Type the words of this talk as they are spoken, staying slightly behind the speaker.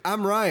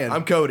I'm Ryan.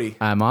 I'm Cody.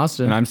 I'm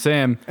Austin. And I'm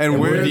Sam. And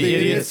we're the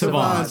Idiot Idiot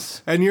Savants.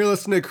 Savants. And you're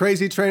listening to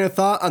Crazy Train of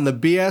Thought on the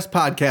BS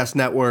Podcast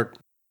Network.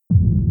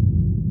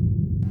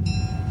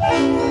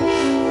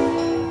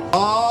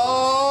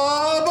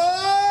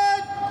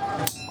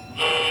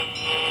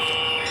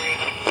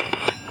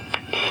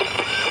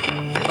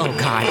 Oh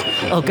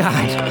God. Oh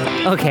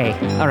God. Okay.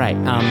 All right.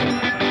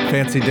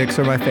 Fancy dicks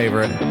are my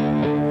favorite.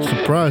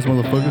 Surprise,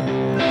 motherfucker.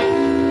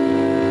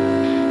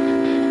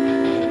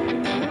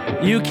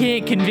 You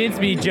can't convince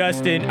me,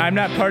 Justin. I'm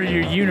not part of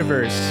your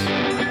universe.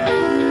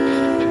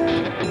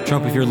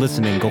 Trump, if you're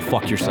listening, go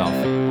fuck yourself.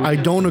 I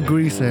don't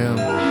agree, Sam.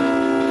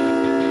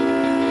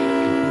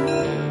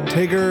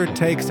 Tigger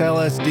takes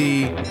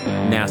LSD.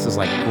 NASA's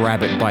like,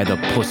 grab it by the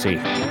pussy.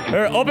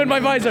 Open my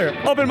visor.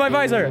 Open my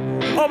visor.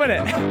 Open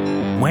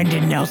it. When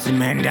did Nelson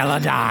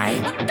Mandela die?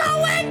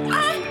 Going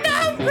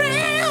off the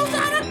rails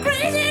on a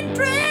crazy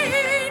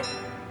train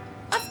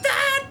of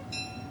thought.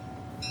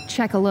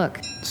 Check a look.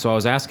 So I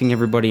was asking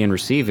everybody in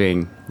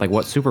receiving, like,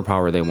 what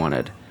superpower they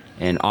wanted.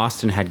 And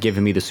Austin had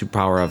given me the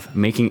superpower of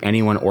making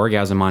anyone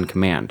orgasm on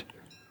command.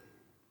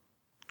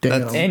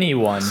 Damn.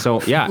 Anyone.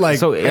 So, yeah. Like,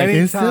 so, anytime,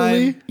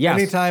 instantly? Yes.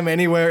 anytime,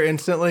 anywhere,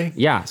 instantly.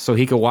 yeah, so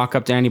he could walk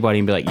up to anybody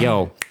and be like,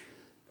 yo.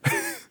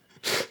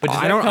 But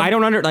I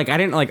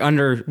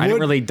didn't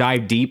really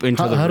dive deep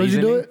into the How did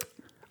you do reasoning. it?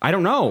 I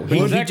don't know.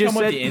 Does that come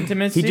with the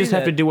intimacy he just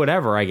had that- to do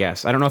whatever, I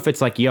guess. I don't know if it's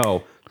like,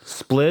 yo,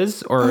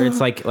 spliz, or it's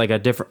like a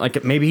different,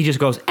 like maybe he just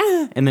goes,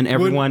 and then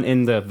everyone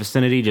in the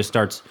vicinity just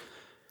starts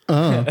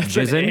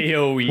jizzing.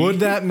 AOE. Would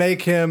that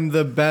make him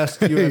the best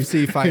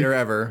UFC fighter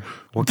ever?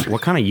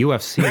 What kind of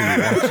UFC are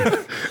you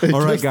watching?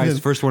 All right, Just guys, this.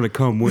 first one to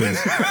come wins.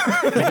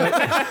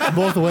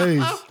 Both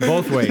ways.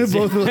 Both ways.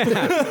 Both ways.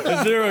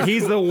 Is there a,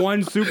 He's the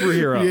one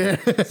superhero.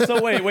 Yeah.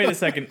 so wait a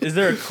second. Is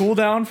there a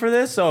cooldown for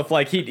this? So if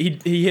like he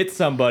hits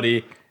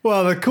somebody,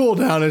 Well, the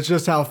cooldown is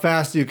just how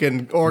fast you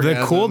can The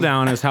orgasm.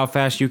 cooldown is how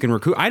fast you can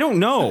recruit. I don't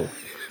know.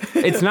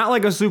 It's not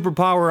like a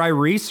superpower I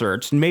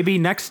researched. Maybe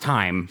next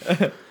time.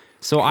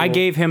 So I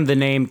gave him the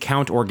name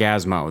Count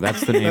Orgasmo. That's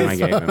the name I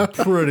gave him.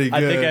 Pretty good.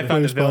 I think I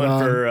found a Pretty spot villain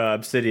on. for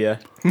Obsidia.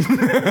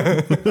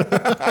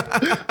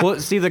 Well,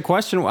 see, the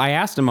question I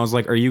asked him, I was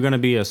like, are you going to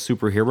be a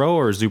superhero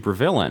or a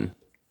supervillain?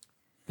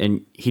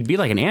 And he'd be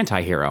like an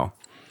anti-hero.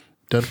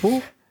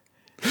 Deadpool?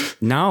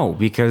 No,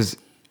 because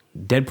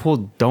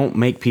Deadpool don't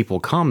make people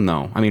come,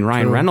 though. I mean,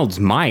 Ryan Reynolds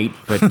might,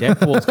 but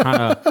Deadpool's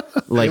kind of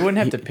like... He wouldn't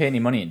have to pay any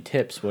money in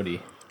tips, would he?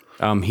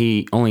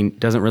 He only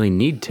doesn't really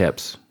need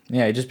tips.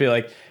 Yeah, he'd just be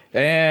like,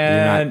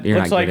 and you're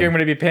looks not like you're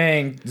getting- going to be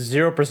paying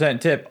 0%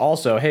 tip.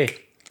 Also, hey,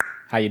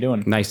 how you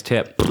doing? Nice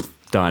tip.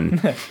 Done.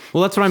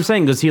 Well, that's what I'm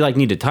saying. Does he like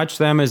need to touch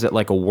them? Is it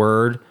like a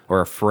word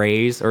or a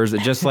phrase, or is it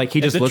just like he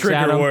It's just a looks at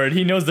trigger them? word.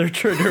 He knows their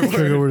trigger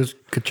Trigger word. word is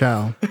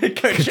ka-chow.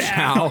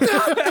 Ciao.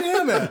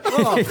 Damn it.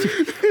 Oh,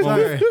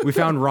 sorry. We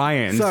found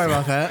Ryan. Sorry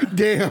about that.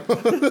 Damn.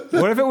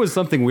 What if it was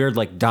something weird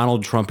like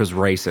Donald Trump is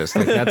racist?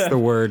 Like that's the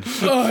word.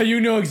 Oh, you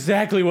know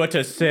exactly what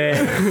to say.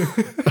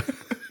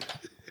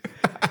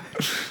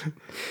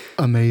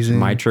 Amazing.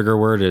 My trigger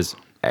word is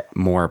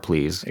more,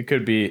 please. It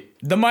could be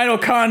the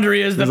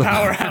mitochondria is the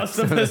powerhouse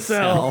of the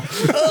cell.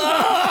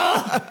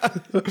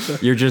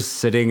 You're just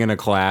sitting in a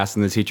class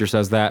and the teacher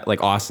says that,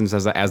 like Austin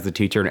says that as the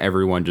teacher, and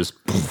everyone just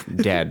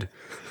dead.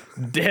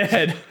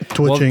 Dead.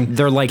 Twitching. Well,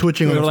 they're like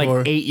Twitching on they're the like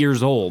floor. 8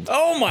 years old.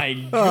 Oh my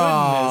goodness.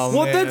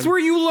 Well, man. that's where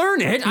you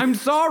learn it. I'm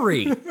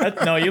sorry.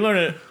 No, you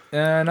learned it.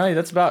 No,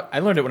 that's about. I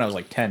learned it when I was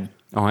like 10.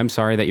 Oh, I'm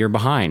sorry that you're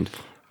behind.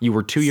 You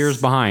were 2 years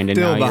behind, and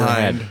Still now you're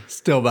behind. ahead.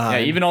 Still Yeah,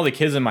 behind. even all the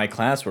kids in my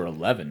class were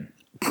 11.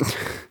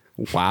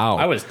 Wow.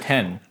 I was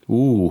 10.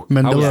 Ooh. How was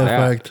Mandela that?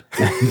 effect.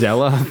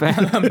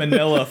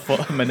 Mandela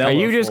effect. Manila. Are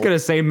you just gonna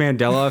say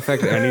Mandela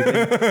effect or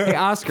anything? Hey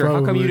Oscar, how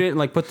come Probably. you didn't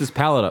like put this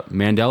palette up?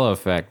 Mandela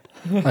effect.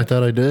 I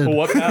thought I did.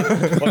 What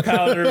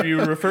powder are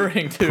you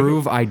referring to?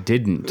 Prove I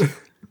didn't. What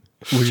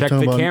you Check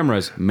talking the about?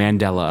 cameras.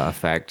 Mandela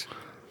effect.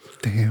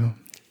 Damn.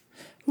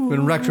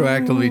 Been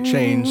retroactively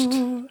changed.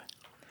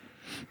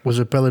 Was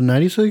it pellet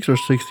 96 or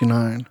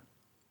 69?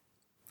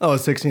 Oh,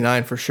 it's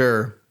 69 for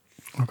sure.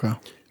 Okay.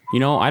 You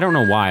know, I don't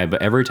know why,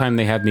 but every time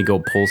they have me go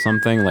pull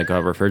something like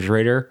a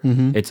refrigerator,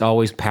 it's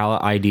always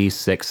pallet ID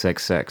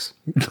 666.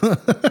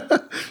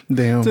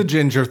 Damn. It's a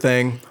ginger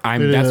thing.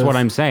 That's is. what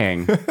I'm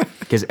saying.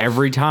 Because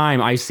every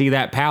time I see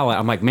that pallet,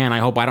 I'm like, man, I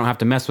hope I don't have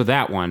to mess with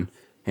that one.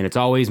 And it's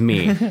always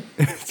me.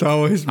 It's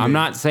always me. I'm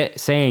not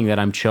saying that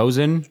I'm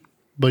chosen.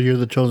 But you're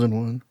the chosen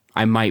one.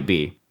 I might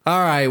be. All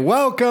right,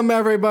 welcome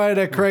everybody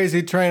to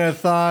Crazy Train of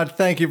Thought.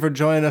 Thank you for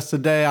joining us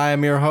today. I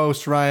am your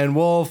host, Ryan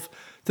Wolf.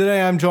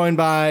 Today I'm joined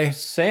by...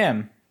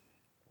 Sam.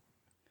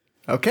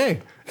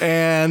 Okay,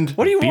 and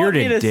What do you want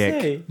me to Bearded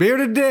dick. say?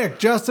 Bearded Dick,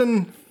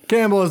 Justin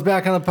Campbell is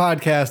back on the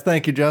podcast.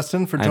 Thank you,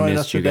 Justin, for joining us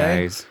missed you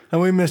today. guys. And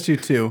we missed you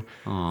too.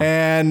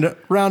 And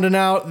rounding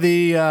out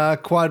the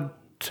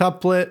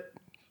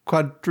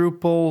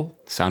quadruple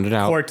Sound it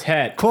out.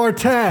 Quartet.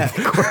 quartet,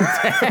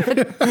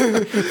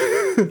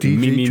 DJ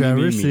me,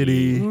 Traverse me.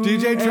 City.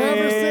 DJ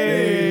Traverse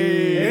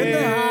City in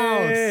the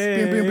house.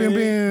 Bam,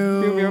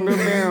 bam, bam,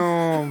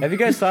 bam. Have you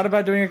guys thought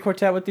about doing a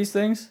quartet with these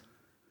things?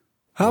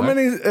 How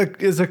many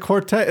is a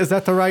quartet? Is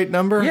that the right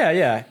number?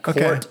 Yeah.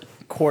 Okay.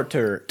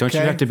 Quarter. Don't you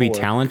Okay. have to be Four.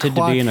 talented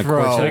to be in a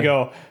Quattro. So quartet? you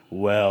go,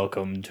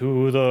 welcome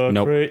to the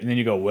Nope. and then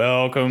you go,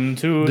 welcome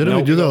to. Didn't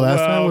we do that last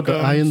time with the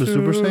welcome I am the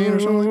Super to- Saiyan or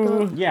something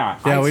like that? Yeah.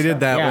 Yeah, we did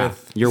that Yeah.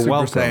 with You're Super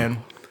welcome. Saiyan.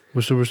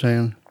 With Super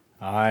Saiyan.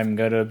 I'm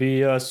gonna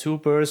be a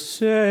Super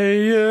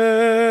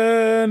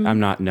Saiyan. I'm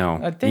not. No.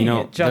 Dang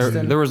it,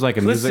 Justin. There was like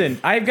a music. Listen,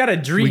 I've got a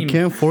We dream.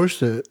 can't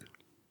force it.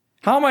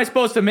 How am I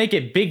supposed to make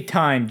it big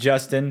time,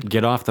 Justin?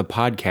 Get off the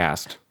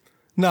podcast.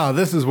 No,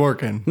 this is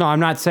working. No, I'm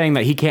not saying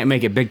that he can't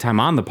make it big time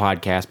on the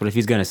podcast, but if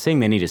he's going to sing,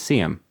 they need to see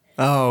him.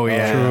 Oh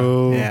yeah,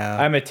 True. yeah.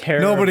 I'm a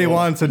terrible. Nobody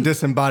wants a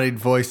disembodied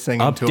voice singing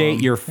to Update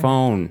him. your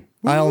phone.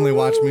 I only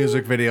watch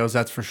music videos.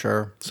 That's for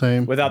sure.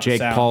 Same. without the Jake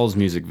sound. Paul's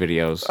music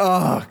videos.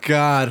 Oh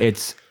God.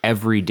 It's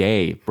every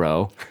day,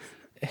 bro.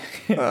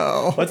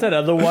 What's that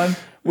other one?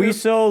 We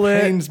so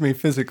lit. Pains me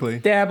physically.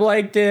 Dab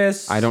like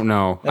this. I don't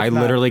know. I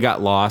not- literally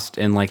got lost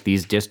in like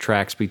these diss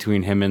tracks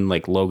between him and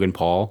like Logan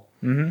Paul.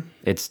 Mm-hmm.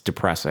 It's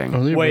depressing.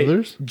 Are they Wait,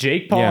 brothers?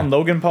 Jake Paul Yeah. and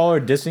Logan Paul are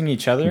dissing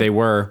each other? They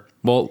were.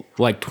 Well,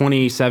 like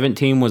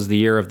 2017 was the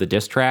year of the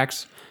diss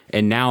tracks,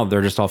 and now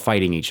they're just all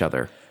fighting each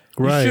other.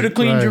 Right. should have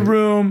cleaned your right.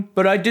 room,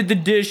 but I did the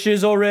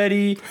dishes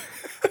already.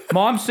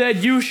 Mom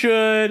said you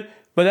should,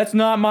 but that's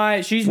not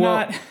my. She's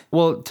not.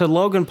 Well, to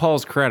Logan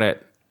Paul's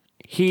credit,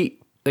 he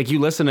like you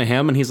listen to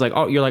him and he's like,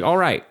 oh, you're like, all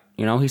right,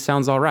 you know, he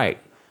sounds all right.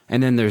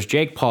 And then there's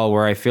Jake Paul,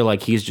 where I feel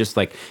like he's just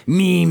like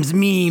memes.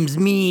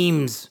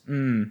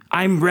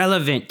 I'm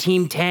relevant.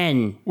 Team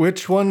 10.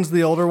 Which one's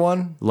the older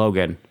one?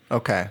 Logan.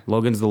 Okay.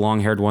 Logan's the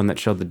long-haired one that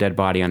showed the dead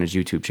body on his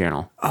YouTube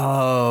channel.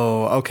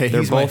 Oh, okay.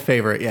 He's my both-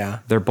 favorite. Yeah.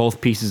 They're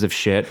both pieces of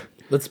shit.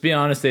 Let's be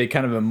honest, they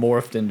kind of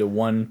morphed into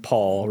one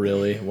Paul,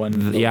 really.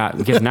 One. Yeah,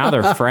 because now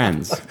they're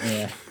friends.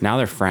 Now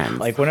they're friends.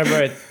 Like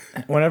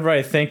whenever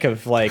I think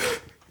of like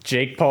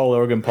Jake Paul,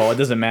 Logan Paul, it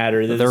doesn't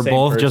matter. They're, they're the same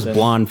both just person.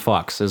 blonde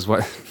fucks, is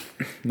what.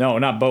 No,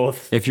 not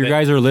both. If you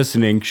guys are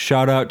listening,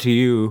 shout out to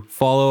you.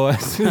 Follow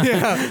us.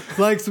 Yeah.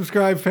 Like,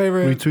 subscribe,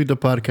 favorite. Retweet the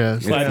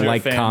podcast. Glad you're a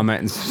Like, fan. comment,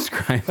 and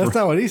subscribe. That's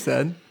not what he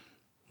said.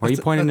 Why are you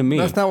pointing to me?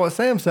 That's not what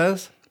Sam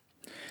says.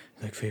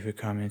 Like, favorite,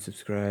 comment,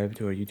 subscribe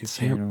to our YouTube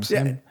Sam,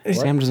 channel.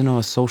 Sam doesn't know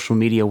how social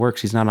media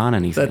works. He's not on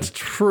anything. That's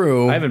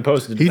true. I haven't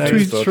posted. He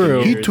Facebook tweets.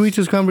 in He years. tweets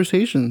his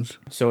conversations.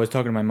 So I was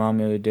talking to my mom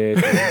the other day.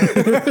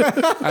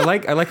 I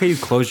like how you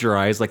close your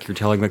eyes like you're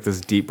telling like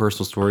this deep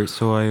personal story.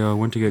 So I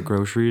went to get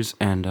groceries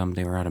and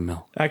they were out of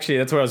milk. Actually,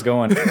 that's where I was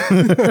going.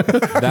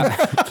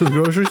 That To the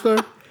grocery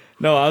store?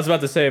 No, I was about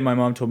to say my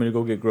mom told me to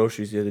go get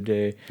groceries the other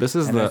day. This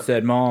is and I the-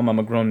 said, Mom, I'm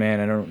a grown man.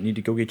 I don't need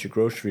to go get your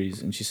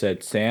groceries. And she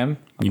said, Sam,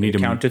 You need to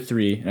to- count to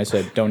 3. And I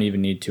said, don't even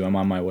need to. I'm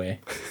on my way.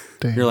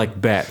 Damn. you're like,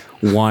 bet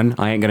 1,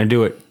 I ain't gonna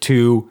do it.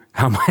 2,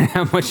 how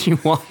much you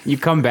want? You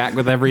come back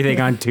with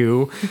everything on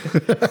 2.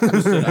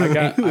 I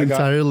got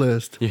Entire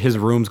list. His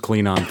room's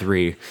clean on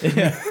 3.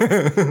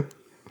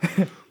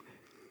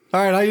 All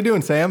right. How you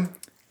doing, Sam?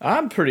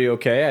 I'm pretty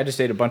okay. I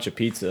just ate a bunch of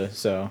pizza,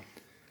 so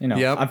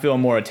Yep. I'm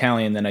feeling more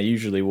Italian than I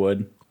usually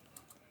would.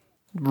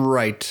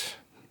 Right.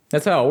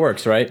 That's how it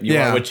works, right? You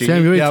Yeah. are what you Sam,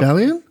 eat. you're Yep.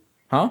 Italian?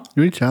 Huh?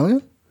 You're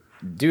Italian?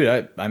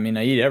 Dude, I mean,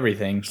 I eat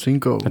everything.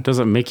 Cinco. That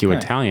doesn't make you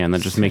Italian.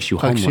 That just makes you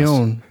homeless.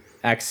 Acción.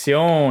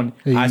 Acción,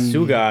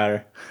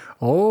 azúcar,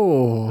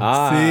 Oh.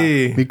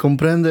 See. Me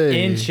comprende.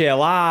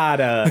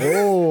 enchilada,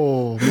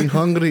 Oh, me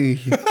hungry.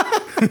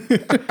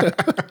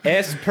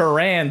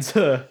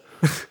 esperanza.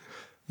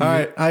 All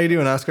right. How you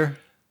doing, Oscar?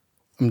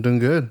 I'm doing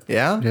good.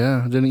 Yeah.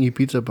 Yeah, I didn't eat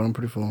pizza, but I'm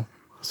pretty full.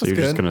 So you're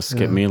good. just gonna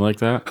skip me like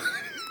that?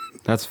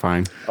 That's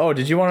fine. Oh,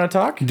 did you want to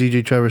talk?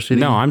 DJ Traverse City.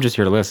 No, I'm just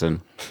here to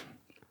listen.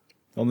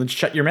 Well, then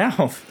shut your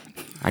mouth.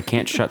 I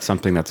can't shut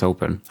something that's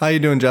open. How you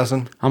doing,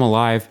 Justin? I'm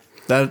alive.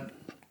 That.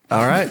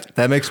 All right.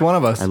 That makes one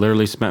of us. I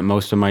literally spent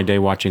most of my day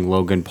watching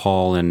Logan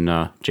Paul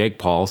and Jake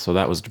Paul, so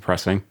that was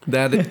depressing.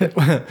 That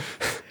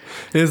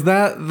is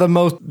that the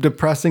most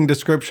depressing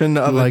description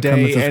of Like, a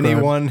comment, day subscribe.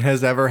 anyone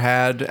has ever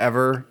had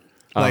ever.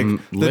 Like the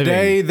living.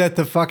 day that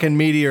the fucking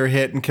meteor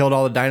hit and killed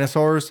all the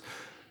dinosaurs.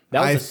 That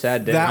was I- a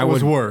sad day. that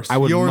was worse. I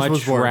would Yours much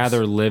was worse.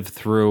 rather live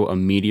through a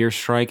meteor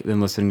strike than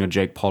listening to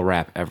Jake Paul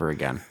rap ever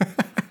again.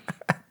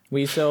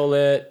 We so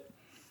lit.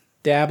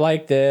 Dab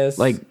like this.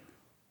 Like,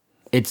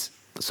 it's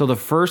so the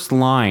first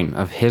line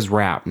of his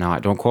rap. Now,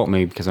 don't quote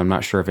me because I'm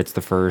not sure if it's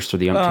the first or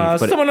the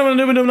umpteenth.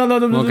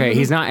 But okay,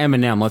 he's not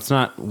Eminem. Let's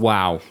not.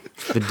 Wow,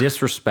 the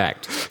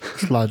disrespect.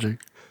 It's logic.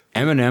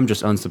 Eminem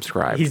just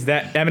unsubscribed. He's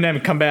that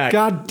Eminem. Come back.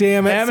 God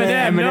damn it, Eminem,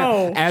 Sam.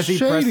 no. As he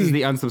Shady. presses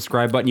the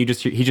unsubscribe button, he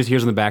just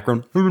hears in the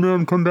background,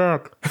 Eminem, come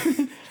back.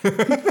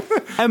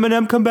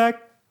 Eminem, come back.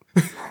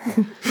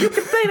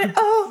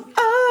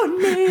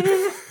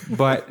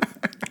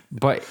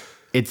 But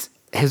it's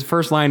his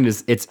first line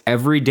is it's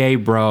everyday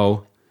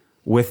bro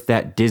with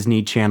that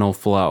Disney Channel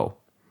flow.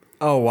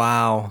 Oh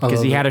wow.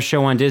 Because he had a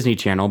show on Disney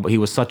Channel, but he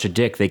was such a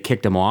dick they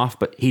kicked him off.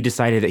 But he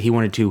decided that he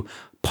wanted to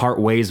part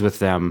ways with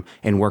them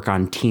and work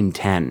on Team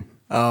 10.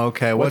 Oh,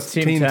 okay. What's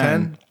Team Team 10?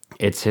 10?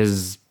 It's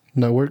his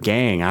Network.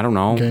 gang. I don't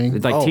know. Gang.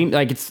 It's like team,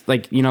 like it's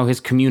like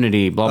his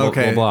community. Blah blah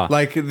Okay, blah blah.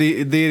 like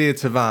the Idiot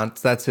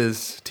Savants. That's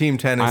his Team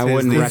 10. Is I his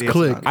wouldn't the rec- Idiot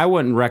click. Savants. I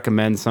wouldn't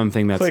recommend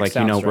something that's Click like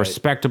sounds right.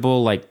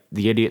 respectable, like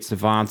the Idiot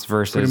Savants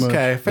versus Pretty much.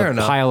 Okay, fair the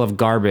enough. pile of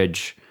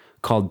garbage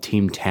called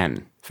Team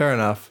 10. Fair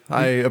enough.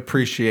 I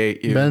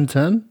appreciate you. Ben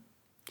 10.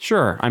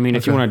 Sure. I mean,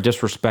 if you want to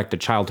disrespect a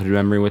childhood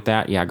memory with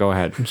that, yeah, go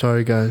ahead. I'm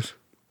sorry, guys.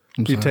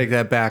 I'm You sorry. take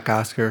that back,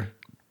 Oscar.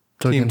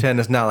 Took Team it- 10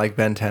 is not like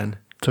Ben 10.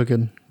 Took it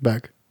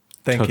back.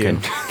 Thank you.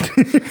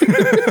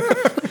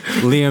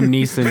 Liam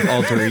Neeson's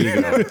alter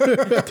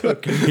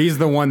ego. He's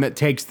the one that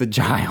takes the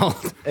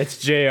child. It's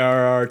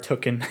J.R.R.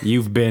 Tooken.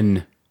 You've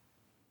been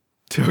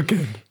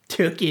Token.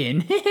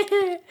 Tooken.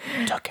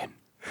 tooken.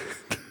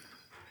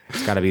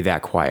 It's got to be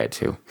that quiet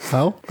too.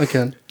 How? I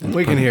can.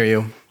 We can hear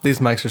you. These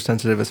mics are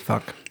sensitive as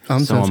fuck.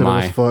 I'm So am sensitive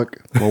I. as fuck.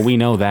 Well, we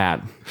know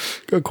that.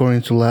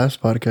 According to the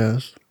last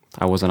podcast.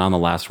 I wasn't on the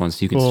last one,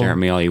 so you can Well- stare at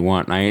me all you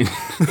want. I ain't.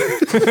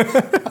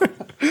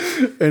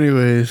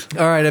 Anyways,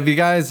 All right, have you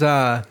guys,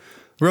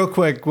 real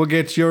quick, we'll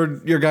get your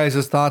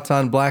guys' thoughts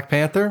on Black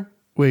Panther.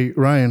 wait,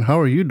 Ryan, how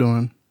are you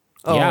doing?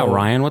 Yeah,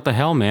 Ryan, what the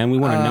hell, man? We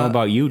want to know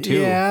about you too.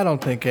 Yeah, I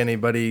don't think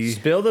anybody.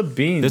 Spill the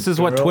beans. This is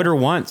what girl. Twitter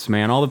wants,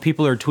 man. All the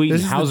people are tweeting.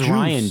 This is the How's juice.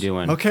 Ryan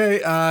doing? Okay,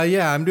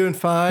 yeah, I'm doing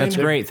fine. That's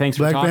great. Thanks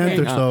for Black talking.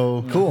 Panther,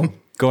 so Cool.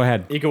 Go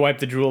ahead. You can wipe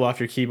the drool off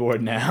your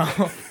keyboard now.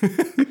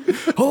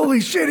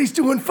 Holy shit, he's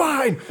doing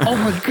fine. Oh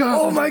my god.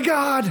 Oh my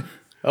god.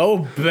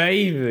 Oh,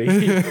 baby.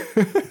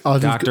 I'll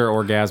just Dr.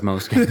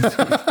 Orgasmos.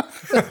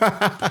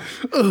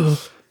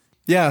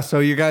 Yeah, so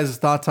your guys'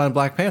 thoughts on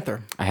Black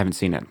Panther. I haven't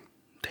seen it.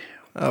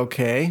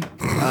 Okay.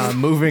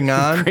 Moving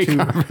on Great to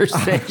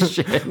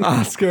conversation.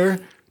 Oscar.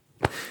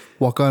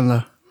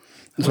 Wakanda.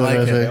 That's what Like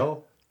I it. say. That's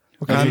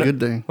a Wakanda- good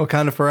thing.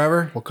 Wakanda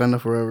Forever. Wakanda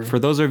forever. For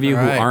those of you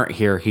All who right. aren't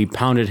here, he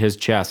pounded his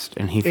chest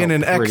and he felt In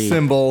an pretty, X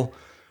symbol.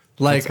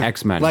 Like That's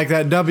X-Men. Like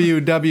that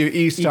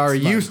WWE star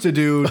used to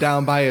do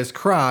down by his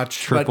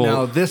crotch. but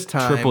now this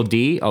time. Triple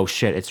D. Oh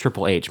shit! It's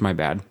Triple H. My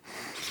bad.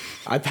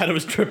 I thought it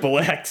was Triple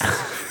X.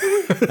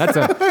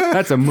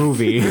 That's a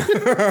movie.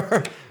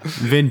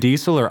 Vin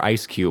Diesel or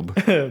Ice Cube?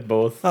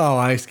 Both. Oh,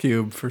 Ice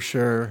Cube for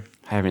sure.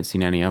 I haven't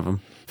seen any of them.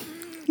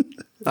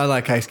 I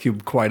like Ice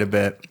Cube quite a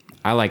bit.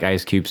 I like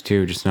Ice Cubes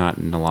too, just not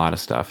in a lot of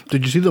stuff.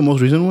 Did you see the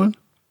most recent one?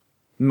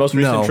 Most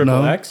recent No.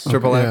 Triple No. X.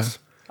 Triple Yeah. X.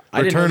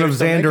 I didn't know Return they of were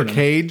still Xander making them.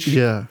 Cage.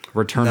 Yeah.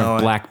 Return No,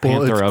 of Black well,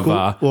 Panther it's of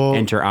cool. Well,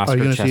 Enter are you Oscar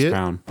gonna see Chest it?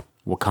 Brown.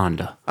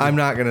 Wakanda. I'm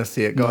not going to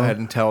see it. Go ahead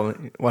and tell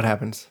me what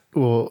happens.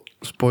 Well,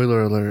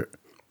 spoiler alert.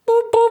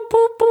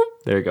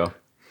 There you go.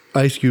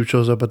 Ice Cube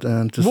shows up at the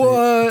end to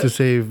What?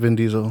 save Vin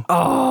Diesel.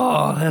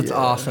 Oh, that's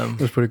awesome.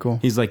 That's pretty cool.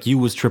 He's like, you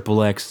was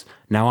Triple X.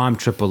 Now I'm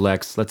Triple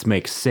X. Let's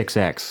make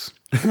 6X.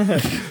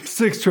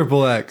 6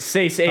 Triple X.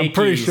 Sace I'm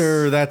pretty Akes.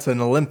 sure that's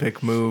an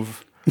Olympic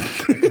move.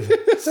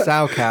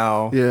 Sow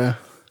cow. Yeah.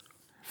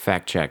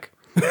 Fact check.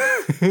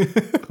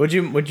 Would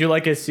you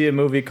like to see a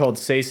movie called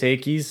Sace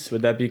Akes?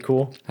 Would that be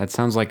cool? That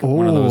sounds like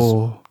one of those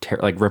Oh.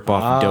 like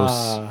rip-off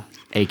Dos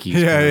Akes.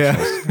 Yeah,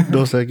 commercials.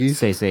 Dos Equis.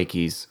 Say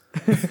Sakis.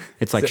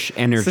 It's like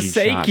energy shots.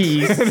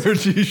 Saseki's.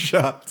 Energy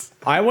shots.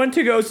 I went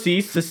to go see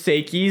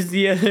Saseki's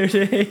the other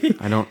day.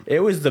 I don't.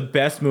 It was the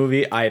best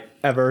movie I've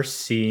ever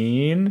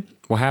seen.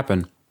 What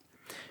happened?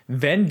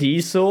 Vin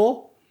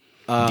Diesel.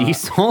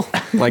 Diesel?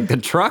 Like the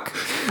truck?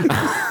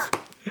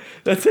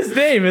 That's his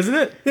name, isn't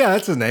it? Yeah,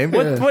 that's his name.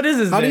 What is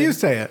his How name? do you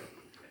say it?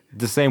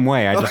 The same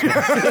way. I just.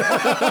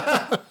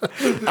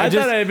 I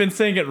thought I had been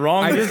saying it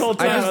wrong this whole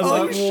time. just- I was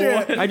oh, like,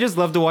 shit. what? I just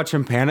love to watch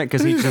him panic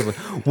because he's just like,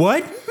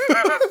 what?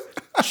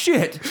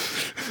 Shit.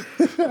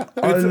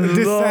 It's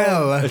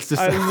Diesel. It's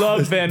just. I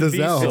love Van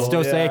Diesel. Diesel. It's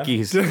Dos yeah.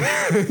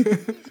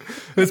 Equis.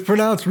 It's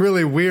pronounced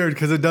really weird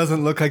because it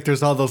doesn't look like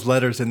there's all those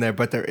letters in there,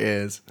 but there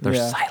is. They're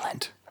Yeah.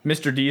 silent.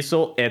 Mr.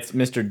 Diesel. It's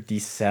Mr.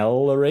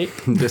 Decelerate.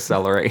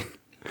 Decelerate.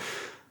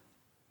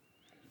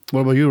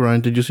 What about you,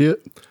 Ryan? Did you see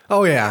it?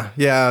 Oh yeah,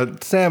 yeah.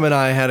 Sam and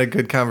I had a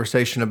good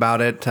conversation about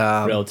it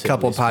a Relatively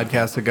couple speaking.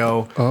 podcasts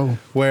ago. Oh.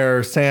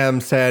 Where Sam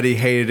said he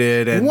hated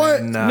it, and What?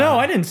 then, No,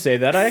 I didn't say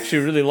that. I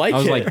actually really like it. I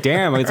was like,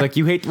 damn. It's like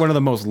you hate one of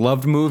the most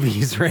loved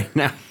movies right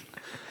now.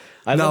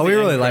 I No, love we the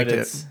really end liked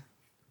credits. it.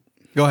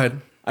 Go ahead.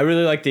 I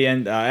really like the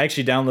end. I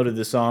actually downloaded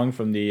the song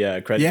from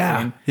the credit Yeah,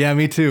 scene. yeah,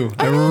 me too.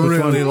 I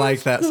really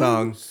like that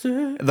song,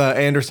 the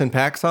Anderson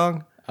 .Paak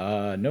song.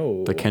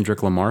 No. The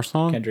Kendrick Lamar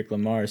song? Kendrick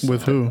Lamar song.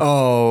 With who?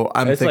 Oh,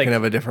 I'm It's thinking like,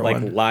 of a different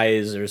like one.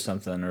 Lies or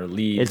something, or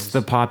Leads. It's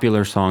the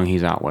popular song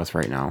he's out with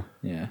right now.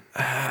 Yeah.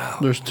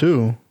 There's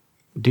two.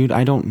 Dude,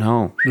 I don't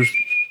know. There's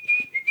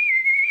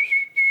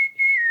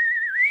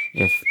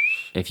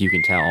If you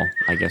can tell,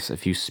 I guess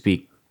if you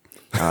speak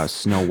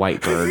Snow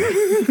White Bird,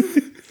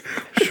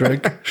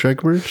 Shrek Bird.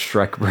 Shrek Bird,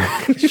 Shrek.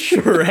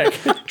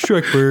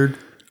 Shrek Bird.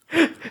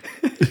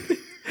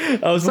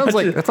 I was Sounds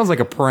watching, like that sounds like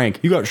a prank.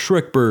 You got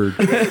Shrek Bird.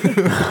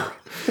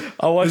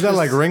 I watched Is that this-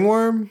 like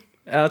ringworm?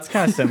 It's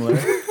kind of similar.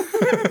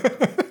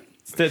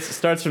 It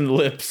starts from the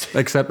lips.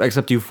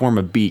 except you form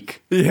a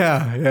beak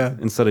Yeah, yeah.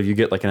 instead of you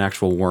get like an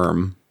actual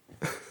worm.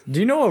 Do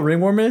you know what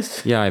ringworm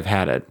is? Yeah, I've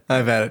had it.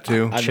 I've had it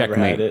too. I've Checkmate.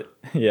 never had it.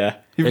 Yeah.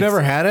 You've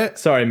never had it?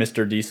 Sorry,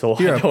 Mr. Diesel.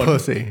 You're I a don't-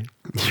 pussy.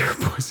 You're a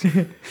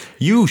pussy.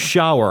 You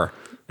shower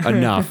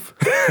enough.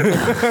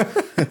 I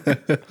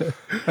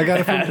got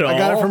it At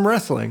all? from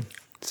wrestling.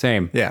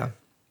 Same. Yeah.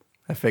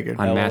 I figured.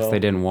 On mats LOL. they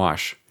didn't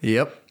wash.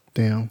 Yep.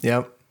 Damn.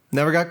 Yep.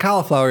 Never got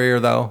cauliflower ear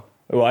though.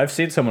 Well, I've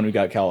seen someone who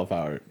got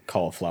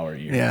cauliflower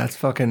ear. Yeah, it's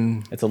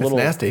fucking It's a little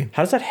nasty.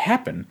 How does that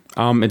happen?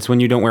 It's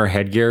when you don't wear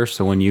headgear,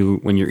 so when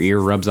your ear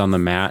rubs on the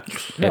mat,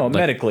 No, like,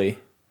 medically.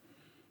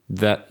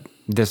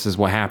 this is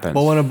what happens.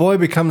 Well, when a boy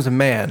becomes a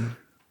man,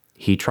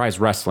 He tries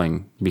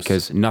wrestling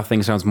because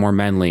nothing sounds more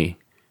manly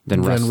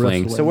than wrestling.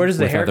 wrestling. So where does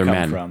the with hair other come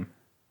men. from?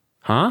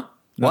 Huh?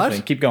 What?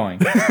 Nothing. Keep going.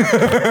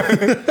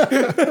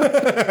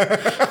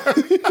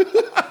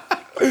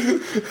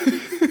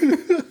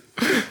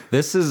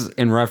 This is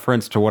in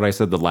reference to what I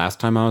said the last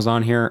time I was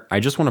on here.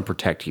 I just want to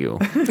protect you.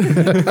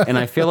 And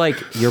I feel like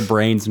your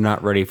brain's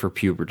not ready for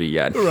puberty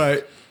yet.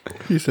 right?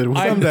 He said, well,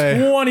 I'm Someday.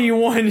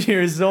 21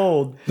 years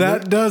old.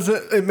 That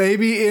doesn't. It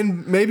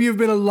maybe you've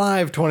been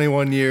alive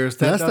 21 years.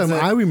 That last time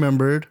doesn't- I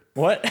remembered.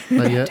 What?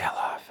 Not yet.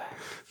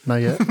 Not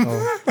yet.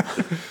 Oh.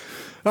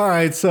 All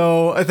right,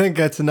 so I think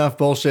that's enough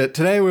bullshit.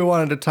 Today we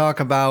wanted to talk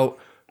about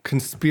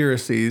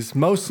conspiracies,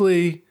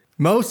 mostly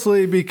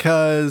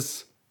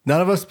because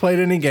none of us played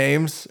any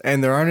games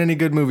and there aren't any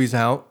good movies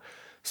out.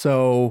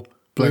 So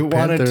we Black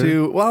wanted Panther.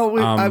 to. Well,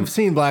 I've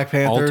seen Black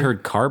Panther.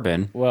 Altered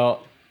Carbon.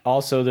 Well,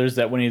 also there's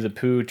that Winnie the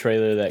Pooh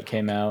trailer that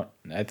came out.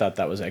 I thought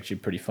that was actually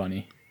pretty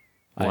funny.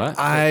 What?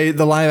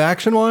 The live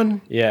action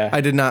one. Yeah.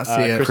 I did not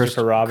see it.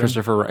 Christopher Robin.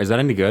 Christopher, is that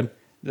any good?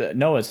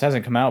 No, it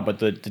hasn't come out, but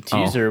the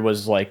teaser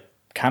was like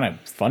kind of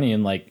funny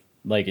and like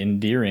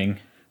endearing.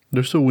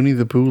 There's still Winnie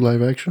the Pooh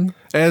live action.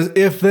 As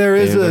if there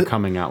is They're a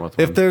coming out with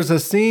one. if there's a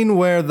scene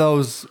where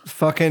those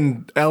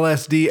fucking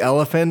LSD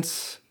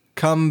elephants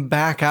come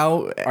back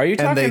out. Are you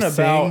and they talking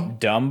sing? about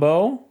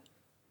Dumbo?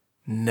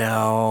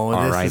 No,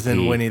 this R.I.P.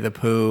 isn't Winnie the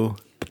Pooh.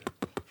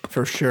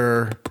 For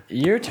sure.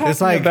 You're talking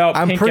It's like about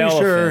I'm pink pretty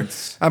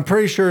elephants.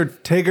 sure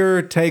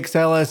Tigger takes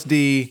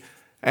LSD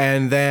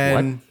and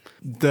then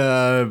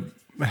the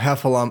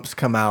heffalumps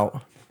come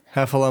out.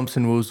 Heffalumps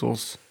and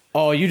woozles.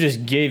 Oh, you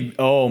just gave.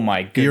 Oh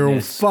my You're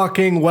goodness.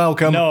 fucking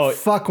welcome. No,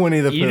 fuck Winnie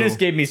the Pooh. You just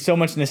gave me so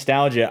much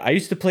nostalgia. I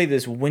used to play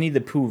this Winnie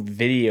the Pooh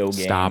video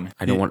game. Stop.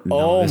 I don't want. No,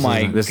 Oh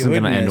my this isn't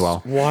going to end goodness.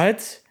 well.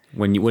 What?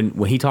 When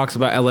he talks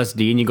about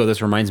LSD and you go,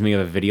 this reminds me of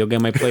a video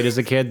game I played as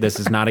a kid. This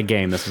is not a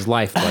game. This is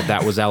life. But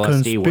that was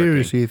LSD working.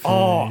 Conspiracy theory.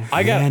 Oh,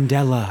 I got.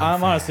 Mandela.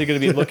 I'm honestly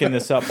going to be looking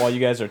this up while you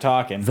guys are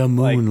talking. The moon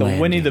like the landing.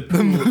 Winnie the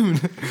Pooh.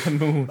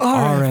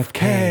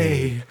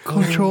 RFK.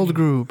 Controlled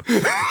group.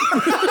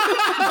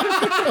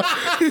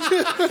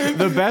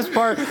 The best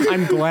part,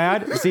 I'm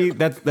glad. See,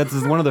 that's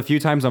one of the few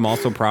times I'm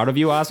also proud of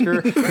you,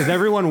 Oscar, because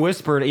everyone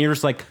whispered and you're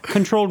just like,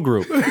 controlled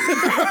group.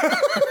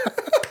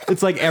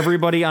 It's like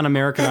everybody on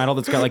American Idol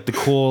that's got like the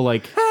cool,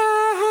 like,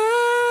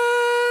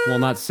 well,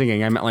 not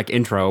singing. I meant like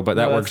intro, but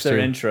that No, that's works their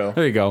too. intro.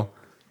 There you go.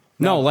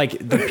 No, like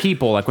the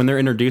people, like when they're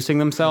introducing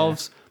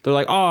themselves, they're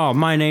like, "Oh,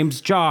 my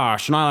name's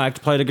Josh, and I like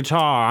to play the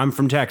guitar. I'm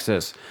from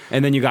Texas."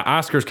 And then you got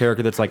Oscar's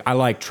character that's like, "I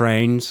like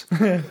trains."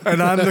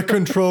 and I'm the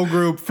control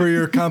group for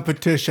your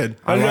competition.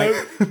 Hello,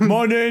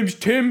 my name's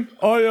Tim.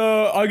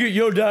 I get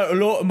yelled at a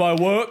lot at my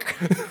work.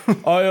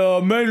 I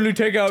mainly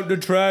take out the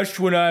trash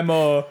when I'm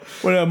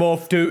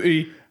off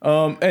duty.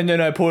 And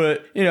then I put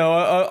it,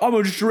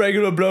 I'm just a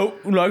regular bloke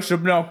who likes to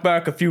knock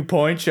back a few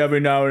points every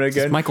now and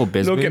again. Michael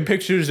Bisping? Look at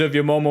pictures of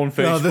your mom on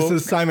Facebook. No, this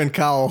is Simon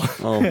Cowell.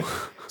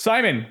 Oh,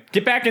 Simon.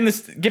 Get back into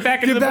the Get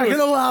back in booth.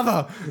 the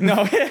lava.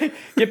 No,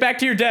 get back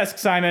to your desk,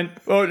 Simon.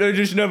 Oh, they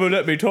just never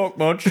let me talk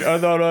much. I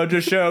thought I'd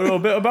just share a little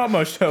bit about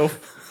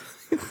myself.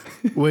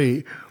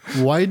 Wait,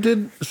 why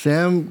did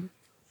Sam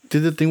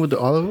did the thing with the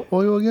olive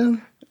oil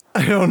again?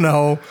 I don't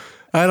know.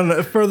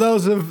 For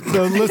those of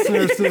the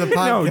listeners to the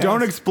podcast. no,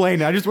 don't explain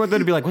it. I just want them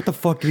to be like, "What the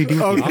fuck did he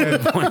do?" Okay.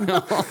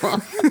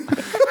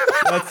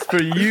 That's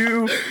for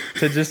you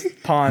to just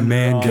ponder.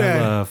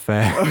 Mandela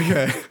effect.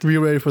 Okay. Be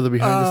ready for the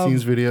behind the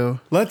scenes video.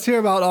 Let's hear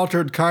about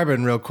Altered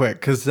Carbon real quick,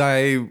 because Have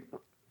you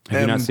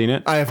not seen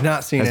it? I have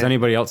not seen Has it.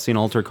 anybody else seen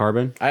Altered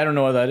Carbon? I don't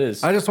know what that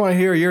is. I just want to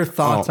hear your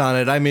thoughts Oh. on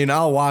it. I mean,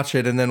 I'll watch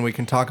it and then we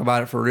can talk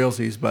about it for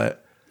realsies,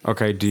 but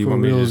Okay. Do you For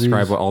want me to realsies.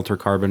 describe what Altered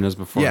Carbon is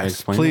before I yes,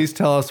 explain? please It?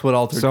 tell us what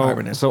Altered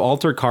Carbon is. So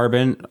Altered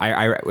Carbon,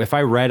 if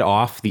I read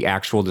off the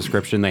actual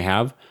description they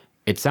have,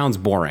 it sounds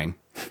boring.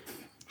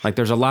 Like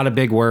there's a lot of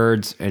big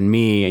words, and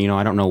me,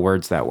 I don't know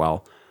words that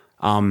well.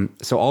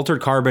 So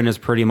Altered Carbon is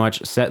pretty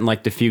much set in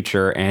like the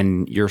future,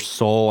 and your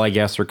soul, I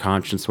guess, or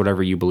conscience,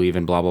 whatever you believe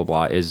in, blah blah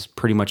blah, is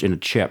pretty much in a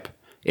chip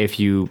if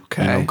you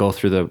go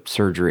through the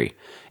surgery.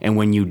 And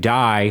when you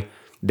die,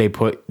 they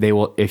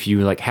will, if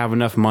you like have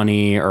enough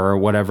money or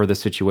whatever the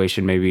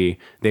situation may be,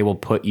 they will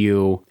put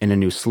you in a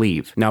new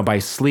sleeve. Now, by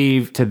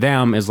sleeve to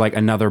them is like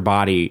another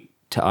body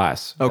to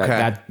us.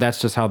 Okay.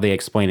 That's just how they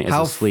explain it. As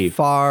How a sleeve.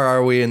 far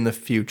are we in the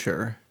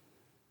future?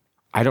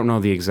 I don't know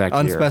the exact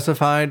year.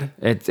 Unspecified?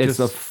 It's Just-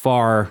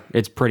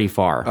 It's pretty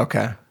far.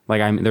 Okay.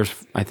 Like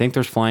I think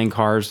there's flying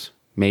cars.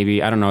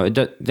 Maybe I don't know.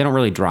 They don't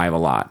really drive a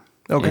lot.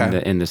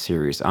 Okay. in the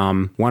series.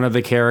 One of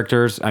the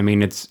characters, I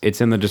mean, it's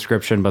in the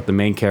description, but the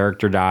main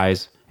character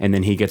dies, and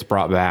then he gets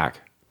brought back,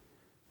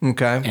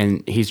 Okay.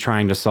 and he's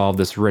trying to solve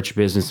this rich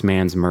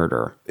businessman's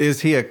murder.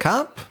 Is he a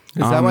cop?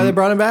 Is that why they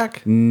brought him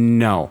back?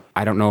 No,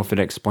 I don't know if it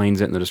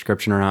explains it in the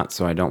description or not,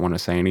 so I don't want to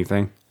say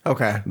anything.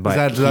 Okay.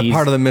 But Is that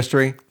part of the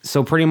mystery?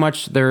 So pretty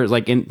much, there's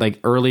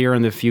earlier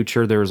in the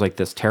future, there was like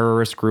this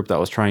terrorist group that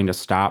was trying to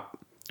stop,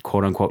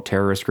 quote unquote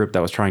terrorist group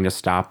that was trying to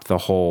stop the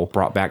whole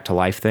brought back to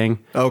life thing.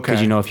 Okay.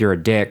 Because if you're a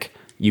dick,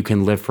 you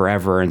can live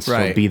forever and still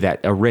Right. be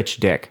a rich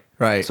dick.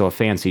 Right. So a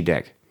fancy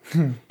dick.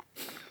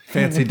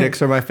 Fancy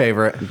dicks are my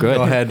favorite. Good.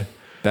 Go ahead.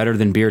 Better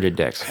than bearded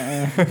dicks.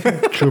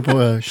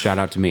 Triple X. Shout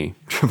out to me.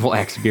 Triple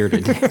X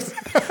bearded dicks.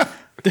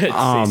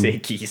 Say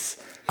keys.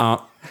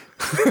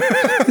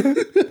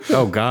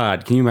 Oh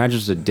God. Can you imagine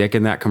just a dick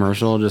in that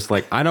commercial? Just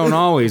like, I don't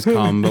always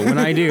come, but when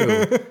I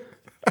do,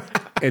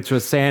 it's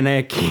with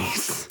Santa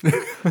keys.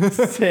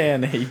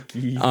 Santa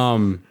keys.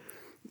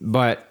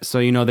 But so,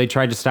 they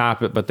tried to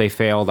stop it, but they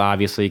failed,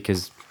 obviously,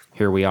 because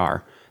here we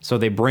are. So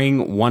they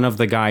bring one of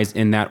the guys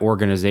in that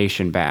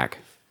organization back.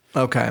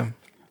 Okay.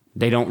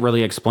 They don't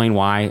really explain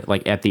why.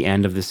 Like at the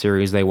end of the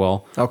series, they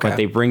will. Okay. But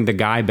they bring the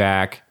guy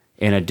back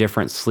in a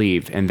different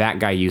sleeve, and that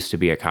guy used to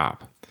be a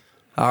cop.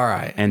 All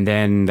right. And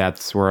then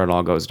that's where it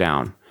all goes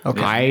down.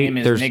 Okay. His name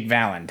is Nick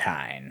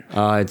Valentine.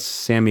 It's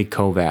Sammy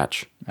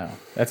Kovac. Oh,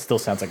 that still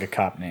sounds like a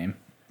cop name.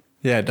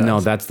 Yeah, it does. No,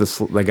 that's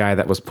the guy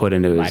that was put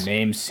into his. My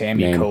name's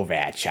Sammy name.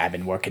 Kovac. I've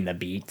been working the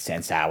beat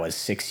since I was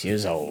 6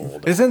 years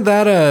old. Isn't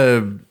that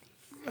a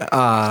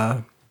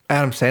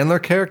Adam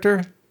Sandler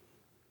character?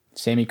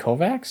 Sammy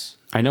Kovacs?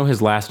 I know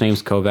his last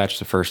name's Kovac.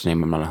 The first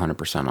name I'm not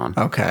 100% on.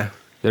 Okay.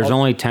 There's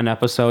only 10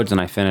 episodes,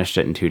 and I finished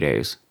it in 2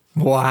 days.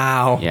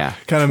 Wow. Yeah.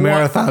 Kind of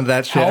marathon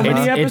that shit. How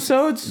many huh?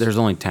 episodes? There's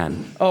only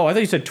 10. Oh, I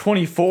thought you said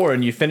 24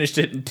 and you finished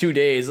it in 2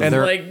 days. I was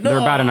They're, like, no. they're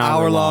about an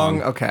hour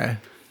long. Okay.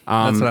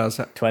 That's what I was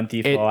saying.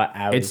 24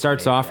 hours. It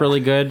starts off really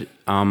good.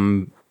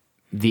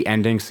 The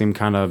ending seemed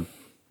kind of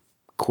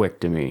quick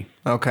to me,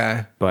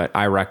 Okay. but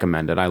I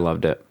recommend it. I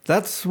loved it.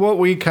 That's what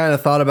we kind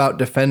of thought about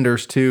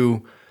Defenders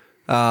too.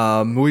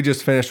 We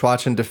just finished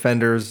watching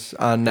Defenders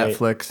on Wait,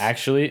 Netflix.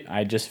 Actually,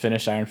 I just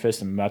finished Iron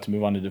Fist. I'm about to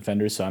move on to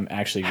Defenders, so I'm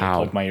actually going to How?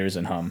 plug my ears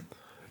and hum.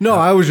 No,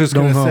 I was just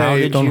going to hum. How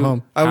say did Don't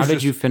hum. I How was did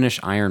just- you finish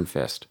Iron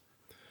Fist?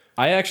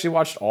 I actually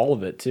watched all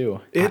of it,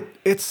 too.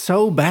 it's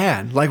so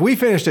bad. Like we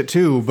finished it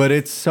too, but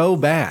it's so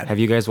bad. Have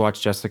you guys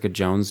watched Jessica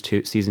Jones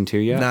season 2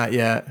 yet? Not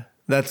yet.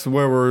 That's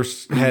where we're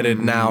headed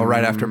now,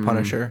 right after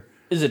Punisher.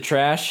 Is it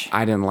trash?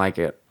 I didn't like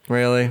it.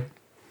 Really?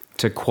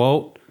 To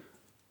quote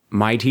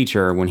my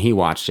teacher when he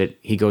watched it,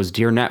 he goes,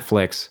 "Dear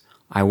Netflix,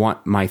 I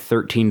want my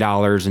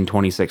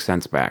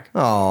 $13.26 back."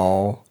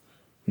 Oh.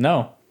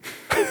 No.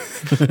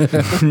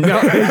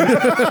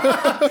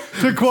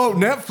 To quote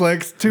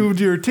Netflix to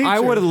your teacher. I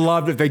would have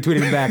loved if they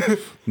tweeted me back.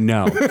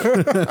 No.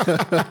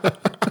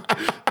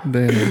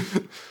 Damn.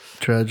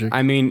 Tragic.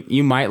 I mean,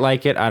 you might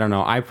like it. I don't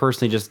know. I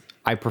personally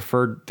I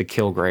preferred the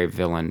Kilgrave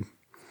villain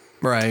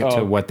right.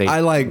 to what they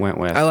went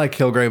with. I like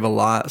Kilgrave a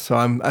lot, so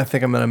I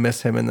think I'm gonna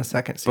miss him in the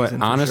second season. But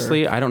for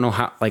honestly, sure. I don't know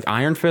how. Like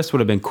Iron Fist would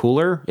have been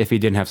cooler if he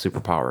didn't have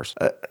superpowers.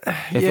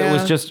 If it yeah.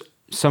 was just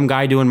some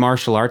guy doing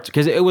martial arts,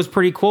 because it was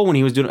pretty cool when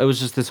he was doing. It was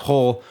just this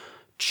whole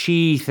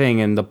chi thing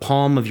in the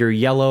palm of your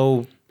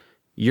yellow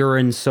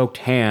urine-soaked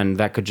hand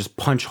that could just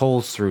punch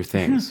holes through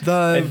things. It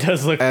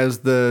does look- as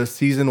the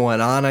season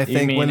went on. I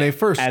think mean when they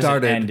first as it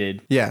started,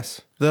 ended?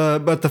 yes.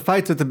 But the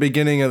fights at the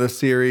beginning of the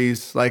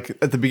series, like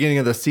at the beginning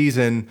of the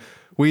season,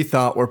 we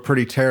thought were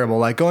pretty terrible.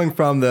 Like going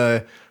from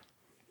the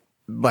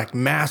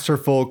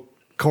masterful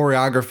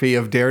choreography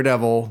of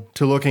Daredevil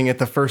to looking at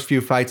the first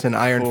few fights in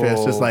Iron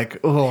Fist is like,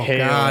 oh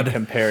Pale in god,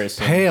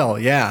 comparison. pale.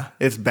 Yeah,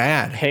 it's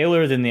bad.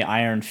 Paler than the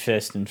Iron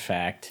Fist, in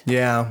fact.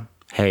 Yeah,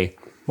 Hey,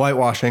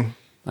 whitewashing.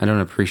 I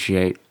don't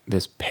appreciate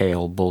this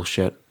pale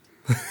bullshit.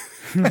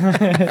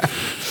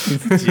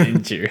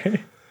 Ginger.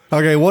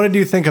 Okay, what did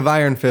you think of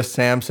Iron Fist,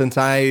 Sam? Since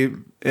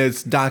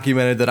it's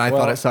documented that I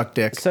thought it sucked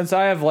dick. Since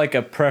I have like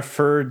a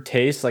preferred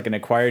taste, like an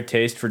acquired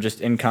taste for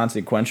just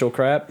inconsequential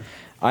crap,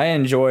 I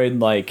enjoyed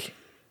like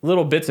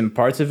little bits and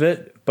parts of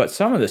it, but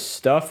some of the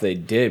stuff they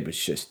did was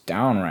just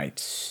downright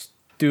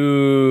stupid.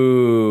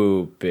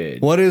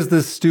 What is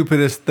the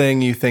stupidest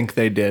thing you think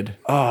they did?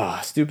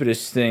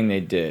 Stupidest thing they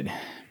did.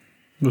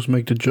 Let's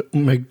make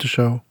the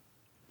show.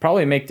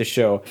 Probably make the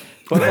show.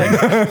 But like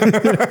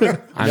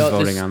I'm the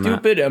voting on that.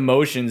 stupid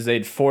emotions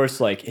they'd force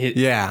like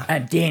Yeah.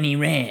 I'm Danny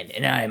Rand,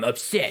 and I'm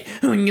upset.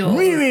 Oh no!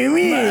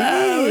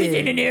 I was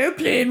in an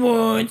airplane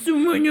once.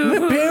 Oh no!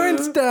 My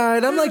parents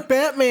died. I'm like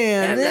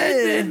Batman. I'm like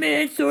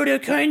Batman, sorta,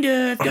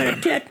 kinda. Got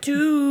a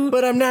tattoo.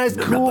 But I'm not as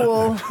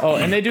cool. Oh,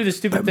 and they do the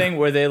stupid thing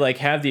where they like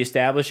have the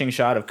establishing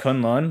shot of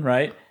Kunlun,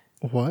 right?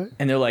 What?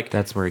 And they're like,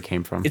 That's where he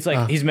came from. it's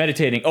like he's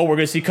meditating. Oh, we're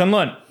gonna see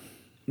Kunlun.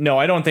 No,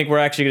 I don't think we're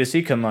actually gonna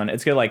see Kunlun.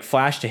 It's gonna like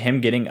flash to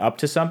him getting up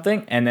to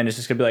something, and then it's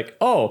just gonna be like,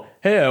 oh,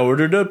 hey, I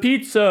ordered a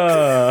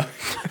pizza.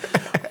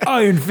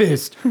 Iron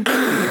Fist.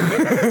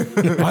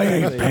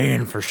 I ain't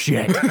paying for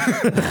shit.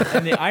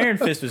 And the Iron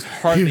Fist was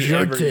hardly Here's your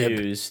ever tip.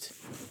 used.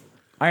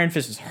 Iron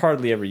Fist is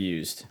hardly ever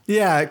used.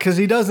 Yeah, because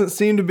he doesn't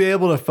seem to be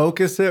able to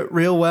focus it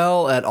real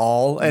well at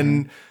all,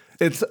 and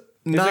it's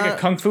He's not like a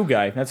kung fu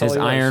guy. That's His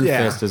all he Iron was.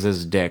 Yeah. Fist is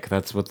his dick.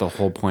 That's what the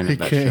whole point of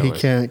that show He is. He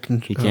can't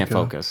okay.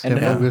 focus. And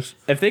Can't focus.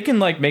 if they can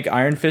like make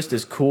Iron Fist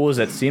as cool as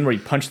that scene where he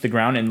punched the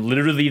ground in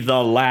literally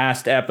the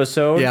last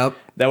episode, Yep.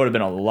 that would have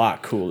been a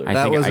lot cooler. I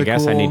That think was I a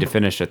guess I cool- need to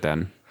finish it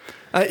then.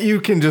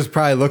 You can just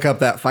probably look up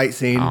that fight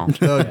scene,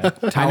 the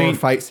tower I mean,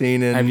 fight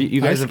scene, and Have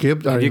you guys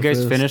skipped have you Iron guys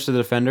Fist. finished the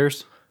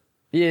Defenders?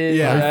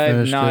 Yeah, I I'm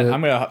finished not. it.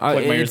 I'm gonna. plug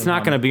my ears It's not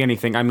and going to hum. be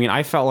anything. I mean,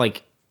 I felt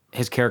like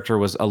his character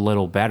was a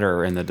little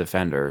better in the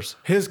Defenders.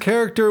 his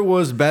character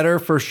was better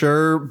for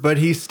sure, but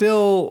he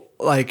still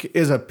like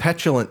is a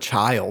petulant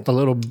child. A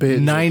little bit.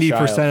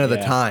 90% of the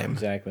Yeah, time.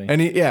 exactly. And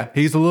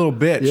he's a little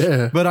bitch.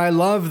 Yeah. But I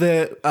love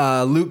that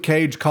Luke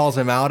Cage calls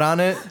him out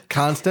on it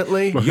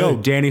constantly. Yo,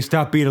 Danny,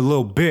 stop being a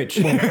little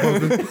bitch.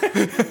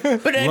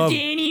 But I'm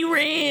Danny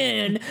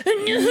Rand.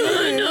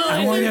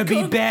 I want to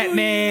be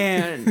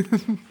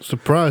Batman.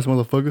 Surprise,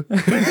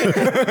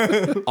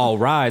 motherfucker. All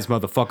rise,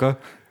 motherfucker.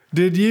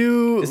 Did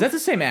you Is that the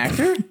same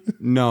actor?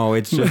 No,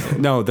 it's just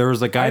no. There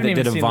was a guy I that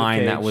haven't did even a seen Luke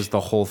Vine that Cage. was the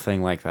whole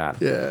thing like that.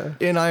 Yeah.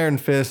 In Iron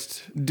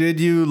Fist, did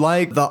you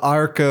like the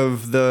arc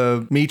of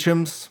the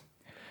Meachums?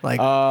 Like,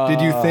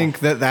 did you think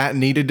that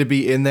needed to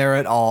be in there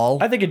at all?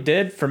 I think it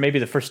did for maybe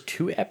the first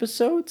 2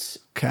 episodes.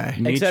 Okay.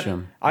 Meachum. Except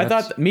I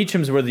That's- thought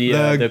Meachums were the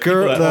The people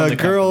girl- that the owned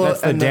girl- company.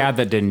 That's the and dad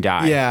that didn't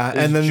die. Yeah,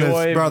 and then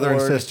Joy, his brother and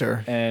Ward,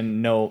 sister.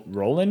 and no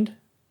Roland.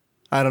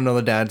 I don't know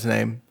the dad's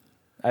name.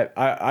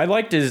 I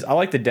liked his. I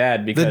liked the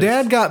dad because The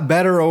dad got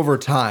better over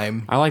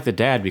time. I like the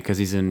dad because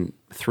he's in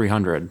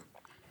 300.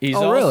 He's Oh,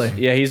 also, really?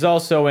 Yeah, he's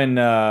also in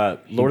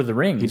Lord of the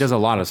Rings. He does a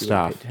lot of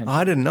stuff. Oh,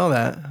 I didn't know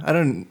that. I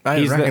didn't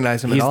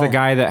recognize him at He's all. the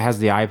guy that has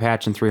the eye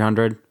patch in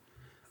 300.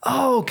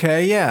 Oh,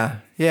 okay, yeah.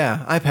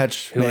 Yeah, eye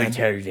patch. Man.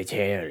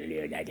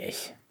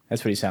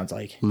 That's what he sounds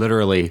like.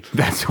 Literally,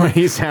 that's what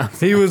he sounds.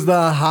 He was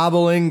the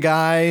hobbling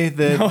guy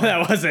that Oh,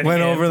 that wasn't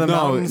went him. over the No,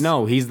 mountains.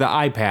 no, he's the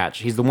eye patch.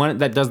 He's the one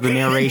that does the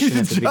narration at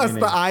He's the just beginning.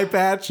 the eye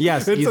patch.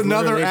 Yes, it's he's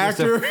another literally just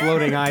actor. a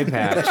floating eye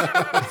patch.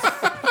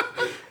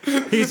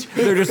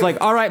 They're just like,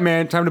 all right,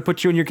 man, time to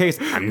put you in your case.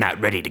 I'm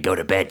not ready to go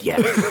to bed yet.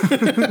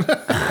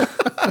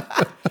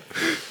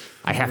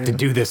 I have to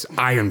do this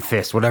Iron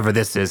Fist, whatever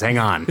this is. Hang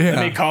on. Let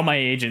me call my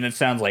agent. It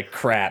sounds like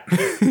crap.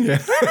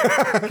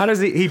 How does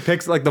he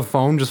picks like the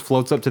phone just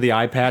floats up to the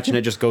eye patch and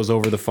it just goes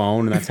over the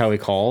phone and that's how he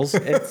calls?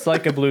 It's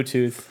like a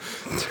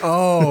Bluetooth.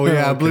 Oh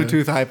yeah,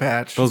 Bluetooth eye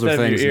patch. Those are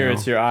Instead of things. your ear, you know.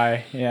 it's your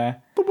eye. Yeah.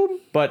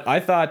 But I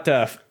thought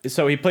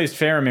so. He plays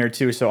Faramir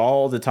too. So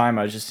all the time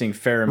I was just seeing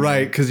Faramir.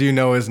 Right, because you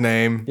know his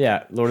name.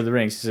 Yeah, Lord of the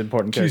Rings is an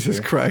important character. Jesus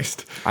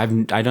Christ. I've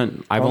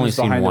only Almost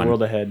seen behind one, the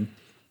world ahead.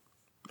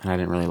 and I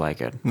didn't really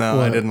like it.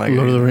 No, I didn't like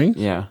Lord of it. the Rings?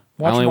 Yeah,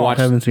 Watch I only them all. watched.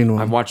 Haven't seen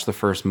one. I've watched the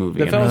first movie.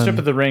 The and Fellowship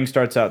of the Ring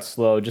starts out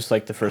slow, just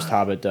like the first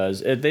Hobbit does.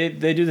 They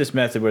do this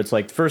method where it's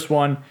like the first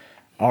one,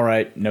 all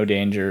right, no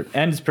danger,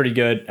 ends pretty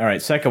good. All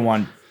right, second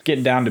one,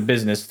 getting down to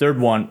business. Third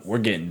one, we're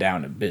getting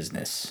down to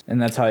business,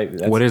 and that's how.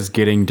 That's, what is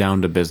getting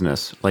down to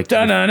business? Like to,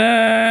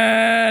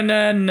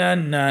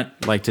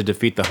 like to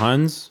defeat the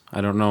Huns?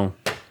 I don't know.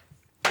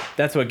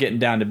 That's what getting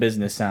down to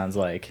business sounds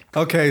like.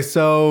 Okay,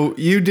 so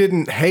you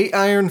didn't hate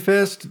Iron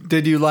Fist.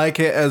 Did you like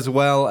it as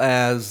well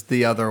as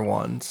the other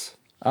ones?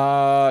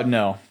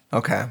 No,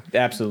 Okay.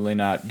 absolutely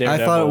not. I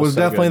Daredevil thought it was so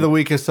definitely good. the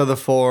weakest of the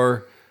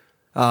four.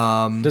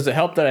 Does it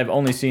help that I've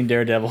only seen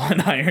Daredevil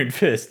and Iron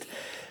Fist?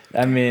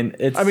 I mean,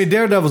 it's. I mean,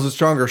 Daredevil's a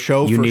stronger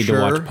show You for need sure.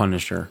 to watch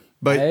Punisher.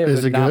 But I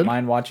Is would it not good?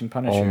 mind watching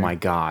Punisher. Oh my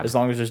God. As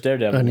long as there's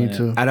Daredevil. I in need it.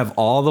 to. Out of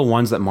all the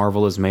ones that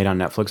Marvel has made on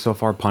Netflix so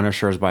far,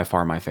 Punisher is by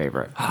far my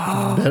favorite.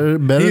 Better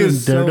He than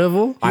is so-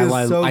 Daredevil? He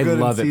is so I good in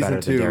love it season better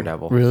than 2.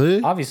 Daredevil.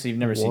 Really? Obviously, you've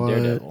never seen What?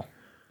 Daredevil.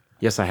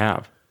 Yes, I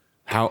have.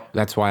 How?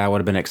 That's why I would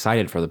have been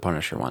excited for the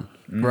Punisher one.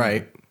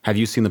 Right. Have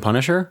you seen the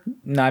Punisher?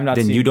 No, I've not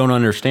Then seen. you don't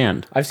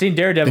understand. I've seen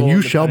Daredevil. And you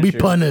and the shall be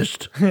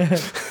Punisher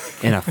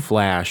punished. In a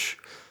flash.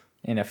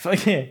 In a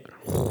fucking.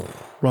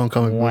 Wrong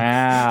comic book.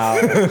 Wow.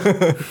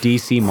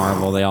 DC,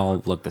 Marvel, they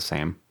all look the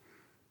same.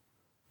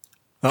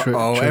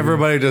 Uh-oh,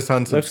 everybody just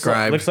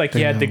unsubscribed. looks like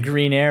you had the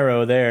Green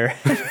Arrow there.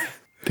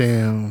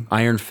 Damn.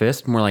 Iron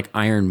Fist, more like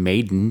Iron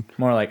Maiden.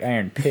 More like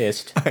Iron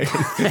Pissed.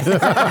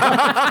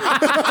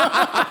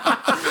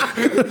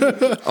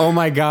 Oh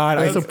my God.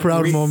 That's a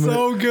proud moment.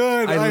 so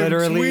good. I I'm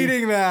literally-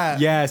 tweeting that.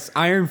 Yes,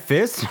 Iron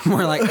Fist,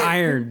 more like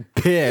Iron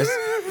Piss.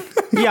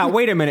 Yeah,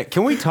 wait a minute.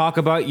 Can we talk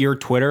about your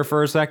Twitter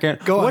for a second?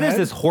 Go What is ahead.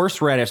 this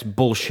horseradish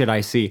bullshit I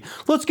see?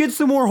 Let's get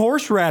some more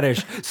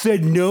horseradish.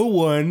 Said no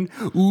one.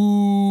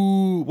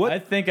 Ooh. What? I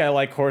think I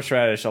like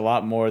horseradish a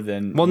lot more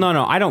than. Well,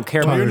 no, I don't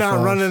care. You're about not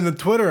sauce. running the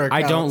Twitter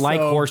account. I don't like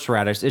so-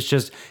 horseradish.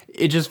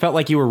 It just felt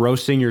like you were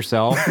roasting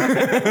yourself.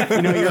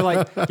 You know,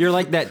 you're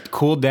like that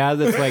cool dad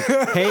that's like,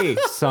 "Hey,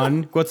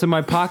 son, what's in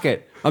my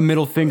pocket? A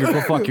middle finger.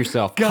 Go fuck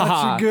yourself." Ha Got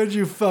ha. you good,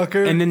 you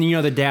fucker. And then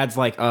the dad's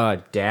like,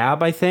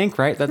 dab, I think,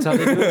 right? That's how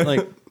they do it.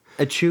 Like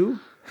a chew.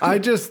 I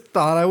just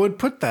thought I would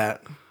put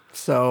that.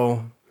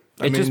 So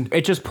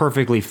It just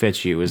perfectly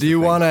fits you. Do you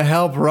want to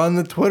help run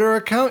the Twitter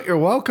account? You're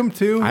welcome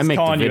to. I make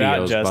the calling you out,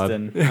 videos,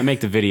 Justin. bub. I make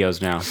the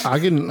videos now. I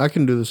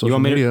can do the social You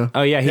want me media. to?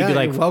 Oh yeah, he'd Yeah, be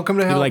like, you're welcome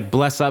to he'd be help. like,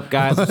 bless up,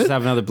 guys. Let's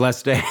have another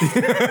blessed day.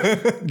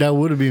 That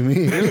would be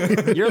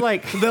me. You're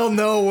like, They'll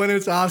know when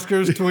it's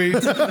Oscar's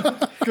tweets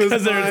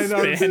Because they're in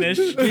Spanish.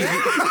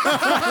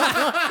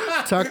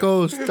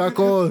 Tacos.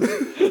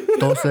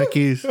 Dos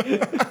Equis.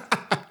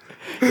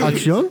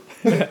 Acción?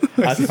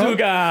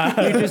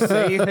 Azúcar. you just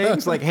say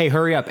things like, hey,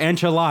 hurry up,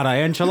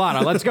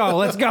 enchilada, let's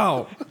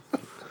go.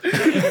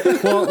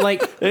 Well,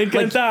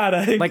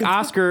 Encantada. like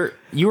Oscar,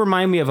 you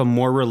remind me of a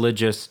more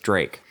religious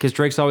Drake, because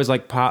Drake's always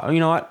like, you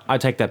know what? I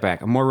take that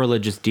back. A more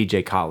religious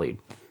DJ Khaled,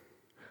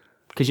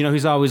 because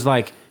he's always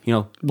like,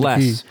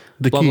 bless,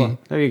 The blah, key. blah.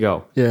 There you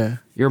go. Yeah.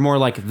 You're more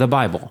like the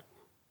Bible.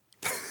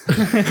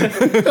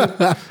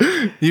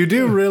 You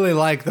do really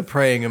like the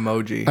praying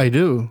emoji. I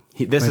do.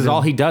 This is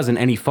all he does in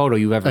any photo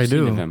you've ever I seen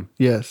do. of him.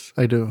 Yes,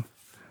 I do.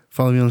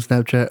 Follow me on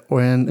Snapchat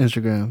or on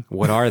Instagram.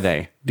 What are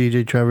they?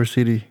 DJ Traverse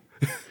City.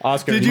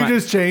 Oscar. Did you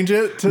just change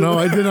it to? No,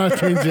 I did not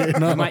change it.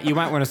 No. You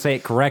might want to say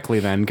it correctly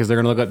then, because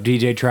they're going to look up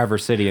DJ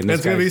Traverse City, and this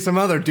It's gonna be guy's- some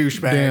other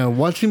douchebag. Damn,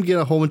 watch him get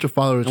a whole bunch of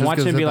followers. and just watch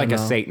 'cause him I be said like that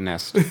a now.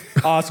 Satanist.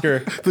 Oscar.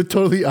 The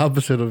totally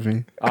opposite of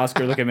me.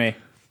 Oscar, look at me.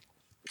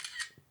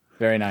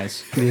 Very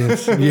nice.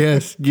 Yes.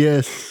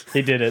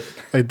 He did it.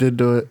 I did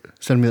do it.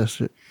 Send me that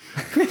shit.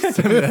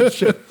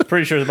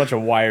 Pretty sure there's a bunch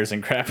of wires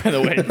and crap, by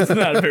the way. It's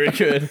not very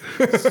good.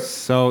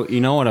 So, you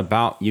know what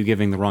about you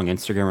giving the wrong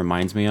Instagram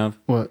reminds me of?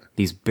 What?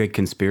 These big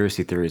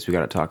conspiracy theories we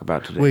got to talk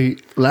about today.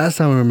 Wait, last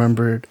time I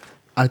remembered,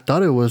 I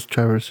thought it was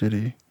Traverse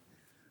City.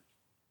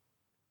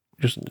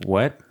 Just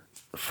What?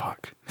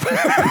 fuck.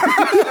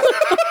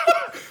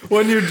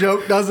 When your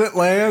joke doesn't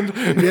land,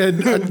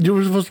 Yeah, you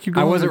were supposed to keep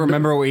I going. wasn't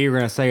remember what you were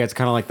going to say. It's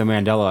kind of like the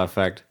Mandela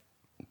effect.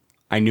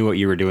 I knew what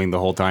you were doing the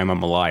whole time.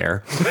 I'm a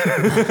liar.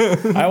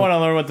 I want to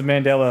learn what the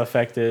Mandela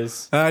effect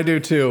is. I do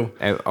too.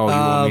 Oh, you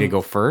want me to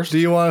go first? Do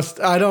you want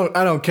to? I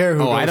don't care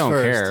who goes I don't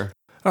first. care.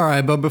 All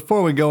right, but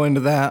before we go into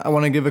that, I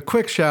want to give a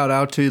quick shout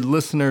out to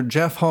listener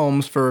Jeff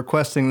Holmes for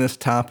requesting this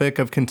topic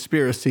of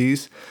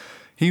conspiracies.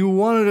 He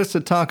wanted us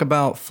to talk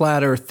about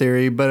flat earth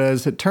theory, but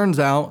as it turns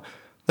out,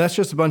 that's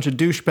just a bunch of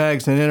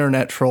douchebags and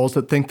internet trolls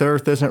that think the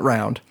earth isn't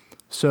round.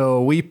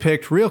 So we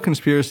picked real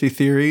conspiracy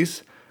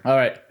theories. All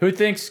right. Who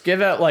thinks,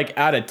 give out like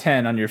out of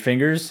 10 on your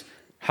fingers,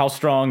 how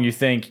strong you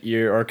think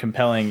or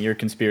compelling your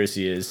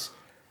conspiracy is.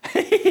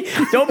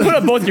 Don't put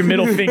up both your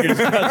middle fingers.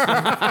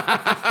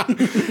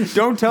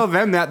 Don't tell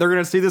them that. They're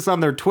going to see this on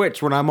their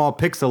Twitch when I'm all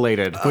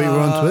pixelated. Wait, we're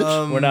on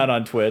Twitch? We're not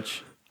on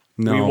Twitch.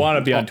 No. We want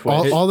to be on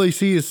Twitch. All they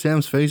see is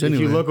Sam's face If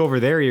anyway. you look over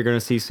there, you're going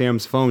to see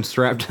Sam's phone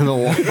strapped to the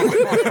wall.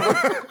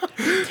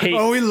 Taped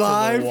Are we to the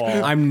live?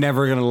 wall. I'm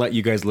never going to let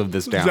you guys live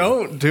this down.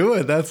 Don't do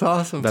it. That's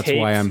awesome. That's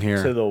why I'm Taped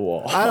here. to the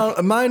wall. I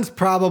don't. Mine's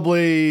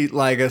probably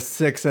like a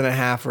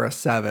 6.5 or a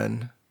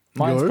 7.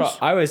 Mine's Yours?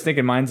 I was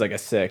thinking mine's like a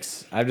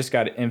 6. I've just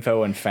got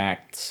info and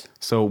facts.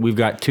 So we've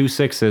got 2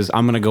 6s.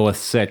 I'm going to go with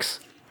 6.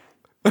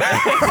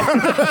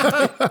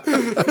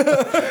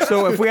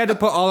 So if we had to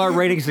put all our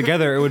ratings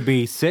together, it would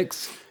be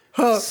 6,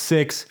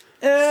 6,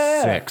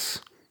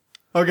 6.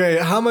 Okay,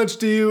 how much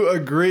do you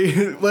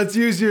agree? Let's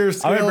use your I'm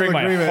scale gonna of bring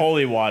my agreement.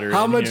 holy water.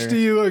 How in much here. do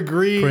you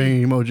agree?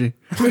 praying emoji.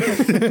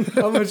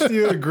 How much do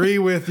you agree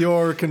with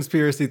your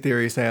conspiracy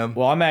theory, Sam?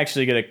 Well, I'm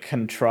actually gonna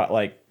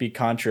be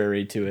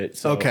contrary to it.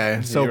 So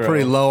Okay, so 0.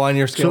 pretty low on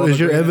your scale. So of is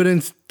your agreement.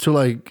 evidence to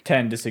like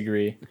 10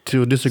 disagree.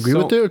 to disagree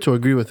So- with it or to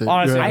agree with it?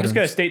 Honestly, Your I'm just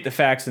gonna evidence. state the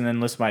facts and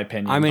then list my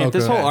opinion. I mean, if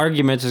this Okay. whole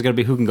argument is going to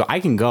be who can go, I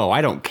can go.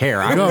 I don't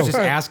care. I Go. was just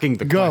asking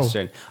the Go.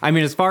 question. I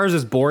mean, as far as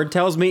this board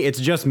tells me, it's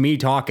just me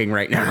talking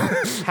right now.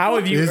 how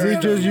have you? Is it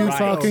earned just the you right?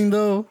 talking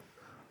though?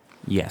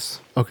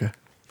 Yes. Okay,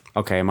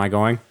 Okay, am I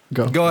going?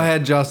 go. Go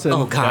ahead, Justin.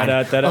 Oh, God.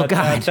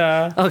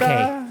 Da-da-da-da-da-da. Oh, God.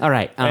 Okay. All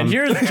right. And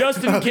here's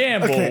Justin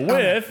Campbell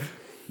with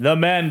the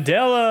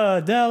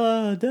Mandela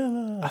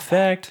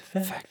effect.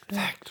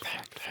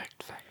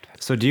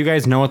 So do you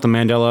guys know what the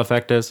Mandela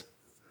effect is?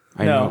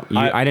 I No, know.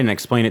 I didn't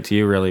explain it to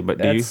you really, but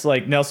do you? That's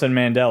like Nelson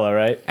Mandela,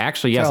 right?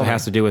 Actually, yes, Tell it me.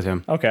 has to do with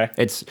him. Okay.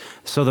 It's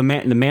so the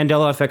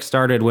Mandela effect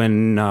started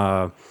when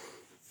I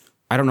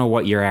don't know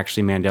what year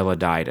actually Mandela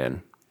died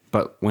in,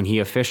 but when he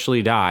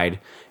officially died,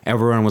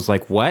 everyone was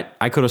like, "What?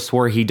 I could have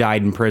swore he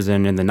died in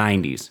prison in the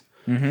 90s."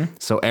 Mm-hmm.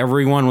 So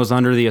everyone was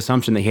under the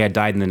assumption that he had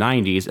died in the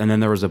 90s, and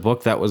then there was a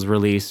book that was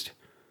released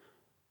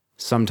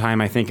sometime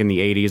I think in the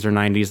 80s or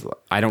 90s.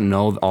 I don't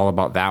know all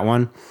about that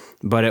one,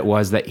 but it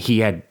was that he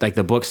had like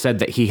the book said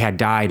that he had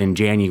died in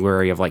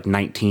January of like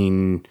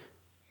 19.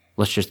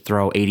 Let's just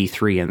throw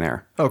 83 in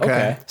there.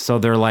 Okay. So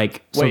they're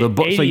like, so Wait, the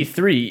book,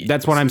 83?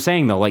 that's what I'm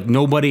saying though. Like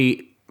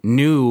nobody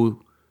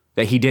knew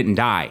that he didn't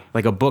die.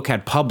 Like a book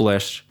had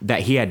published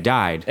that he had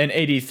died. In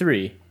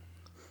 83.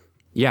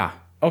 Yeah.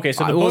 Okay,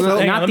 so the Well, book.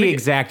 hang on, not let the me-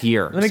 exact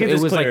year. Let me So get this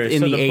it was clear. like in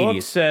so the book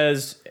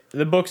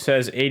 80s.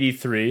 says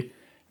 83.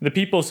 The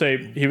people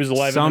say he was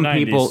alive in the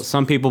 90s.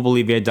 Some people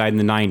believe he had died in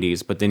the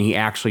 90s, but then he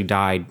actually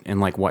died in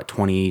like what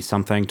 20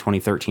 something,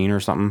 2013 or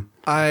something.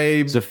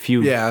 It's a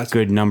few Yeah.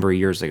 good number of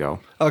years ago.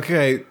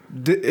 Okay.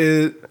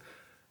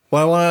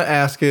 What I want to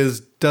ask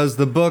is,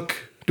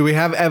 do we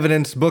have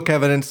book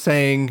evidence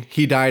saying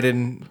he died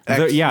in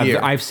X year?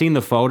 I've seen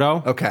the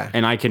photo. Okay.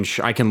 And I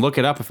can look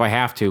it up if I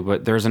have to,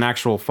 but there's an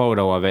actual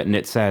photo of it, and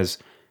it says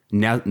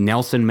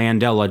Nelson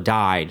Mandela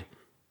died,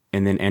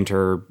 and then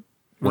enter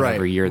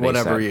whatever year they said.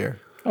 Whatever year.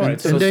 All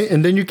right,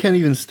 And then you can't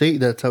even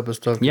state that type of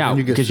stuff. Yeah,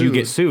 because you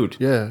get sued.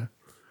 Yeah.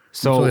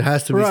 So it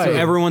has to be Right. so.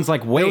 everyone's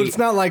like, wait. It's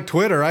not like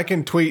Twitter. I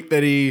can tweet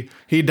that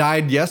he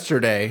died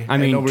yesterday. I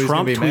and mean, nobody's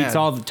Trump gonna be tweets mad.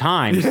 all the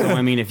time. So,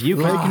 I mean, if you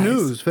Fake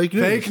news. Fake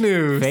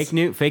news.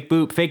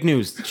 fake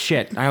news.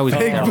 Shit. I always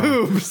Fake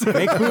boobs.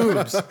 Fake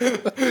boobs.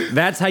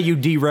 That's how you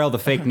derail the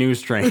fake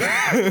news train.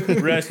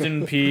 rest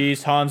in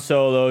peace. Han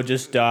Solo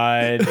just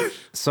died.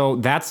 So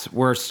that's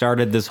where it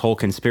started this whole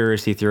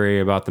conspiracy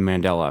theory about the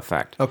Mandela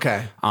effect.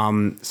 Okay.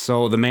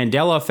 So the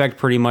Mandela effect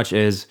pretty much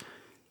is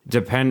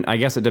I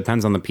guess it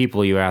depends on the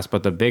people you ask,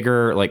 but the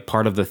bigger like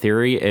part of the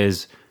theory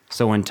is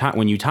so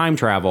when you time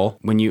travel,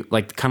 when you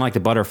like kind of like the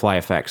butterfly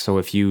effect. So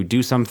if you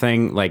do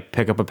something like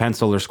pick up a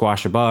pencil or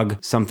squash a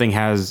bug, something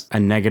has a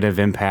negative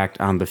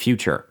impact on the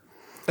future.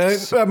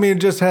 I mean,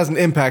 it just has an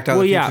impact on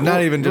the future.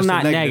 Not even just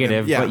not a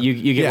negative, yeah. but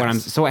you get what I'm.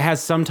 Yes. So it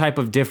has some type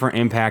of different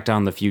impact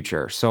on the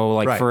future. So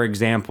like Right. for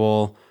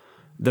example,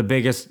 the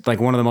biggest like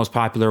one of the most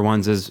popular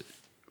ones is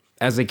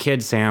as a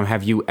kid, Sam,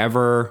 have you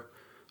ever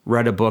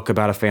read a book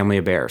about a family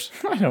of bears?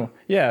 I know.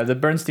 Yeah, the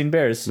Bernstein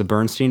Bears. The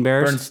Bernstein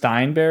Bears?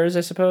 Bernstein Bears,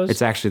 I suppose.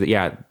 It's actually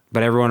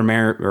but everyone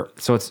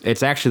so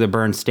it's actually the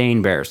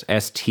Bernstein Bears,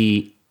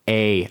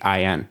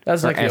 STAIN.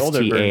 That's like the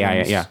older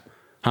versions. Yeah.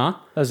 Huh?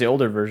 That's the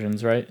older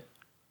versions, right?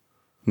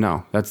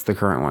 No, that's the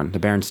current one, the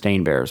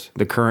Berenstain Bears.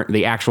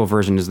 The actual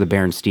version is the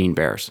Berenstain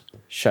Bears.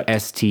 Shut.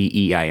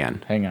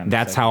 STEIN. Hang on a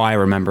That's second. how I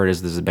remember it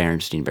is the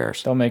Berenstain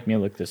Bears. Don't make me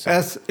look this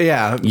up.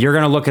 You're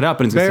gonna look it up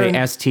and it's gonna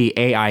Beren- say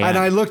STAIN. And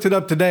I looked it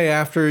up today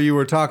after you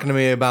were talking to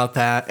me about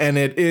that, and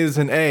it is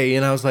an A.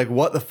 And I was like,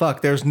 "What the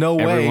fuck? There's no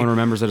way." Everyone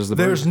remembers it as the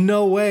There's Bern.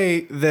 no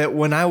way that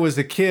when I was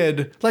a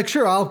kid, like,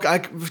 sure,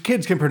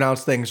 kids can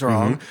pronounce things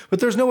wrong,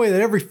 but there's no way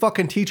that every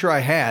fucking teacher I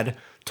had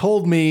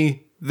told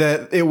me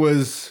that it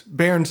was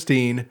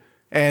Bernstein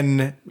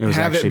and was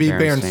have it actually be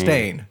Berenstain.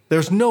 Berenstain.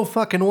 There's no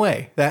fucking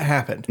way that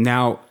happened.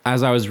 Now,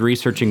 as I was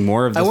researching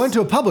more of this, I went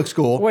to a public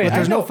school, Wait, but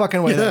there's I no know-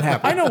 fucking way that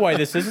happened. I know why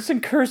this is. It's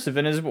in cursive,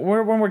 and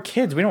when we're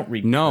kids, we don't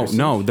read. cursive.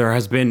 No, there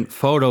has been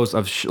photos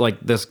of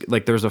like this.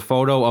 Like there's a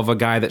photo of a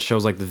guy that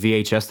shows like the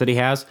VHS that he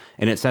has,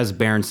 and it says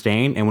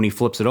Berenstain, and when he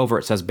flips it over,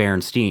 it says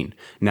Berenstein.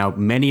 Now,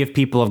 many of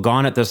people have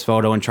gone at this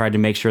photo and tried to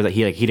make sure that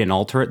he didn't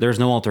alter it. There's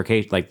no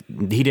altercation. Like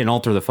he didn't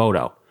alter the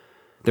photo.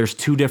 There's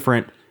two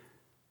different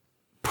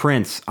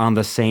prints on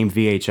the same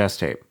VHS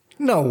tape.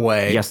 No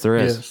way. Yes, there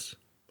is. Yes.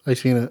 I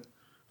seen it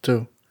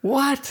too.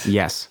 What?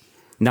 Yes.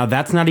 Now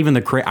that's not even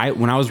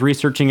when I was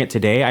researching it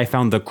today, I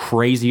found the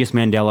craziest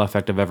Mandela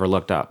effect I've ever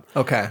looked up.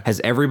 Okay.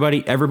 Has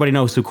everybody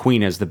knows who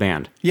Queen is, the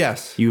band?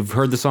 Yes. You've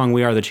heard the song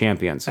 "We Are the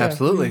Champions."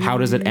 Absolutely. How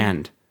does it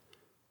end?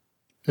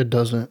 It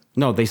doesn't.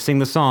 No, they sing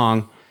the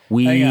song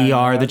 "We Hang on,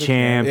 Are the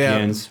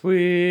Champions."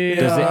 We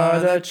Does it- are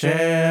the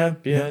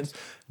champions.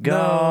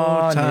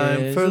 Gone time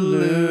is for the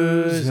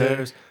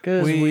losers.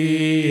 'cause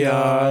we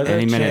are the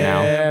Any minute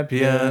now.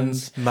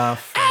 champions. My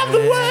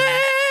friend.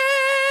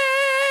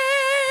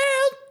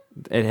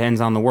 It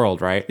ends on the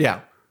world, right? Yeah.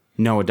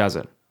 No, it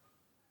doesn't.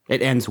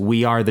 It ends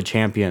 "We Are the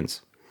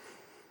Champions."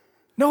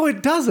 No,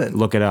 it doesn't.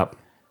 Look it up.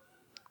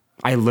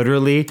 I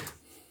literally.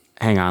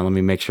 Hang on, let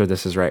me make sure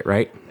this is right.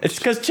 Right? It's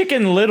because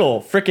Chicken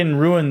Little frickin'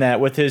 ruined that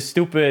with his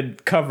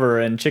stupid cover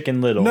and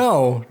Chicken Little.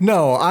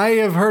 No. I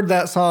have heard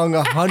that song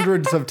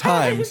hundreds of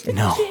times.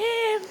 No.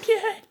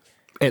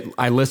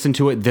 I listened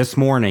to it this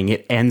morning.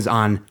 It ends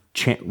on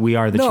 "We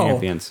Are the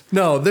Champions."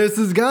 No, this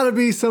has got to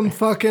be some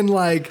fucking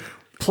like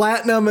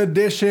platinum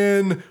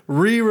edition,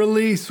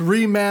 re-release,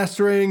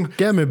 remastering.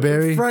 Damn it,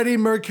 Barry. Freddie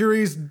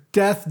Mercury's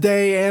death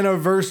day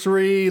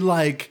anniversary,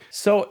 like.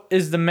 So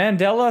is the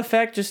Mandela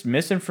effect just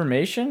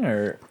misinformation,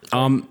 or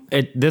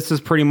This is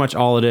pretty much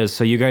all it is.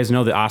 So you guys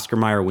know the Oscar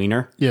Mayer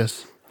Wiener?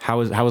 Yes. How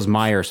is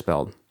Meyer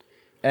spelled?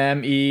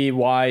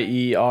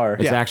 Meyer?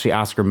 It's actually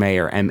Oscar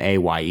Mayer,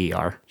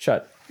 Mayer.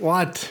 Shut.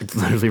 What? It's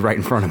literally right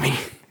in front of me.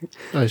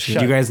 I see.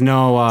 Do you guys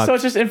know? So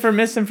it's just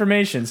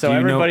misinformation. So do you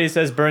know- everybody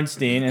says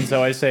Bernstein, and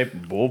so I say,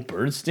 well,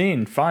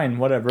 Bernstein, fine,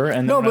 whatever. And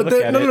then No, when I but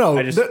look at no,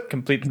 it, I just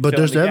complete. But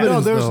there's No,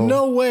 evidence. there's though.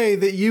 no way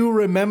that you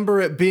remember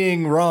it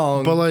being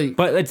wrong. But like,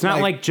 but it's not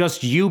like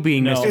just you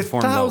being No.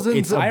 misinformed. It's thousands though.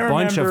 It's of- a I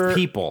bunch of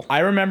people. I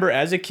remember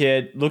as a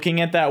kid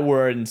looking at that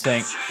word and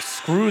saying,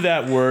 screw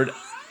that word.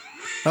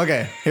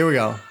 Okay, here we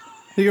go.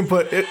 You can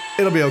put it.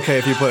 It'll be okay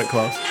if you put it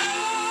close.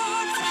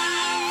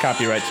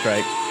 Copyright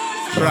strike.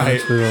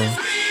 Right.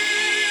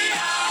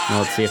 Now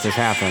let's see if this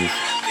happens.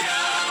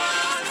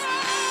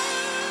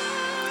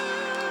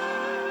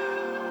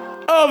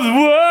 Of the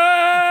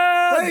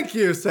world! Thank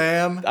you,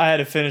 Sam. I had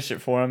to finish it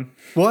for him.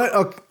 What?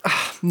 Okay.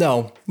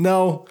 No.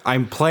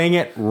 I'm playing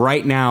it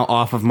right now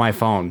off of my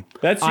phone.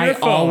 That's your I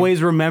phone.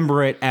 always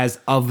remember it as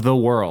 "of the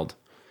world."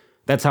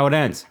 That's how it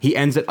ends. He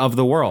ends it "of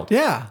the world."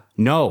 Yeah.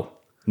 No.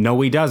 No,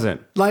 he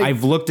doesn't. Like-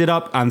 I've looked it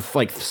up on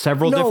like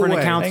several No different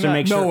way. accounts Hang to on.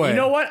 make No sure. way. You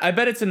know what? I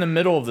bet it's in the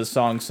middle of the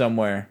song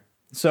somewhere.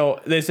 So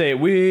they say,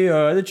 "We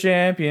are the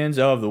champions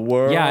of the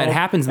world." Yeah, it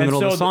happens in the And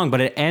middle of so the song,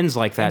 but it ends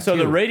like that So too.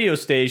 the radio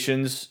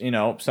stations,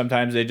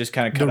 sometimes they just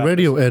kind of cut The out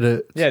radio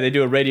edit. Yeah, they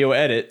do a radio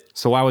edit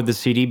So why would the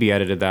CD be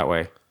edited that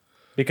way?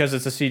 because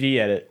it's a CD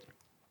edit.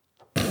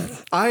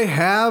 I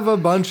have a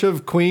bunch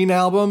of Queen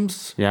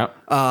albums. Yeah.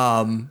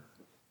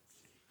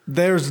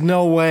 There's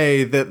no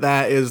way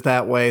that is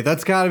that way.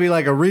 That's got to be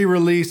like a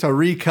re-release, a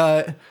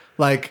recut.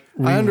 Like,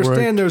 I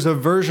understand there's a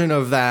version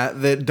of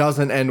that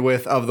doesn't end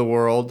with "of the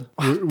world."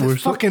 The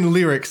fucking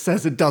lyric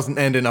says it doesn't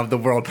end in "of the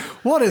world."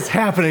 What is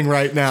happening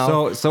right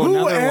now? So who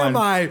another am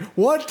one- I?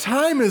 What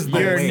time is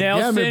You're this?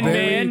 Nelson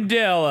baby.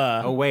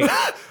 Mandela. Oh wait.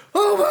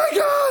 Oh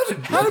my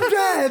god,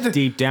 I'm dead.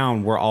 Deep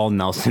down, we're all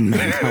Nelson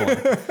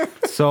Mandela.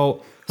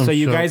 So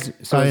you shook. guys.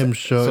 So I is- am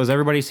shook. So has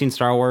everybody seen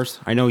Star Wars?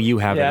 I know you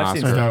haven't, Yeah, I've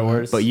seen Oscar, Star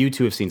Wars. but you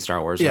two have seen Star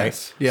Wars,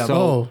 Yes. right? Yeah. So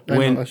Oh, I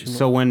know, actually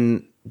know.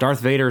 when Darth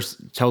Vader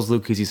tells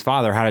Luke he's his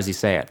father, how does he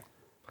say it?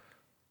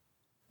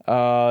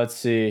 Let's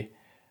see.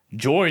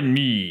 Join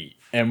me,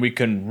 and we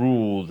can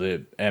rule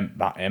the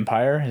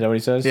empire. Is that what he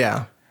says?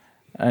 Yeah.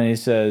 And he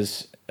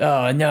says,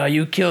 Oh no,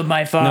 you killed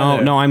my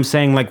father. No, I'm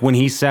saying like when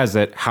he says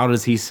it, how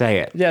does he say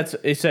it? "Yeah."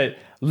 He said,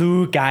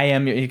 "Luke, I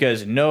am." He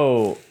goes,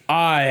 "No,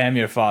 I am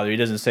your father." He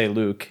doesn't say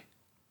Luke.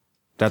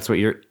 That's what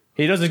you're.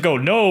 He doesn't go,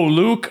 "No,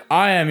 Luke,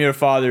 I am your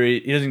father." He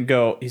doesn't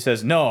go. He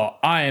says, "No,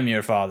 I am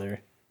your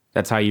father."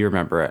 That's how you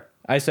remember it.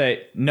 I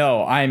say,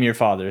 "No, I am your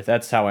father."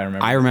 That's how I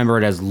remember. I remember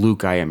it as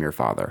Luke, I am your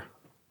father.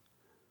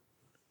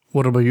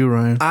 What about you,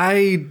 Ryan?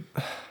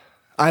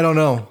 I don't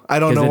know. I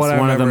don't know Because what it's I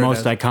one of the remember it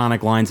most as.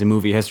 iconic lines in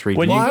movie history.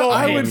 When you Luke, go-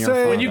 I I am would your say-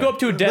 father. when you go up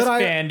to a desk But I-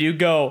 band, you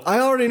go, I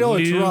already know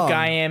it's Luke, wrong.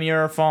 I am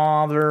your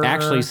father.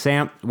 Actually,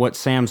 what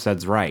Sam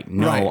said's right.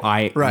 No,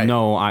 Right.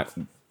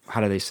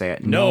 how do they say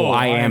it? No,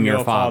 I am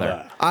your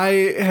father.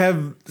 I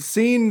have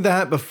seen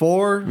that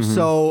before, Mm-hmm.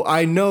 so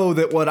I know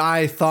that what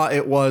I thought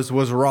it was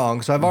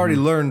wrong. So I've already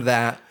learned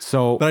that. Mm-hmm.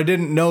 So- but I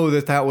didn't know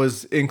that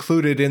was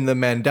included in the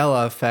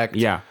Mandela effect.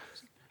 Yeah.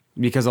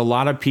 Because a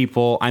lot of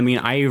people, I mean,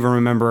 I even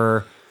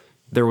remember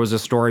there was a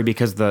story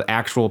because the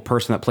actual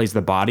person that plays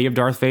the body of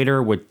Darth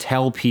Vader would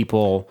tell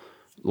people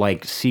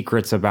like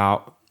secrets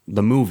about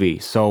the movie.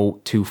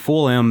 So to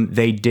fool him,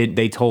 they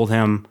told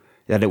him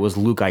that it was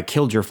Luke, I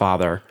killed your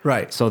father.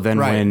 Right. So then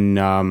Right.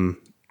 when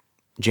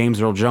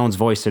James Earl Jones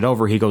voiced it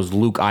over, he goes,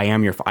 Luke, I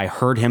am your I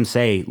heard him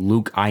say,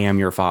 Luke, I am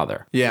your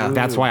father. Yeah.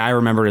 That's why I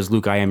remember it as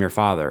Luke, I am your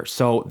father.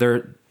 So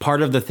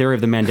part of the theory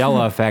of the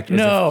Mandela effect is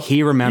No, if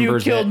he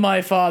remembers you killed it.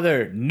 my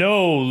father.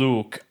 No,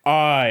 Luke,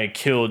 I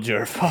killed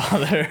your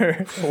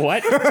father.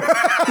 What?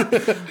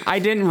 I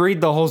didn't read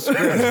the whole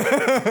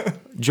script.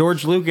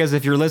 George Lucas,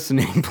 if you're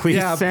listening, please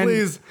Yeah, send.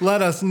 please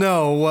let us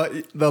know what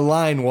the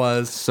line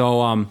was.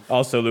 So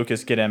Also,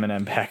 Lucas, get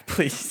Eminem back,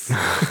 please.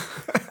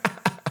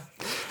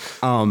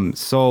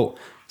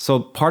 so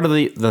part of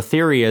the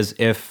theory is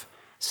if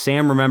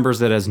Sam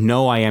remembers it as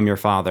no, I am your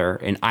father,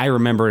 and I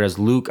remember it as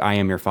Luke, I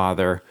am your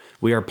father,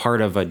 we are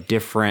part of a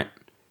different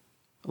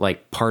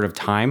part of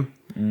time.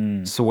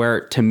 So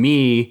where to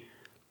me,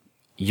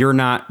 you're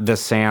not the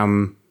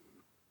Sam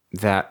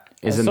that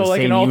is in So the like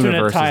same an alternate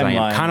universe as I am.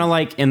 timeline. Kind of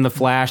like in the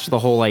Flash, the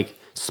whole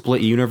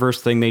split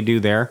universe thing they do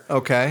there.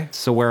 Okay.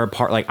 So where a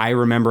part I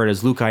remember it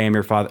as Luke, I am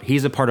your father.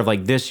 He's a part of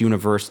this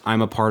universe.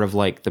 I'm a part of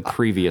the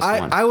previous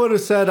one. I would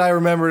have said I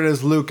remember it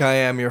as Luke, I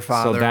am your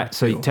father.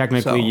 So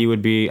technically you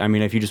would be. I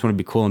mean, if you just want to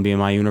be cool and be in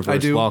my universe, I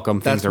do. welcome.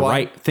 That's Things are why-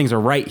 right. Things are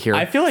right here.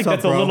 I feel like Sup,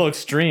 that's a bro? little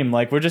extreme.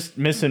 Like, we're just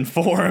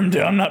misinformed.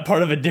 I'm not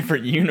part of a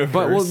different universe.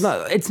 but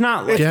no, it's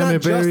not. It's Damn not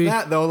it, just Barry.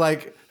 that though.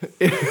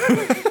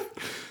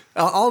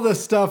 All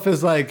this stuff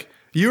is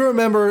you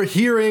remember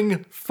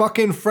hearing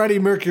fucking Freddie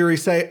Mercury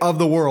say "of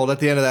the world" at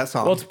the end of that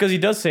song. Well, it's because he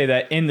does say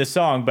that in the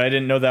song, but I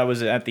didn't know that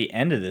was at the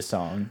end of the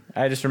song.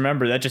 I just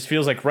remember that just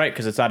feels like right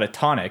because it's out of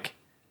tonic.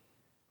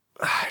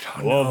 I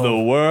don't know. Of the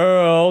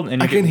world,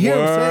 and you I can hear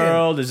him saying.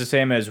 world is the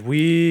same as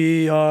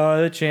we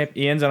are the champ.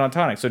 He ends on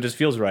tonic, so it just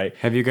feels right.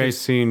 Have you guys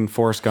seen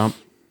Forrest Gump?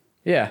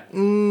 Yeah,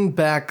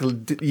 Back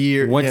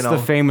year. What's the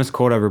famous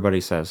quote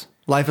everybody says?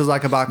 Life is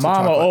like a box of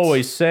Mama chocolates.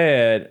 always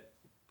said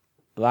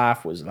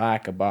life was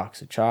like a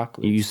box of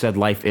chocolates. You said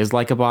life is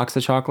like a box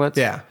of chocolates.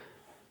 Yeah.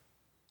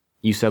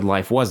 You said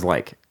life was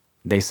like.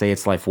 They say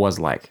it's life was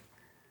like.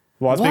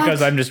 Well, it's What?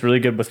 because I'm just really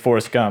good with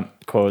Forrest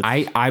Gump quotes.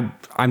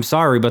 I'm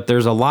sorry, but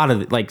there's a lot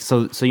of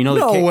so you know.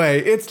 No the way.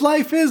 It's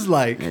life is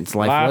like. It's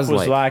life, life was, was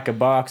like. like a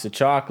box of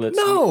chocolates.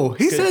 No,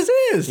 he says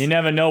is. You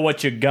never know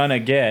what you're gonna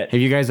get. Have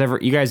you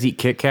guys eat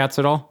Kit Kats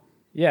at all?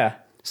 Yeah,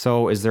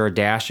 So is there a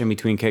dash in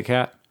between Kit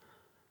Kat?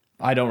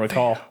 I don't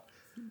recall.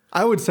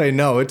 I would say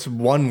no. It's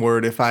one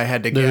word if I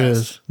had to There guess.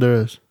 is. There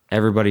is.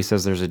 Everybody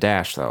says there's a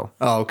dash though.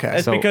 Oh, okay.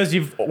 That's So- because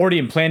you've already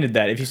implanted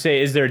that. If you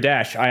say, "Is there a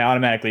dash?" I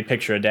automatically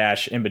picture a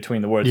dash in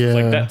between the words. It's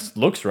Yeah. like that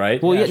looks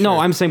right. Well, Yeah, no, sure.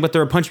 I'm saying, but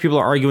there are a bunch of people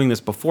arguing this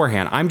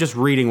beforehand. I'm just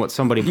reading what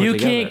somebody put You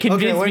together. can't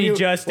convince when me, you- when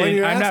Justin.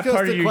 you I'm not ask us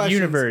part the of your questions-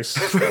 universe.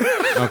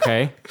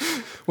 Okay.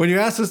 When you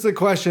ask us the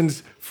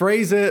questions,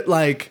 phrase it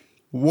like,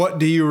 "What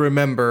do you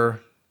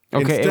remember?"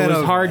 Okay, it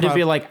was hard to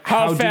be like,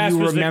 how fast do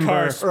you was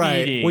remember the car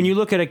speeding? when you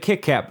look at a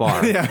Kit Kat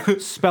bar?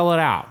 Spell it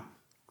out.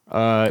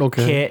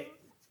 Okay.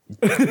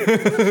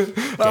 Kit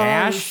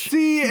dash.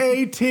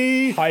 CAT.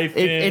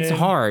 Hyphen. It's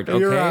hard. Okay.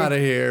 You're out of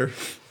here.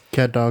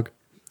 Cat dog.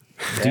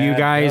 Do you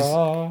guys?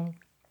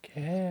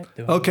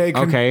 Okay.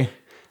 Okay.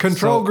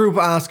 Control group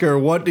Oscar,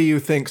 what do you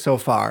think so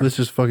far? This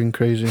is fucking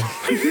crazy.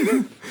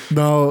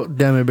 No,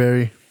 damn it,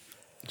 Barry.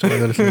 That's all I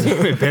gotta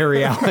say.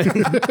 Barry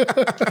Allen.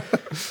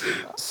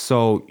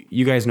 So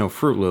you guys know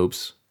Fruit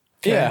Loops.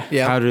 Yeah.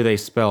 Yeah. How do you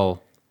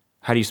spell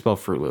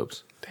Fruit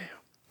Loops?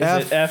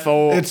 Is it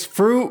F-O? It's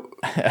fruit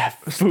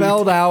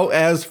spelled out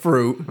as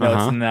fruit.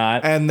 No, it's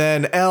not. And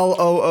then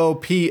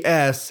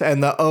LOOPS,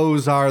 and the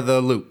O's are the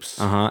loops.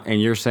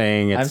 And you're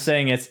saying I'm it's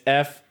saying it's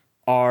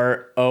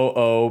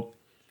FROOT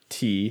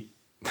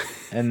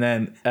and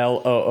then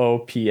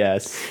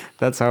LOOPS.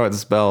 that's how it's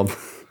spelled.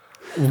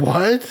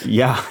 What?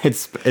 Yeah,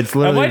 it's Am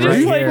literally I just right Are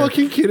you like here.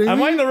 fucking kidding Am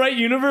me? I in the right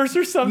universe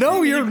or something?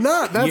 No, you're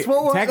not. That's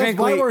what that's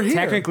why we're here.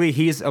 Technically,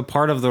 he's a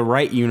part of the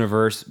right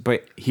universe,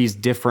 but he's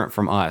different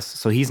from us,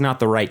 so he's not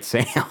the right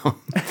Sam.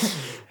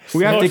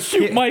 We have Oh to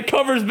shoot, my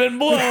cover's been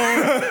blown.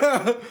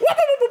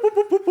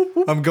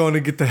 I'm going to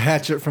get the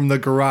hatchet from the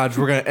garage.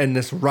 We're going to end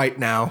this right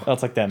now.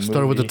 That's like that movie.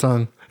 Start with the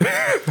tongue.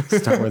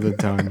 start with the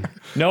tongue.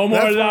 No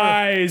more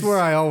lies. That's where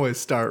I always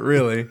start,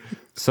 really.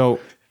 So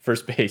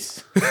First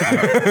base.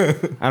 I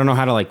don't know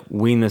how to like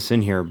wean this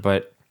in here,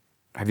 but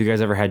have you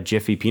guys ever had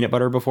Jiffy peanut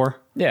butter before?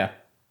 Yeah.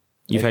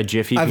 You've had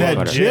Jiffy I've peanut had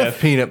butter.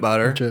 Jif peanut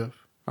butter. Jeff.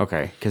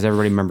 Okay, because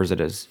everybody remembers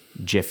it as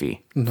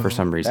Jiffy for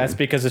some reason. That's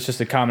because it's just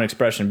a common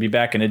expression. Be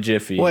back in a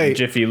jiffy. Wait. And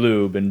Jiffy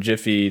lube and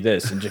Jiffy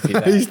this and Jiffy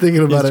He's that.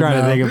 thinking about He's it trying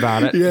to now. think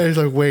about it. Yeah, he's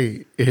like,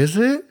 wait, is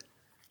it?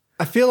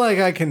 I feel like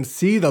I can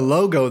see the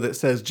logo that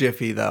says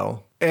Jiffy,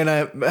 though. And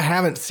I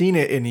haven't seen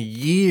it in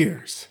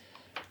years.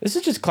 This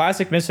is just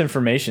classic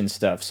misinformation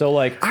stuff. So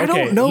like, I okay,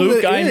 don't know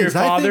Luke, that it I am your is. I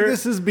think father.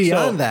 this is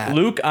beyond that.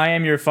 Luke, I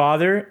am your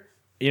father.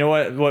 You know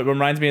what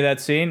reminds me of that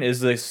scene is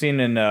the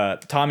scene in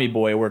Tommy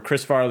Boy where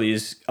Chris Farley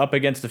is up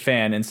against the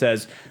fan and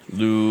says,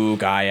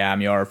 Luke, I am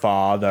your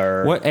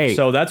father. What? Hey.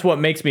 So that's what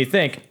makes me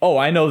think, oh,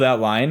 I know that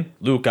line.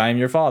 Luke, I am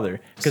your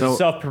father. Because So- it's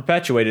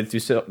self-perpetuated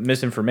through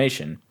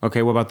misinformation.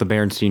 Okay, what about the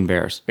Berenstain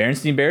Bears?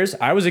 Berenstain Bears,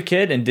 I was a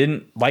kid and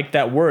didn't like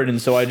that word.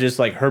 And so I just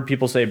like heard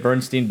people say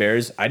Bernstein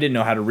Bears. I didn't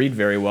know how to read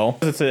very well.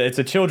 It's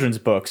a children's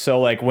book.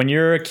 So like when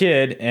you're a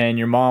kid and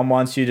your mom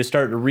wants you to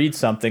start to read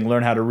something,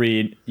 learn how to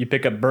read, you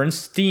pick up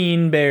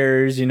Bernstein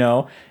Bears, you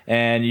know,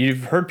 and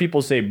you've heard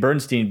people say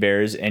Bernstein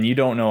Bears and you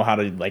don't know how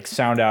to like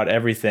sound out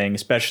everything,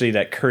 especially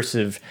that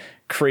cursive,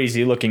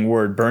 crazy looking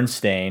word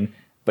Bernstein.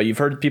 But you've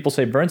heard people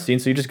say Bernstein,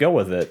 so you just go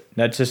with it.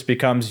 That just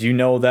becomes, you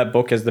know, that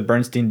book as the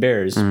Bernstein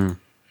Bears.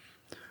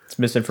 It's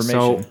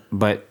misinformation. So,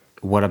 but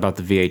what about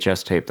the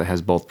VHS tape that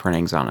has both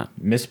printings on it?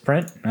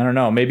 Misprint? I don't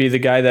know. Maybe the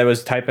guy that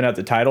was typing out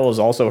the title has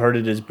also heard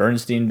it as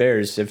Bernstein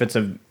Bears. If it's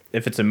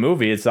a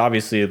movie, it's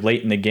obviously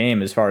late in the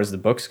game as far as the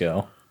books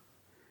go.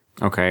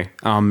 Okay.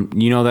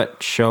 You know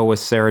that show with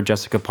Sarah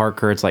Jessica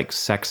Parker? It's like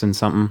Sex and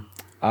something.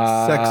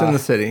 Sex in the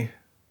City.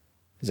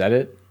 Is that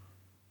it?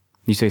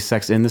 You say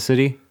Sex in the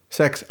City?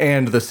 Sex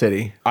and the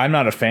City. I'm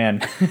not a fan.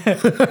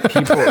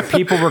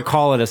 People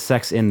recall it as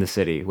Sex in the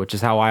City, which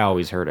is how I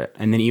always heard it.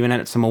 And then even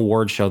at some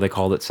award show, they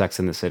called it Sex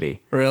in the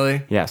City.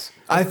 Really? Yes.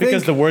 I think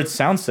Because the words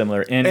sound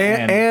similar. and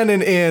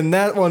in,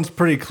 that one's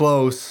pretty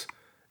close.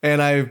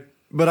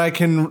 But I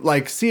can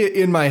like see it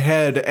in my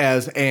head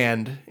as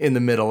and in the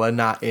middle and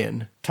not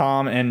in.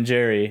 Tom and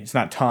Jerry. It's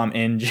not Tom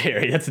and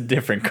Jerry. That's a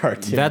different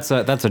cartoon. That's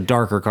a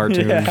darker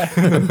cartoon.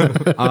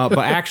 But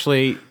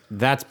actually,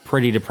 that's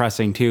pretty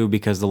depressing too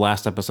because the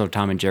last episode of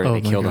Tom and Jerry,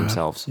 they my kill God.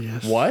 themselves.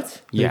 Yes.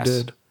 what? Yes.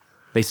 did.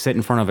 They sit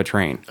in front of a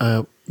train.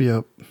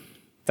 Yep.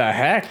 The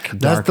heck?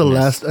 That's the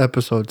last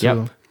episode, too.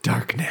 Yep.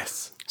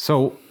 Darkness.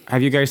 So,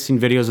 have you guys seen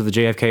videos of the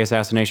JFK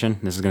assassination?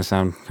 This is going to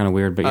sound kind of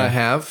weird, but yeah. I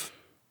have.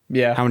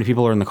 Yeah. How many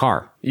people are in the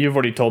car? You've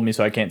already told me,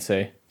 so I can't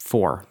say.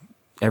 4.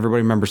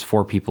 Everybody remembers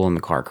 4 people in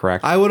the car,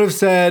 correct? I would have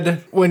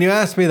said, when you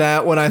asked me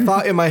that, when I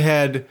thought in my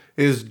head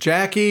is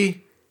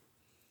Jackie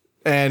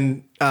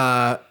and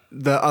the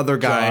other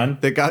guy John.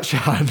 that got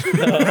shot.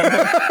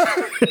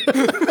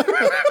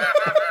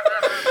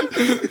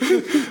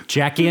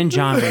 Jackie and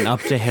John went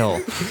up the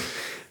hill.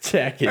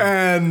 Jackie.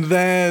 And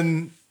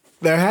then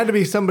there had to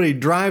be somebody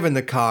driving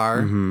the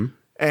car. Mm-hmm.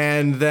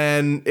 And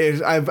then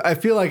I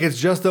feel like it's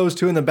just those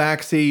two in the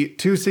back seat,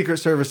 2 Secret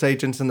Service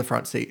agents in the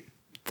front seat.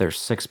 There's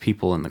 6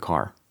 people in the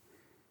car.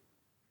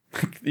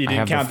 You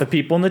have didn't count the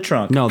people in the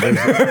trunk. No,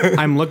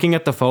 I'm looking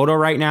at the photo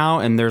right now,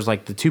 and there's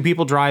like the 2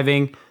 people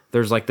driving.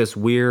 There's like this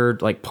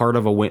weird like part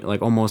of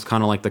like almost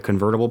kind of like the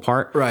convertible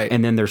part. Right.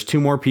 And then there's 2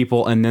 more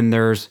people, and then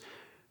there's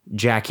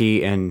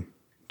Jackie and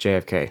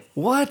JFK.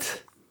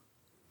 What?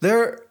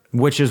 They're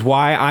Which is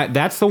why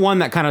that's the one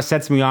that kind of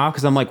sets me off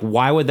because I'm like,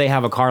 why would they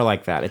have a car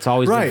like that? It's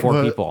always been Right, 4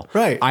 but- people.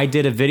 right. I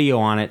did a video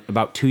on it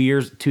about 3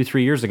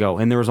 years ago,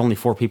 and there was only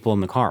 4 people in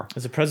the car.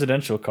 It's a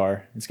presidential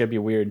car. It's got to be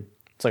weird.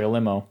 It's like a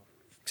limo,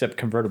 except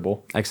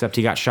convertible. Except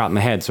he got shot in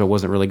the head, so it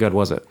wasn't really good,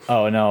 was it?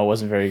 Oh, no, it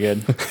wasn't very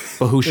good.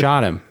 But who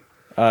shot him?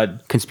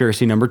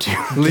 Conspiracy number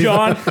 2.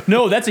 John,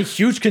 no, that's a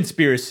huge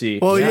conspiracy.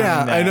 Well,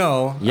 yeah, I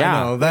know. Yeah.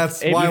 I know.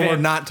 That's why we're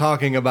not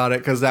talking about it,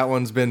 because that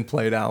one's been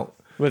played out.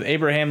 With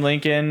Abraham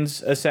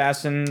Lincoln's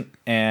assassin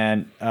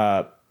and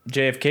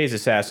JFK's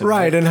assassin.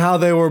 Right, and how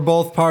they were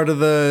both part of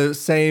the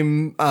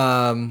same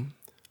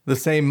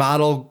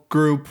model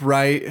group,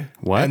 right?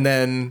 What? And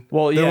then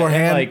Well, there yeah, were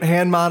and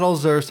hand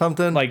models or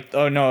something. Like,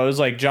 oh no, it was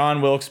like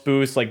John Wilkes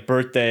Booth's like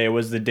birthday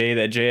was the day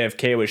that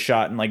JFK was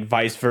shot, and like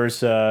vice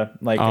versa.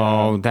 Like,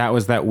 Oh, that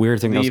was that weird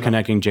thing that was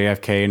connecting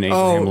JFK and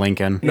Abraham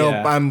Lincoln. Nope,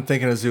 Yeah. I'm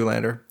thinking of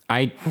Zoolander.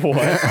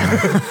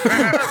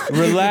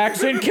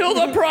 Relax and kill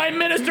the Prime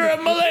Minister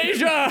of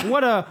Malaysia.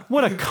 What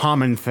a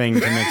common thing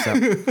to mix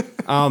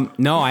up.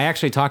 No, I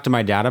actually talked to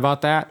my dad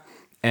about that.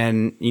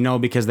 And,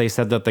 because they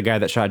said that the guy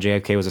that shot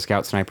JFK was a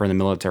scout sniper in the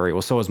military.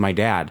 Well, so was my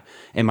dad.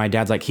 And my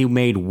dad's like, he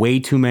made way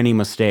too many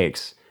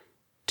mistakes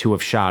to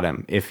have shot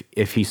him if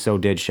he so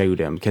did shoot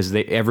him. Because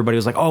everybody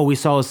was like, oh, we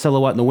saw his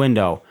silhouette in the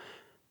window.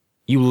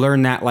 You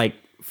learn that, like,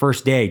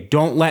 first day.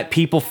 Don't let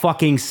people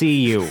fucking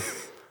see you.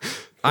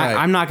 Right.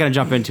 I'm not going to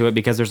jump into it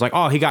because there's like,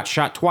 oh, he got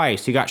shot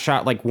twice. He got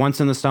shot like once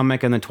in the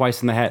stomach and then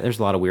twice in the head. There's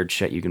a lot of weird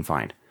shit you can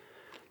find.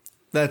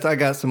 I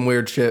got some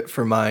weird shit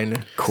for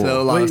mine. Cool.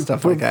 So a lot of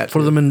stuff like that.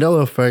 For the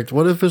Mandela effect,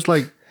 what if it's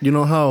like,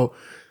 how,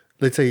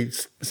 let's say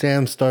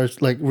Sam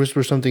starts like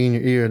whisper something in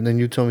your ear and then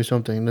you tell me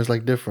something and it's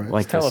like different.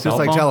 Like telephone. just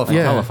like telephone.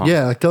 yeah, telephone.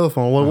 yeah, like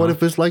telephone. What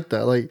if it's like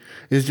that? Like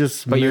it's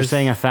just. But you're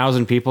saying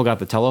 1,000 people got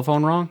the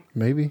telephone wrong?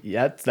 maybe.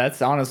 Yeah,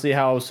 that's honestly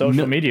how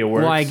social media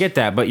works. Well, I get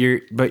that, but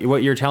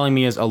what you're telling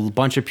me is a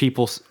bunch of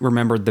people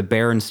remembered the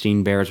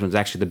Berenstein Bears when it's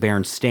actually the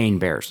Berenstain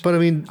Bears. But I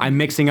mean, I'm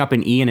mixing up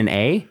an E and an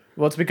A.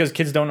 Well, it's because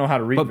kids don't know how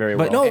to read very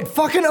well. No,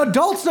 fucking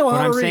adults know how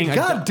I'm to read. saying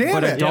God damn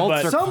but it.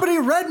 adults are- Somebody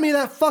read me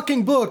that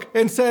fucking book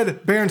and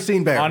said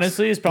Berenstein Bears.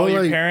 Honestly, it's probably But,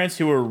 your like- parents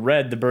who were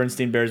read the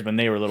Bernstein Bears when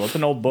they were little. It's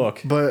an old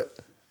book. but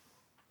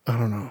I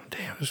don't know.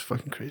 Damn, it's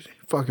fucking crazy.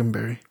 Fucking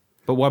Barry.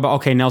 But what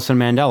about Nelson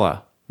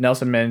Mandela?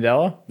 Nelson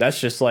Mandela? That's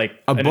just like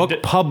A book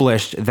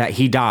published that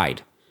he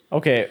died.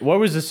 Okay, what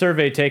was the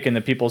survey taken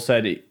that people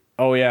said,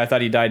 oh yeah, I thought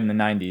he died in the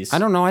 90s? I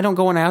don't know. I don't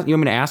go and ask. You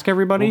want me to ask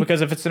everybody? Well,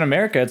 because if it's in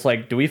America, it's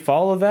like, do we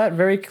follow that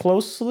very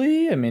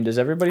closely? I mean, does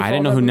everybody I follow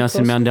didn't know that who very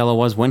Nelson closely? Mandela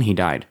was when he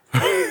died.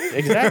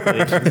 Exactly.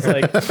 It's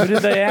like, who did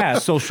they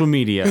ask? Social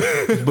media.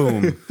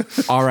 Boom.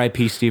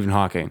 R.I.P. Stephen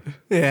Hawking.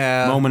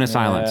 Yeah. Moment of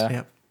silence.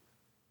 Yep.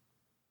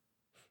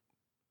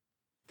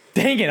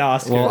 Dang it,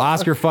 Oscar. Well,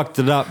 Oscar fucked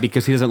it up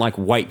because he doesn't like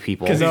white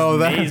people. Because No,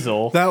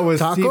 nasal. that was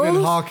Tacos? Stephen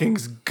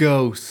Hawking's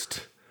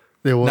ghost.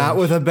 It was. Not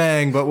with a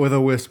bang, but with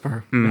a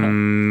whisper.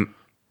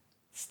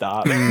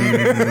 Stop.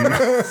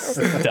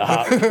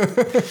 Stop.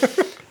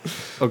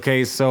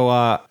 Okay, so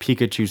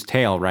Pikachu's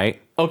tail,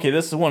 right? Okay,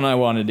 this is one I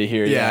wanted to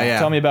hear. Yeah.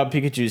 Tell me about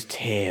Pikachu's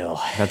tail.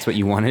 That's what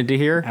you wanted to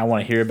hear? I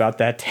want to hear about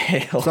that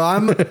tail. So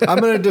I'm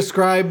going to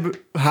describe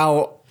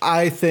how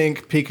I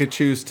think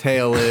Pikachu's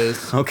tail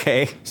is.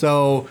 Okay.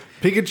 So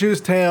Pikachu's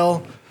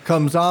tail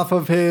comes off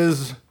of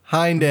his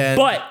hind end.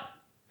 But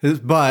His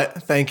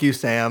butt. Thank you,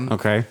 Sam.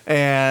 Okay.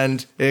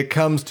 And it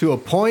comes to a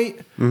point,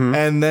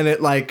 and then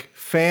it like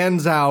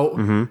fans out,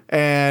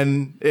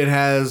 and it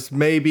has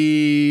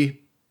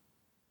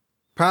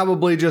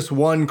probably just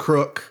one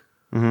crook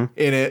in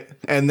it,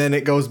 and then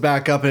it goes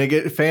back up, and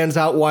it fans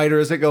out wider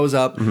as it goes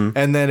up,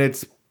 and then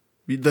it's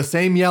the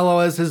same yellow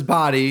as his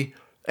body,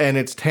 and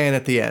it's tan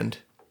at the end.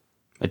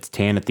 It's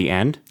tan at the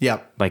end?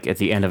 Yep. Like at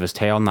the end of his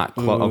tail, not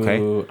close. Okay.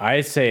 Ooh,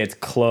 I say it's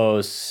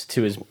close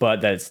to his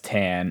butt that it's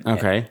tan.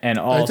 Okay. And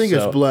also, I think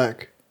it's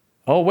black.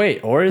 Oh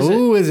wait, or is it?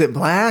 Ooh, is it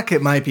black?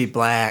 It might be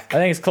black. I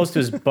think it's close to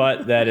his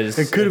butt. That is.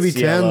 It could be it's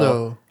tan,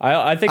 yellow. though.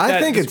 I think. I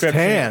That think it's description-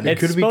 tan. It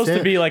It's Could be supposed tan.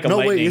 to be like a no,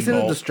 lightning wait, isn't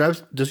bolt. it the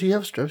stripes? Does he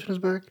have stripes in his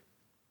back?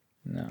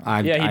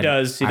 Yeah, he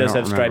does. He I does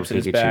don't have remember stripes in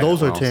his Pikachu back. that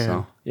Those are well, tan.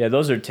 so- Yeah,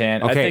 those are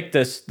tan. I Okay.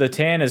 think the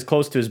tan is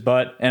close to his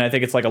butt, and I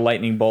think it's like a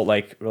lightning bolt,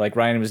 like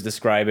Ryan was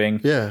describing.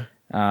 Yeah.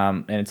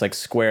 And it's like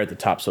square at the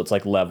top, so it's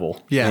like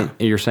level. Yeah.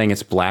 You're saying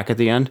it's black at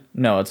the end?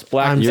 No, it's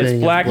black. I'm It's saying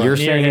it's black. black. You're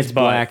near saying his it's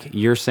butt. black.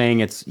 You're saying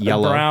it's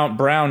yellow.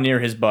 Brown near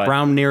his butt.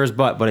 Brown near his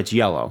butt, but it's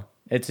yellow.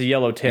 It's a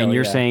yellow tail. And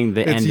you're yeah. saying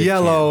the end It's is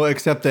yellow,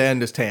 except the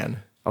end is tan.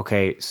 tan.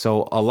 Okay,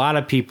 so a lot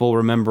of people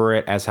remember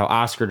it as how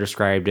Oscar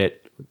described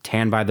it,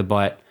 tan by the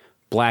butt,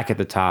 black at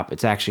the top.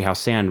 It's actually how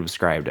Sam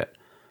described it.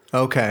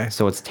 Okay.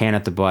 So it's tan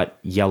at the butt,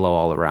 yellow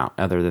all around,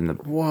 other than the...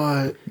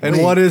 What? And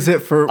Wait, what is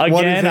it for? what is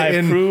Again, it I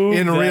in proved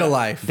that- real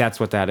life? That's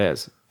what that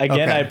is.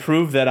 Again, Okay. I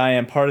prove that I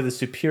am part of the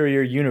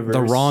superior universe.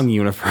 The wrong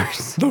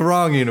universe. The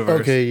wrong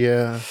universe. Okay,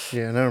 yeah.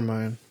 Yeah, never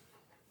mind.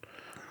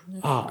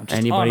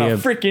 Anybody on a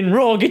have... freaking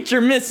roll. Get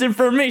your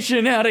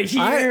misinformation out of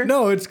here.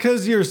 No, it's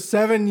because you're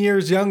 7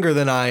 years younger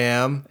than I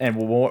am. And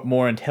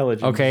more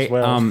intelligent. Okay, as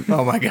well.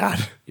 Oh my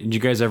god, did you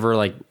guys ever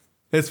like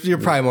you're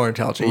probably more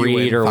intelligent. You read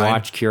win, or fine.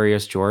 watch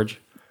Curious George?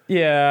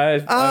 Yeah,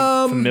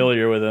 I'm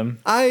familiar with him.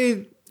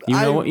 You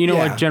know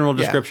yeah, a general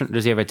yeah. description.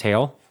 Does he have a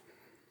tail?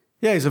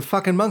 Yeah, he's a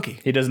fucking monkey.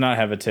 He does not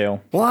have a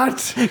tail. What?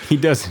 He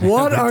does.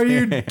 What are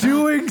you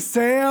doing,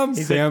 Sam?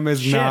 Sam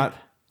is chimp. not.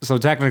 So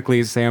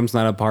technically, Sam's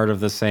not a part of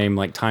the same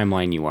like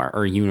timeline you are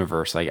or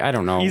universe. Like I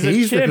don't know. He's a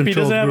He's the chimp. He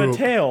doesn't have control a group.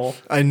 tail.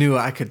 I knew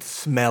I could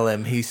smell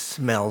him. He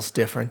smells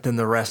different than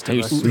the rest of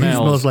He us. He smells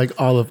smells like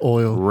olive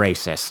oil.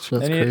 racist.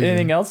 That's crazy.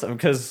 Anything else?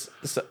 Because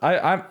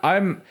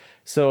I'm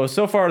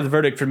so far the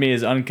verdict for me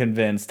is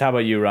unconvinced. How about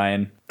you,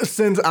 Ryan?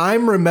 Since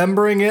I'm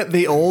remembering it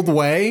the old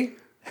way,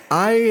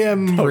 I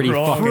am Pretty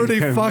wrong. fucking pretty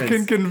convinced.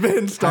 fucking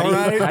convinced. All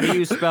How right. do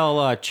you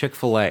spell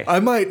Chick-fil-A? I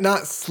might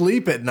not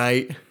sleep at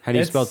night. How do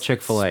you It's spell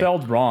Chick-fil-A?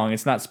 Spelled wrong.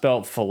 It's not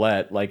spelled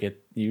fillet like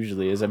it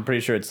usually is. I'm pretty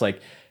sure it's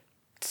like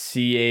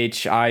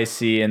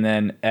CHIC and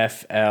then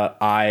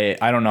FLI.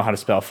 I don't know how to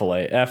spell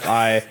fillet.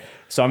 FI.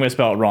 So I'm gonna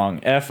spell it wrong.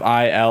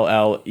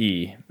 FILLE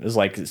is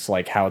like it's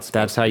like how it's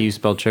spelled. That's how you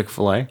spell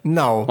Chick-fil-A?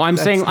 No. Well, I'm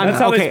saying that's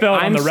how they spell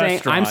it on the I'm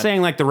restaurant.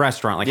 saying like the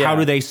restaurant. Like Yeah. how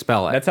do they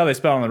spell it? That's how they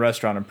spell it in the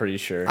restaurant. I'm pretty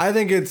sure. I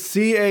think it's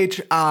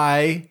CHIC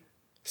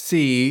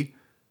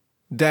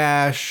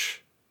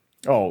dash.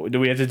 Oh, do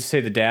we have to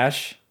say the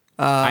dash?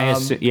 I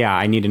yeah,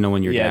 I need to know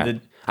when you're Yeah, at. the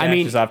dash I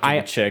mean, is after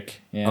the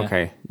chick. Yeah.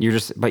 Okay,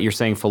 but you're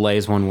saying fillet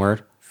is one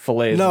word.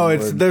 Fillet. Is No, one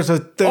it's word. there's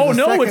a Oh a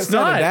no, second it's set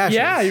of not. dashes.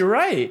 Yeah, you're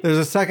right. There's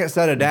a second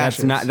set of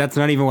dashes. That's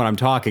not even what I'm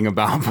talking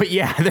about. But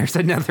yeah, there's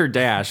another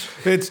dash.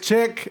 It's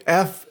chick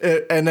F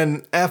and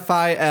then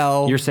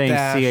FIL. You're saying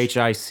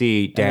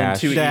CHIC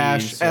dash two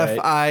dash E's,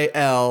 right?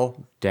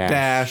 FIL Dash.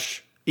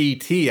 dash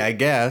ET. I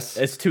guess.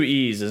 It's two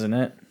E's, isn't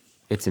it?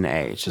 It's an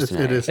A. It's just It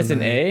an A. is. It's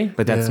an A.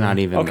 But that's not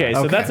even. Okay, so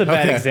Okay, that's a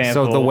bad okay.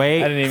 example. So the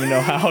way- I didn't even know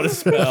how to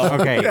spell.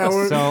 Okay, Yeah,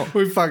 so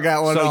we fucked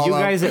that one so all you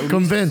up. guys at least,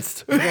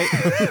 Convinced.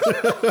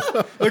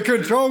 The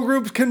control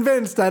group's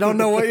convinced. I don't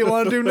know what you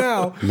want to do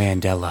now.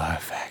 Mandela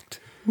effect.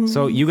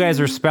 So you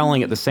guys are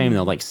spelling it the same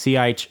though, like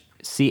CHIC.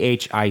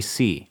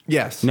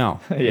 Yes.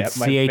 No, Yeah, it's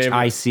my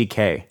favorite.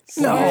 CHICK.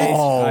 No.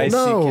 CHICK.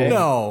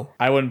 No.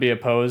 I wouldn't be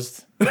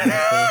opposed.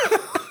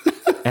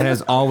 It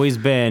has always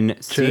been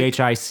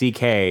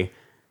CHICK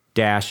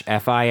dash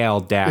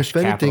FIL dash If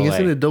anything, capital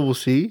isn't A. it double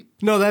C?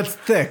 No, that's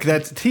thick.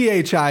 That's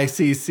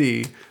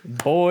THICC.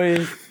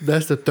 Boy,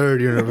 That's the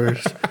third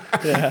universe.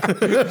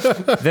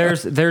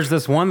 There's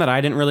this one that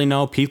I didn't really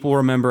know. People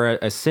remember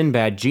a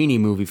Sinbad genie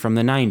movie from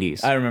the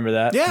 90s. I remember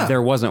that. Yeah.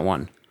 There wasn't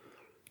one.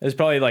 It was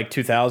probably like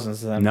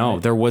 2000s then. No,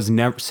 right? there was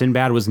never.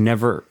 Sinbad was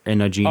never in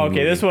a genie movie.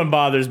 Okay, this one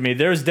bothers me.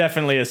 There's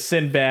definitely a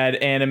Sinbad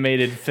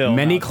animated film.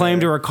 Many out claim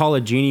to there. recall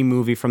a genie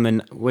movie from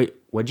the. Wait,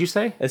 what'd you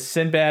say? A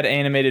Sinbad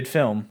animated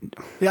film.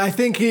 Yeah, I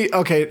think he.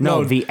 Okay.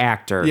 No, No. the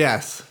actor.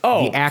 Yes.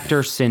 Oh, The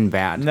actor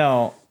Sinbad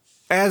no.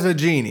 As a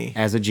genie.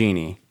 as a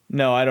genie.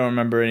 No, I don't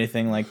remember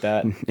anything like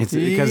that. It's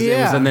because it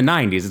was Yeah. in the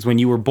 90s. It's when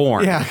you were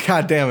born. Yeah.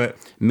 God damn it.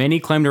 Many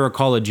claim to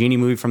recall a genie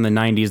movie from the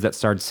 90s that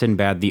starred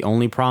Sinbad. The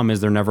only problem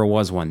is there never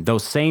was one.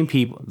 Those same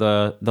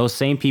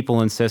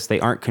people insist they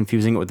aren't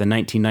confusing it with the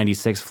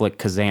 1996 flick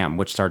Kazam,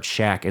 which starred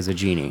Shaq as a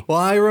genie. Well,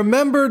 I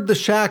remembered the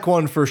Shaq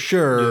one for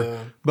sure,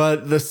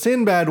 but the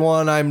Sinbad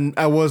one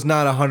I was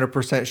not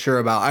 100% sure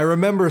about. I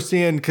remember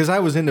seeing because I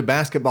was into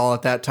basketball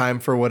at that time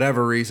for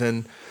whatever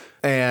reason,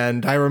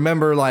 and I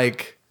remember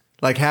like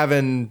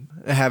having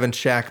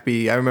Shaq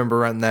be. I remember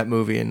renting that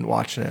movie and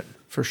watching it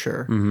for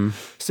sure.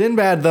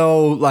 Sinbad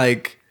though,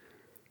 like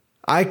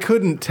I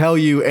couldn't tell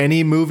you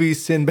any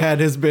movies Sinbad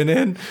has been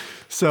in,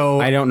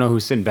 so I don't know who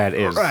Sinbad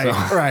is. right,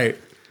 so- right.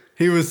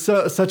 He was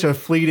such a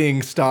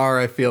fleeting star.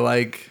 I feel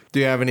like. Do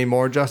you have any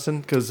more,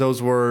 Justin? Because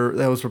those were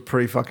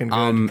pretty fucking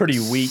good. Pretty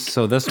weak.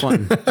 So this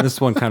one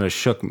kind of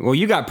shook me. Well,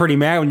 you got pretty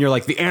mad when you're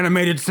like, the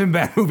animated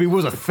Sinbad movie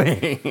was a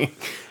thing.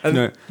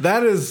 No.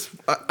 That is,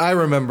 I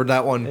remember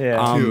that one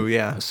Yeah. too.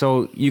 Yeah.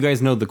 So you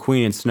guys know the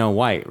Queen in Snow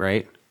White,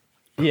 right?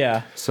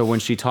 Yeah. So when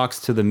she talks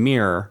to the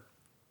mirror,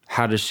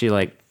 how does she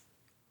like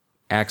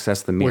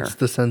access the mirror? What's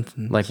the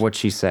sentence? Like what'd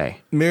she say?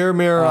 Mirror,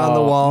 mirror on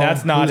the wall.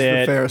 That's not who's the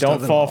it. fairest Don't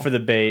of them fall all? for the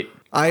bait.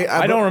 I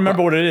I don't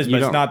remember what it is, You but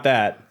it's don't- not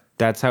that.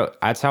 That's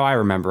how I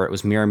remember it. It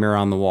was mirror, mirror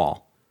on the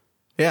wall.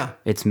 Yeah.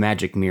 It's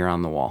magic mirror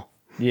on the wall.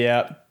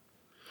 Yeah.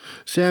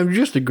 Sam, you're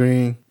just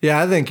agreeing.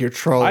 Yeah. I think you're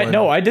trolling.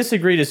 I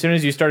disagreed as soon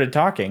as you started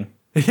talking.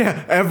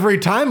 Yeah. Every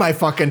time I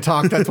fucking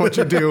talk, that's what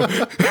you do.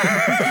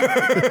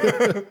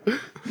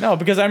 No,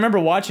 because I remember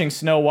watching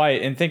Snow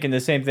White and thinking the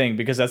same thing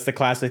because that's the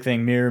classic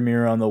thing, mirror,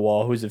 mirror on the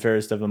wall, who's the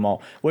fairest of them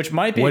all? Which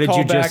might be What a did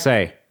you callback- just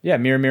say? Yeah,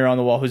 mirror, mirror on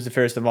the wall, who's the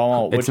fairest of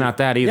all? It's not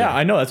that either. Yeah,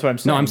 I know, that's what I'm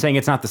saying. No, I'm saying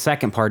it's not the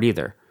second part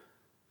either.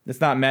 It's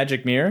not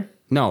magic mirror?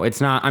 No,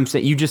 it's not. I'm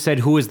saying you just said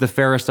who is the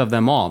fairest of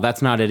them all.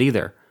 That's not it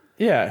either.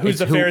 Yeah, who's It's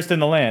the who- fairest in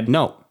the land?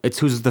 No, it's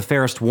who's the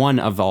fairest one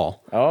of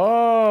all.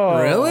 Oh.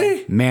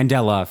 Really?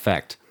 Mandela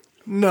effect.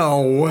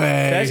 No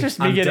way. That's just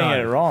me I'm getting done.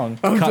 it wrong.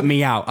 Cut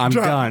me out. I'm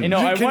done. You know,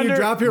 I Can wonder. you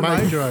drop your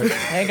Mic mic? drop.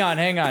 Hang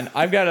on.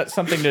 I've got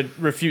something to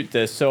refute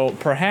this. So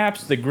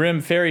perhaps the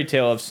grim fairy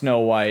tale of Snow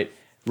White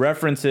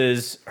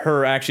references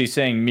her actually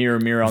saying mirror,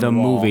 mirror on the the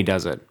wall. movie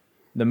does it.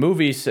 The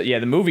movie,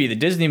 the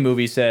Disney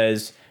movie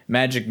says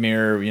magic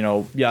mirror,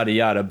 yada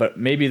yada. But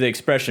maybe the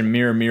expression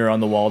 "mirror, mirror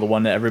on the wall," the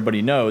one that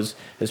everybody knows,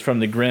 is from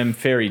the Grimm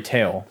fairy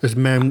tale.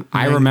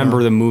 I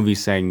remember the movie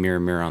saying "mirror,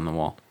 mirror on the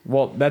wall."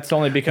 Well, that's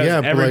only because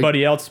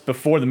everybody else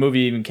before the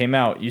movie even came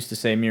out used to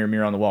say "mirror,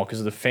 mirror on the wall" because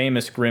of the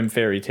famous Grimm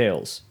fairy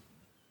tales.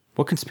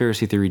 What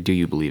conspiracy theory do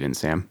you believe in,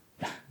 Sam?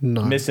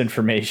 No.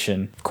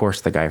 Misinformation. Of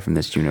course, the guy from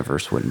this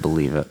universe wouldn't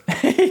believe it.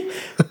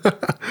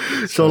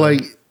 So,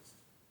 like,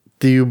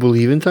 do you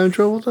believe in time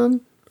travel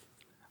then?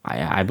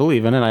 I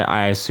believe in it.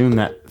 I assume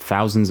that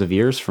thousands of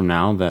years from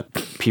now that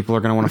people are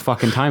going to want to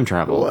fucking time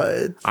travel.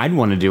 What? I'd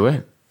want to do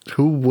it.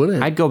 Who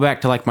wouldn't? I'd go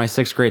back to like my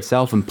 6th grade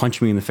self and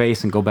punch me in the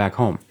face and go back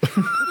home.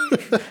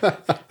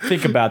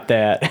 Think about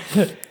that.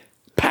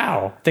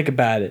 Pow! Think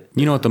about it.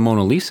 You know what the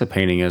Mona Lisa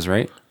painting is,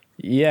 right?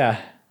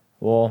 Yeah.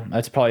 Well,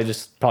 that's probably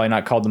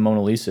not called the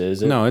Mona Lisa,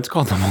 is it? No, it's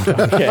called the Mona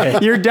Lisa. Okay.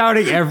 You're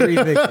doubting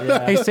everything.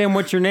 Hey, Sam,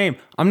 what's your name?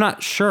 I'm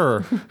not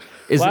sure.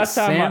 Is Last it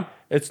time Sam?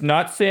 it's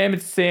not Sam,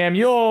 it's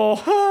Samuel.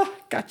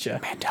 Gotcha.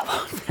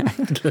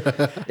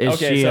 Mandela. Is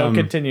Okay, she, so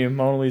continue.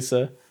 Mona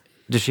Lisa.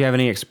 does she have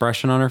any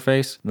expression on her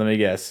face? Let me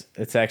guess.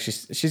 It's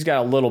actually she's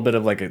got a little bit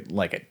of like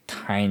a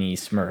tiny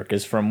smirk,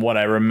 is from what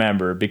I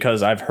remember,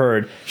 because I've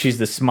heard she's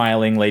the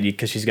smiling lady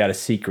because she's got a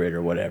secret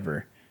or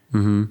whatever.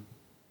 Mm-hmm.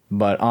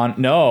 But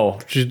no,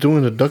 She's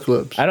doing the duck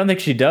lips. I don't think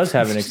she does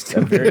have a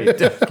very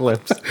Duck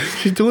lips.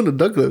 She's doing the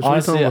duck lips. What are you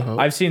honestly. talking about?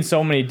 I've seen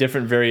so many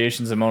different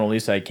variations of Mona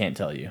Lisa, I can't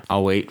tell you.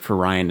 I'll wait for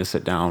Ryan to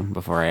sit down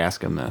before I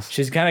ask him this.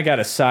 She's kind of got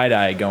a side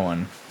eye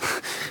going.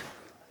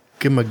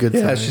 Give him a good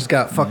Yeah, side. she's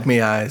got fuck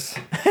me eyes.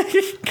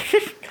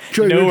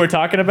 You know who we're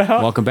talking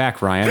about? Welcome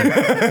back, Ryan.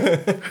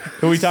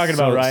 Who are we talking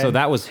about, Ryan? So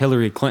that was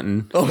Hillary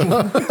Clinton.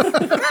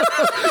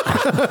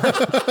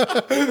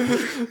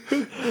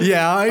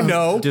 Yeah, I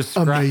know.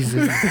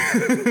 Amazing.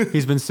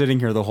 He's been sitting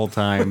here the whole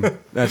time.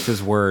 That's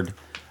his word.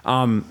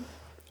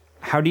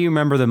 How do you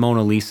remember the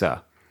Mona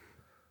Lisa?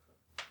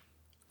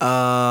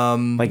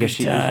 Like, is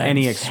she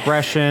any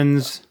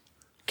expressions?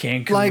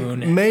 Cancun. Like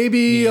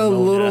maybe a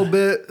little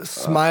bit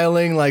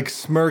smiling, like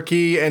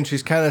smirky, and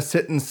she's kind of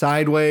sitting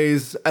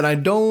sideways. And I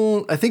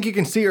think you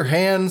can see her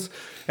hands,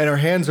 and her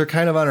hands are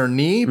kind of on her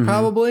knee,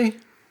 probably.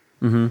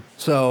 Mm-hmm.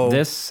 So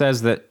This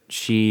says that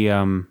she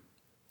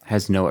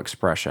has no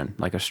expression,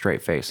 like a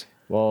straight face.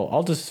 Well,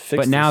 I'll just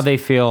fix But now this. they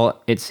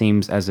feel it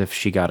seems as if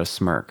she got a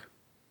smirk.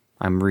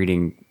 I'm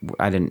reading.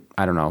 I don't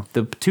know.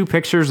 The two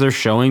pictures they're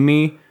showing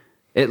me,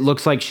 it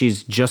looks like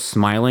she's just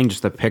smiling.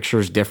 Just the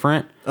picture's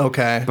different.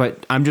 okay,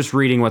 But I'm just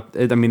reading what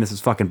I mean. This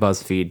is fucking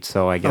BuzzFeed,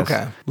 so I guess.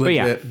 Okay. But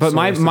yeah. Legit But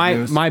source of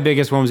news. my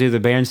biggest one was either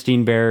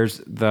Bernstein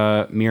Bears,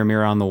 the Mirror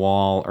Mirror on the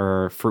Wall,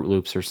 or Fruit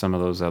Loops, or some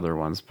of those other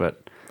ones.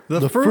 But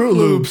the Fruit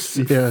Loops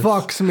yes.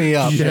 fucks me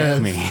up. Yes.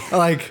 me.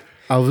 Like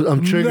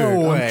I'm triggered.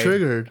 No way. I'm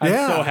triggered. I'm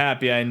yeah. so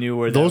happy I knew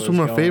where Those that were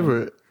was my going.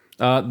 favorite.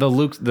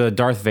 the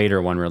Darth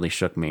Vader one really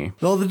shook me.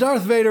 well, the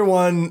Darth Vader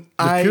one,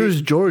 Curious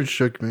George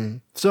shook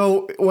me.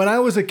 So when I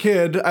was a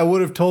kid, I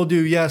would have told you,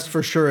 yes,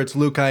 for sure, it's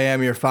Luke, I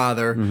am your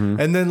father.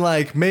 And then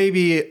like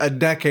maybe a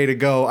decade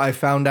ago, I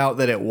found out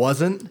that it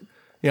wasn't.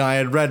 I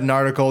had read an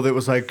article that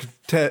was like,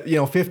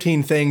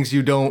 15 things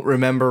you don't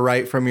remember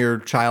right from your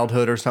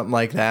childhood or something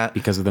like that.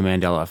 Because of the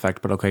Mandela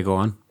effect, but okay, go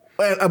on.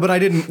 But I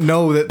didn't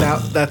know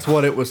that's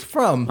what it was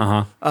from.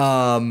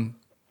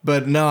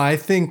 But no, I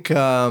think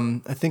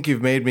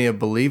you've made me a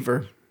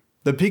believer.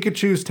 The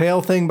Pikachu's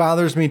tail thing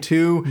bothers me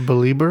too.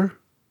 Belieber?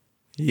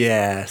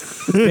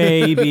 Yes.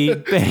 Baby,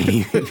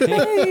 baby.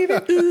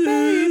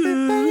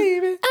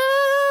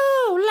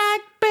 Oh,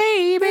 like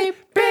baby,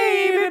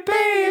 baby,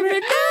 baby.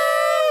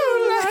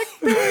 Oh,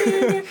 like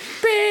baby,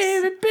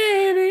 baby,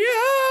 baby.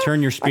 Oh,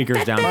 Turn your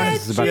speakers down because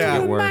this is about to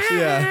get worse.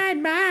 Yeah.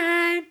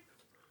 mine.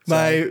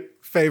 My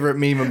favorite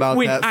meme about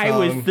When that song I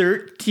was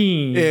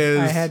 13, is-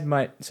 I had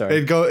my sorry.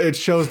 It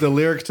shows the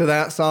lyrics to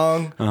that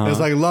song. It's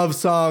like love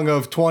song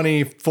of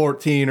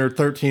 2014 or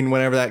 13,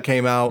 whenever that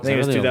came out. I think it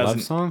was really a love 2000,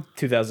 song?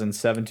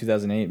 2007,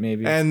 2008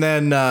 maybe. And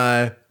then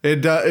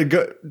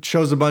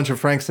shows a bunch of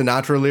Frank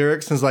Sinatra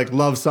lyrics. And it's like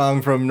love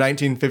song from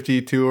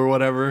 1952 or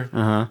whatever.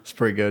 It's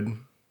pretty good.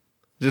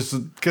 Just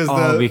because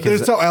they're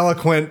so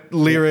eloquent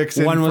lyrics.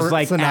 One in was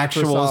like Sinatra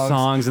actual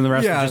songs, and the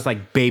rest Yeah. were just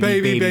like baby,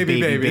 baby,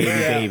 baby, baby,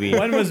 baby. Yeah.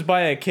 One was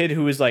by a kid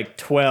who was like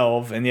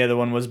 12, and the other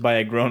one was by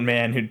a grown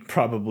man who'd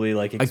probably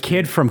like A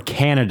kid from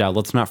Canada.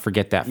 Let's not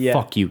forget that. Yeah.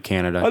 Fuck you,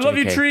 Canada. I love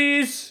you, JK.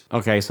 trees.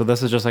 Okay, so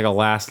this is just like a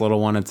last little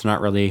one. It's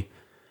not really.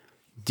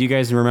 Do you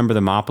guys remember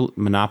the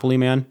Monopoly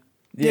Man?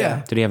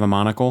 Yeah. Did he have a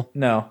monocle?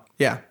 No.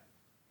 Yeah.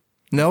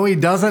 No, he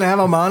doesn't have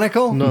a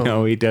monocle?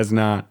 No, he does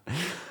not.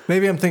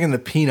 Maybe I'm thinking the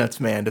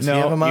Peanuts Man. Does he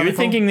have a No, monocle? you're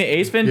thinking the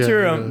Ace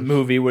Ventura Yeah, yeah.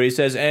 movie where he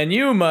says, "And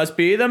you must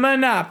be the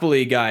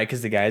Monopoly guy,"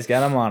 because the guy's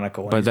got a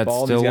monocle. And But he's that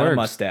bald, still he's got a works.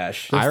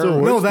 mustache. I still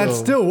remember- No, works, that though.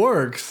 still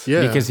works.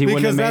 Yeah. because he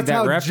wouldn't Because have made that's that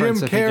how reference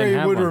Jim if he didn't Carrey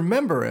have would one.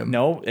 remember him.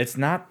 No, it's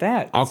not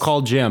that. I'll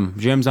call Jim.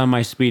 Jim's on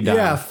my speed dial.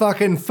 Yeah,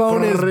 fucking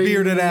phone his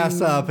bearded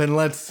ass up and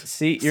let's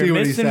See, you're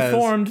what he says.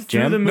 misinformed through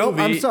Jim? the movie. Nope,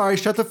 I'm sorry.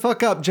 Shut the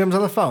fuck up. Jim's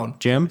on the phone.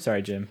 Jim?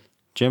 Sorry, Jim.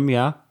 Jim,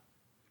 yeah?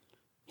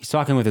 He's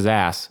talking with his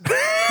ass.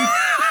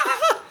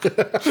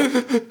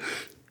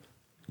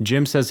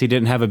 Jim says he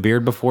didn't have a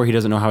beard before. He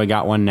doesn't know how he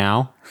got one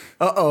now.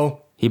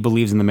 Uh-oh. He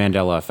believes in the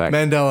Mandela effect.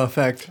 Mandela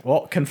effect.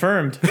 Well,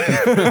 confirmed.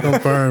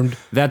 Confirmed.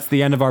 That's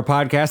the end of our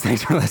podcast.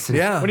 Thanks for listening.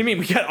 Yeah. What do you mean?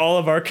 We got all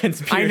of our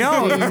conspiracies. I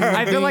know.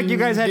 I feel like you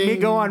guys had me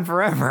go on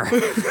forever. All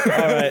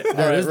right.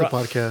 That is the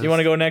podcast. You want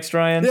to go next,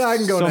 Ryan? Yeah, I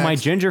can go So next. my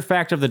ginger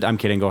fact of the... I'm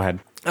kidding. Go ahead.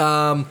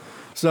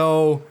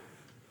 So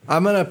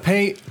I'm going to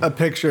paint a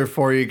picture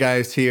for you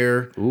guys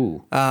here.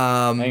 Ooh.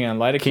 Hang on.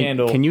 Light a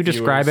candle. Can you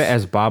describe viewers. it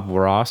as Bob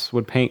Ross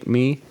would paint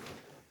me?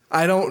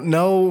 I don't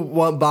know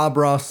what Bob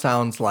Ross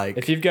sounds like.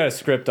 If you've got a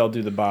script, I'll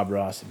do the Bob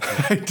Ross.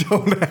 I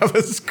don't have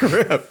a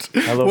script.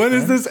 Hello, When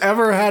has friend. this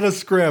ever had a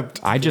script?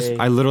 I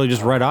literally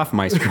just read off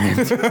my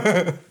script.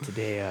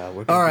 Today,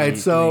 we're All right,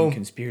 so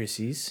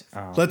conspiracies.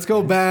 let's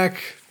go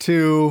back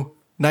to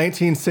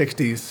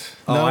 1960s.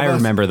 Oh, I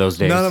remember those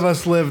days. None of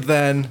us lived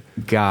then,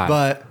 God.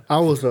 but I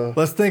was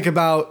let's think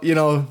about,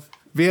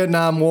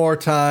 Vietnam War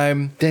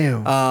time,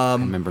 damn. I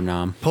remember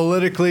Nam.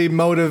 politically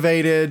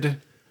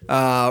motivated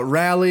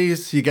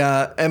rallies. You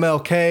got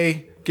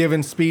MLK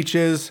giving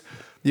speeches.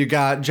 You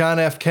got John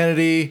F.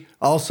 Kennedy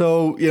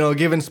also,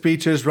 giving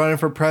speeches, running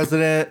for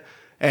president,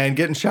 and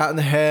getting shot in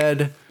the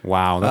head.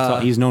 Wow. That's all,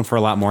 he's known for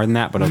a lot more than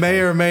that. But okay. May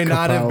or may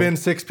not have Kapow. been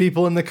 6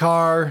 people in the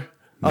car.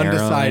 Marilyn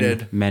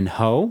Undecided.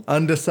 Monroe.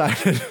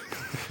 Undecided.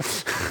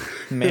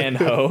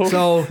 Manho.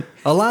 So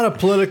a lot of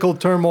political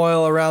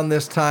turmoil around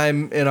this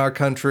time in our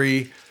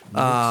country.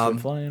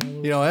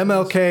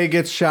 MLK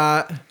gets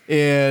shot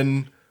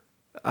in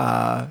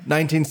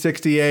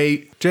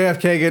 1968.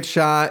 JFK gets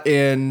shot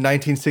in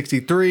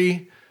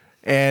 1963.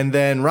 And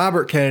then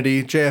Robert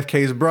Kennedy,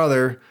 JFK's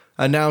brother,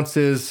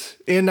 announces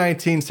in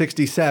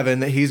 1967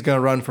 that he's going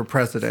to run for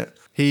president.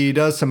 He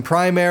does some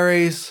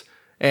primaries,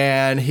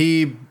 and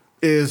he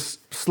is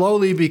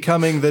slowly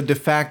becoming the de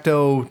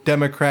facto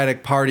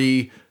Democratic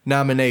Party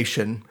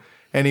nomination.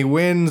 And he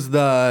wins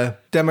the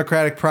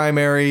Democratic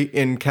primary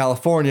in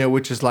California,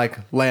 which is like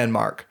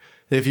landmark.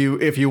 If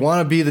you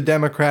want to be the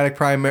Democratic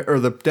primary or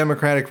the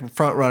Democratic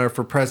frontrunner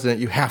for president,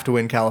 you have to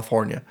win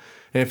California.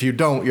 And if you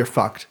don't, you're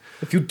fucked.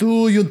 If you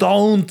do, you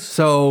don't.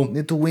 So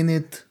Need to win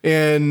it.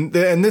 and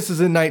this is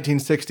in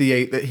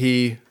 1968 that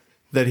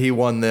he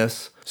won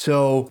this.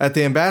 So at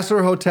the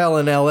Ambassador Hotel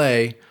in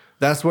LA,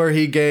 that's where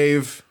he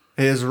gave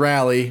his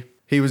rally.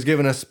 He was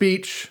giving a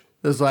speech.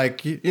 It was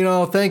like,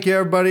 thank you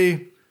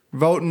everybody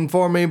voting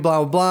for me,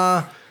 blah blah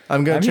blah.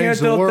 I'm gonna I'm here change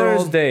the till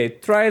world. Thursday.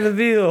 Try the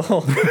veal.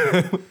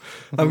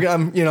 I'm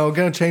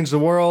gonna change the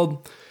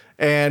world.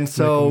 And Make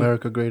so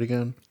America great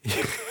again.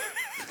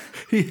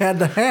 he had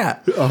the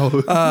hat.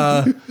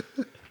 Oh.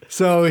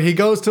 So he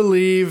goes to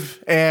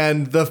leave,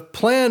 and the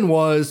plan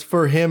was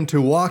for him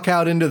to walk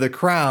out into the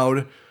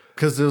crowd,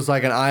 because there was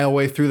like an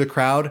aisleway through the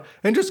crowd,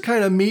 and just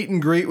kind of meet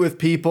and greet with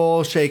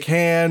people, shake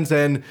hands,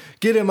 and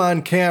get him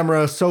on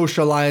camera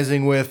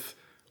socializing with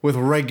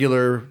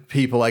regular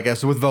people, I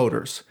guess, with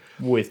voters.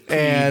 With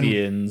And-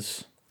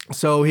 plebeians.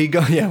 So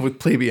with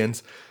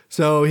plebeians.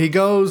 So he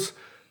goes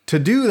to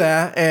do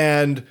that,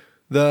 and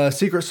the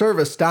Secret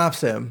Service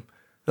stops him.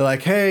 They're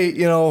like, hey,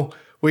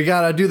 we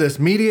got to do this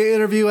media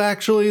interview,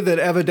 actually, that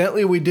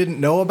evidently we didn't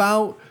know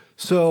about.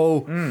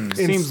 So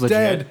seems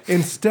legit.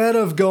 instead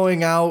of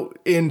going out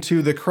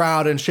into the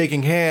crowd and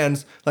shaking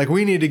hands, like,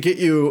 we need to get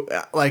you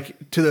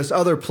to this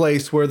other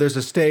place where there's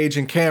a stage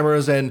and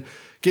cameras and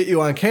get you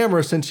on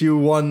camera since you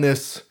won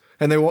this.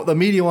 And the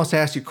media wants to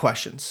ask you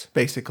questions,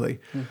 basically.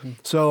 Mm-hmm.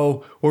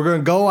 So we're going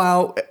to go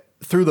out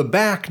through the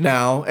back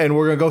now, and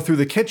we're going to go through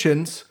the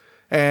kitchens.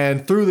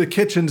 And through the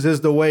kitchens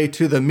is the way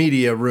to the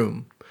media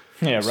room.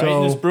 Yeah, right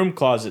So- in this broom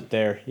closet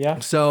there. Yeah.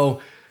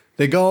 So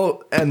they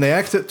go and they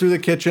exit through the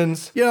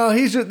kitchens.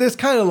 He's just this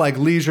kind of like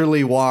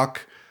leisurely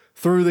walk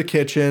through the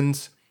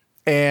kitchens.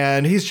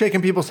 And he's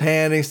shaking people's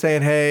hand. And he's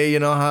saying, hey,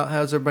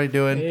 how's everybody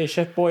doing? Hey,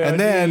 Chef Boy, And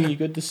then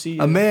good to see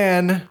you. A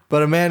man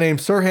named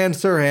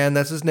Sirhan,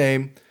 that's his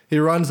name. He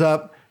runs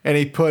up and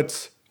he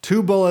puts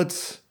 2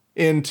 bullets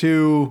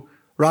into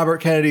Robert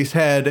Kennedy's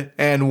head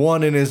and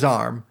 1 in his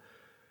arm.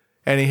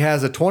 And he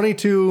has a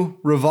 .22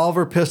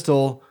 revolver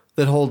pistol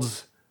that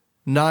holds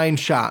 9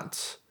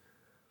 shots.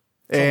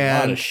 a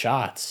lot of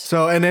shots.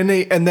 So and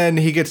then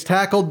he gets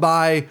tackled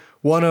by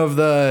one of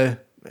the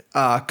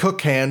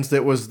cook hands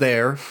that was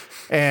there,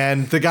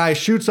 and the guy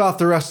shoots off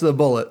the rest of the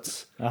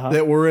bullets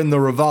that were in the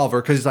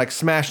revolver, because he's like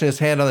smashing his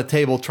hand on the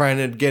table trying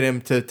to get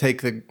him to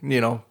take the he's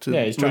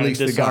trying to release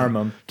the disarm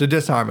gun. him. To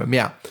disarm him.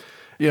 Yeah.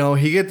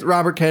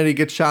 Robert Kennedy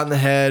gets shot in the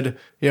head.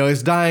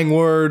 His dying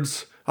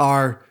words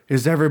are,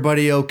 "Is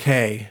everybody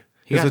okay?"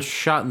 He got It's a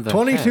shot in the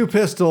 22 head.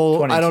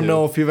 pistol. I don't 22.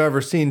 know if you've ever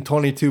seen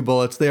 22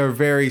 bullets. They are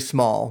very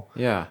small.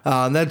 Yeah.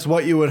 That's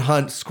what you would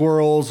hunt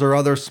squirrels or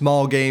other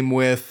small game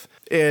with.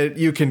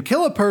 You can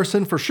kill a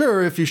person for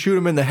sure if you shoot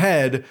him in the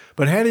head,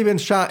 but had he been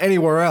shot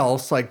anywhere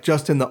else, like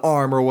just in the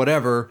arm or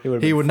whatever,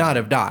 he would not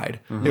have died.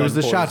 It was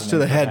the shots to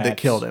the head that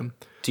perhaps. killed him.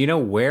 Do you know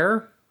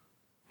where?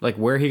 Like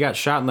where he got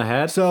shot in the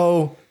head?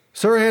 So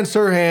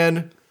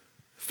Sirhan,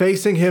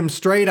 facing him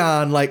straight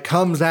on, like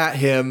comes at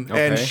him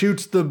and Okay.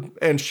 shoots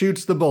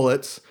the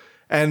bullets,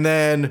 and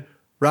then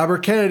Robert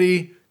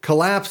Kennedy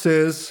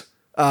collapses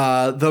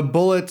the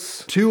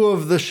bullets, 2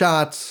 of the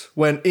shots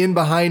went in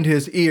behind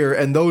his ear,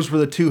 and those were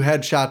the 2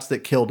 headshots that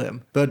killed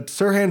him. But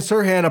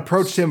Sirhan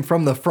approached him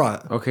from the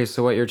front. Okay,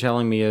 so what you're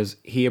telling me is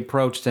he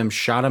approached him,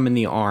 shot him in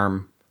the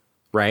arm,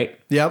 right?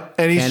 Yep,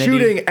 and he's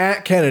shooting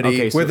at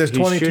Kennedy with his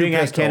 22 he's shooting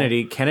pistol. at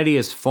Kennedy. Kennedy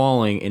is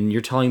falling, and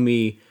you're telling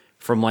me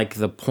from like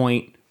the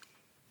point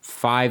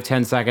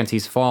 5-10 seconds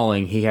he's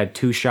falling, he had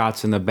 2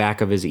 shots in the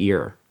back of his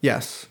ear.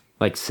 Yes.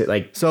 Like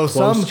so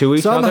close to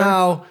each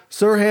somehow other?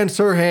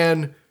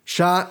 Sirhan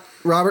shot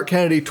Robert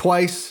Kennedy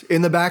twice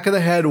in the back of the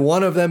head,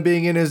 one of them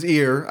being in his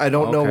ear. I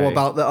don't know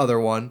about the other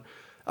one.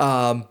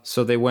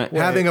 So they went...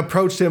 Having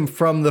approached him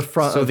from the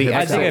front of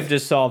himself. I think I've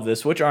just solved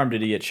this. Which arm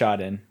did he get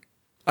shot in?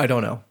 I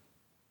don't know.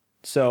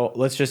 So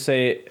let's just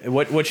say,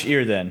 which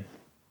ear then?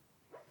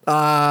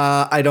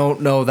 I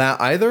don't know that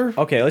either.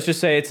 Okay, let's just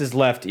say it's his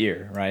left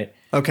ear, right?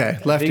 Okay,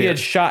 left ear. He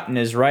gets shot in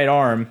his right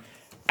arm.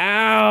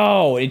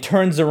 Ow! He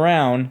turns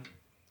around.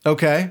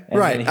 Okay,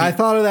 right. I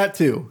thought of that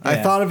too. Yeah. I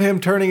thought of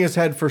him turning his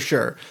head for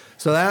sure.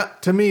 So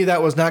that, to me,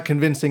 that was not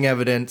convincing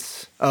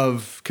evidence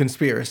of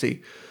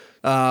conspiracy.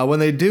 When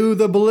they do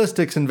the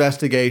ballistics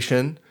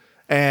investigation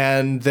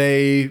and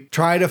they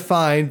try to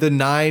find the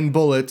 9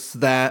 bullets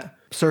that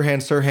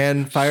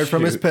Sirhan fired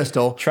from his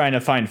pistol. Trying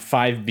to find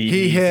 5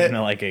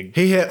 BBs.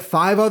 He hit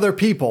 5 other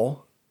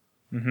people,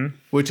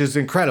 which is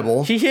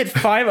incredible. He hit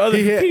 5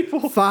 other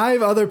people?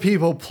 5 other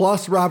people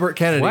plus Robert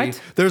Kennedy.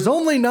 What? There's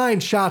only 9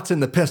 shots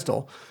in the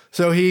pistol.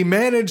 So he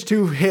managed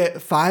to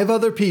hit 5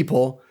 other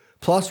people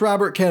plus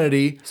Robert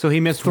Kennedy. So he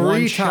missed 3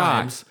 one times.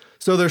 shot.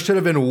 So there should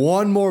have been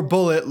 1 more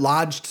bullet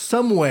lodged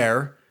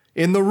somewhere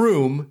in the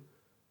room.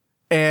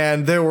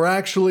 And there were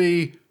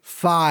actually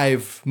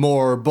 5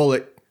 more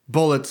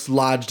bullets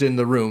lodged in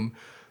the room.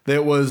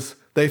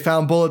 They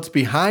found bullets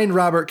behind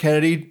Robert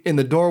Kennedy in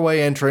the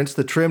doorway entrance,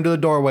 the trim to the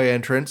doorway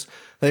entrance.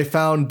 They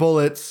found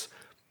bullets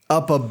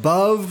up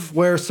above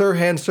where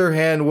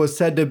Sirhan was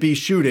said to be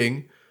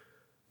shooting,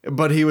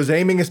 but he was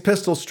aiming his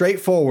pistol straight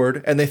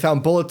forward, and they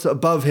found bullets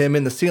above him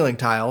in the ceiling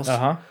tiles.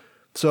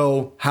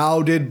 So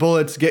how did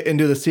bullets get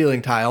into the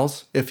ceiling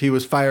tiles if he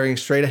was firing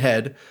straight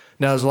ahead?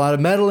 Now, there's a lot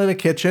of metal in a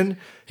kitchen.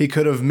 He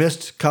could have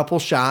missed a couple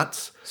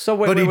shots. So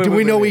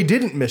we know he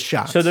didn't miss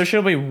shots. So there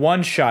should be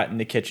 1 shot in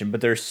the kitchen, but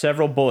there's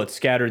several bullets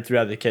scattered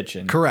throughout the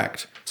kitchen.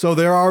 Correct. So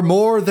there are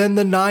more than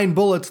the 9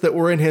 bullets that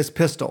were in his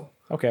pistol.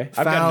 Okay.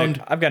 I've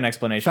got an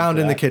explanation. Found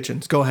in the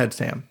kitchens. Go ahead,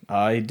 Sam.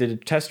 He did a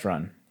test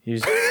run.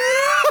 If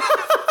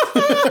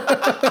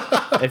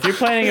you're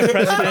planning a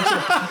presidential...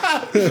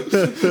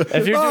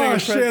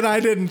 I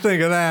didn't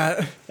think of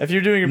that. If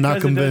you're doing a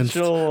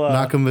presidential...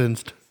 Not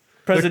convinced.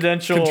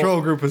 Presidential... The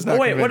control group was not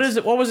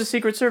convinced. What was the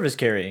Secret Service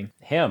carrying?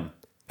 Him.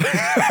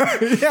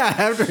 Yeah,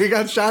 after he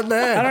got shot in the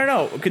head. I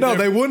don't know.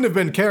 They wouldn't have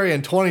been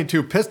carrying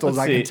 22 pistols,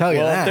 I can tell you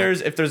that.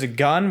 If there's a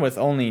gun with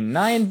only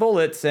 9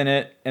 bullets in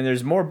it, and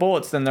there's more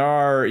bullets than there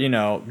are,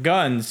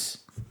 guns,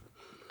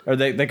 or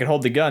they could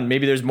hold the gun,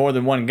 maybe there's more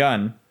than 1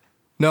 gun.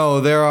 No,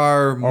 there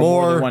are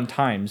more than 1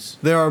 times.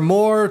 There are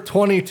more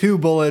 22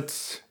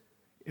 bullets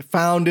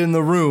found in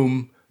the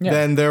room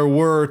than there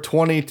were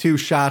 22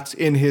 shots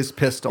in his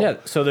pistol. Yeah,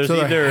 so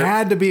there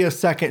had to be a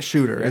second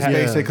shooter. Is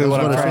basically what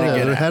I'm trying to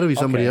get at. There had to be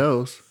somebody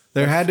else.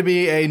 There had to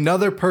be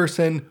another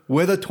person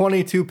with a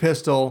 22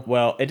 pistol.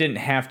 Well, it didn't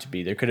have to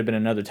be. There could have been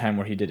another time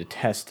where he did a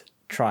test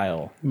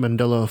trial.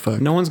 Mandela effect.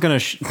 No one's gonna.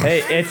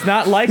 Hey, it's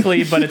not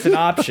likely, but it's an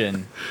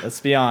option. Let's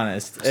be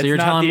honest. So you're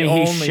telling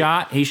me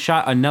he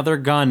shot another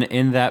gun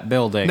in that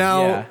building?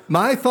 Now,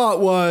 my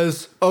thought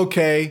was,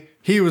 okay,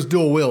 he was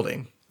dual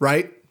wielding,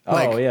 right?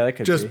 That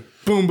could just be.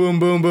 Boom, boom,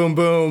 boom, boom,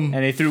 boom.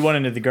 And he threw one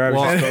into the garbage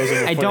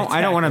disposal.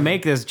 I don't want to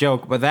make this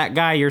joke, but that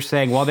guy you're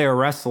saying while they were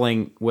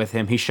wrestling with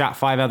him, he shot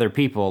 5 other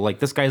people. Like,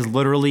 this guy's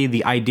literally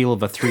the ideal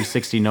of a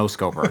 360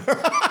 no-scoper.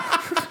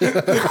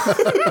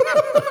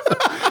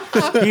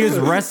 He is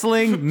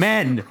wrestling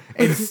men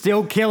and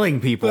still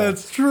killing people.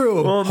 That's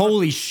true. Well,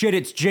 holy shit,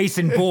 it's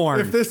Jason Bourne.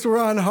 If this were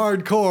on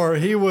hardcore,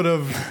 he would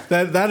have...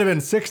 That'd have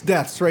been 6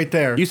 deaths right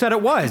there. You said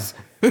it was.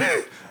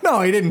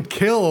 No, he didn't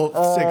kill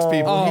 6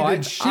 people. He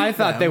did shoot I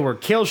thought them. they were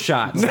kill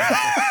shots.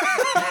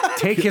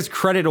 Take his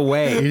credit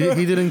away.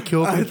 He didn't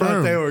kill confirm. I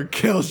thought they were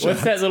kill shots.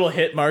 What's that little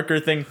hit marker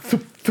thing?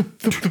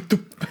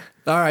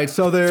 All right,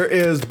 so there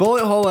is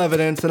bullet hole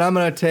evidence, and I'm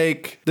going to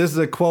take, this is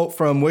a quote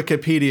from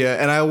Wikipedia,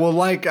 and I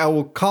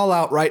will call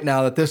out right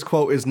now that this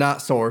quote is not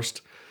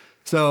sourced.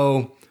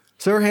 So,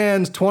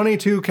 Sirhan's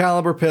 22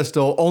 caliber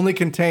pistol only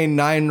contained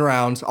 9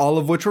 rounds, all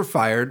of which were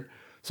fired.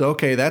 So,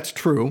 okay, that's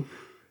true.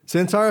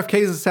 Since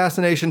RFK's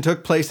assassination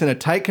took place in a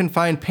tight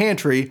confined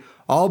pantry,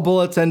 all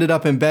bullets ended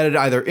up embedded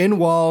either in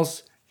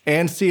walls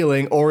and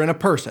ceiling or in a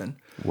person.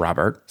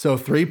 Robert. So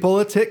 3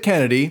 bullets hit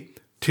Kennedy,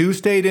 2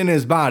 stayed in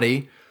his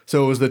body.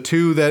 So it was the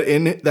 2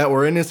 that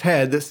were in his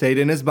head that stayed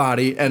in his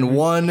body, and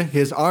 1,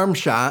 his arm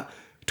shot,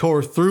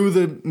 tore through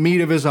the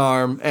meat of his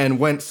arm and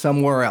went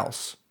somewhere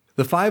else.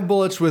 The 5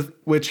 bullets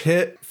which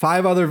hit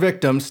 5 other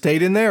victims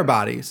stayed in their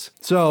bodies.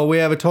 So we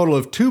have a total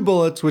of 2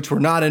 bullets which were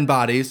not in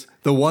bodies,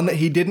 the one that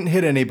he didn't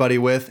hit anybody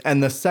with,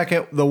 and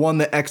the one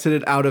that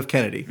exited out of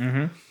Kennedy.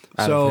 Mm-hmm.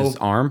 Out of his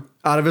arm?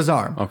 Out of his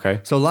arm. Okay.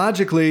 So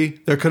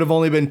logically, there could have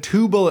only been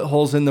 2 bullet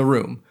holes in the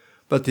room.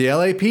 But the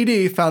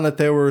LAPD found that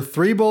there were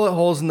 3 bullet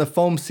holes in the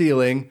foam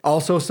ceiling,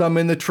 also some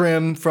in the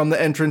trim from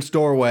the entrance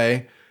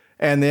doorway.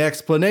 And the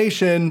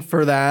explanation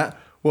for that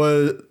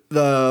was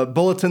the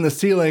bullets in the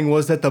ceiling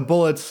was that the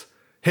bullets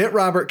hit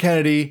Robert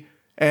Kennedy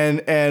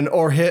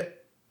or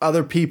hit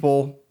other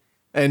people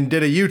and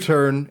did a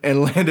U-turn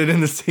and landed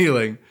in the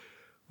ceiling,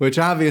 which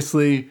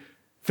obviously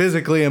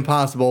physically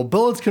impossible.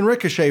 Bullets can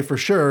ricochet for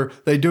sure.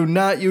 They do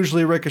not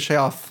usually ricochet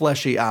off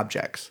fleshy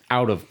objects.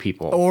 Out of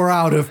people. Or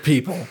out of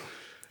people,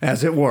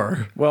 as it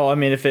were. Well, I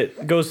mean, if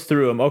it goes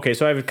through them, okay,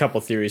 so I have a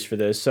couple theories for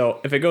this. So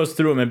if it goes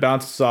through them and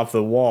bounces off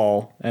the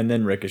wall and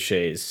then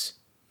ricochets,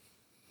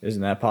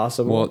 isn't that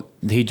possible? Well,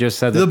 he just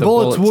said that The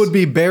bullets would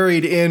be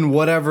buried in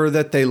whatever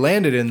that they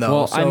landed in, though.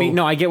 Well, so, I mean,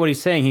 no, I get what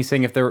he's saying. He's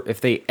saying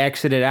if they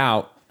exited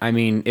out, I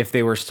mean, if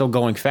they were still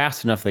going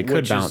fast enough, they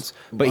could bounce.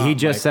 But he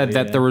just said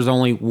that there was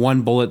only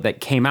 1 bullet that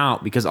came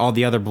out because all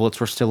the other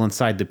bullets were still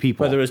inside the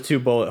people. But there was 2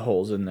 bullet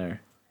holes in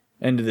there,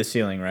 into the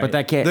ceiling, right? But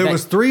that can't. There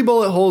was 3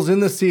 bullet holes in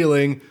the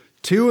ceiling,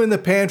 2 in the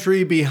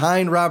pantry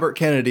behind Robert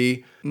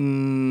Kennedy.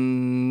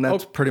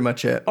 That's pretty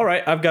much it. All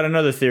right, I've got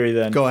another theory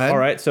then. Go ahead. All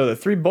right, so the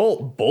 3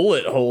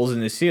 bullet holes in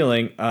the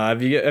ceiling.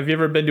 Have you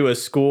ever been to a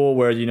school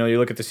where you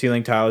look at the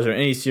ceiling tiles or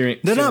any ceiling?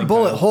 They're not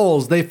bullet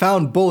holes. They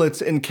found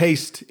bullets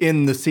encased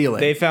in the ceiling.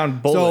 They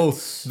found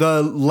bullets. So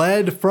the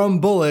lead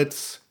from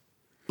bullets,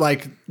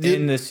 like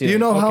in the ceiling. Do you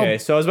know how? Okay,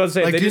 so I was about to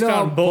say like, they do you just know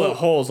found how bullet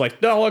holes.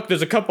 Like, no, look,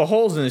 there's a couple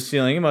holes in the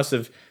ceiling. He must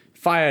have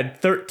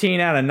fired 13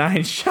 out of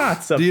 9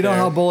 shots up there. Do you know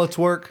how bullets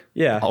work?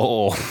 Yeah.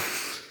 Oh.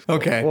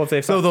 Okay. Well, if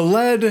they so the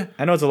lead,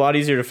 I know it's a lot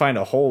easier to find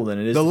a hole than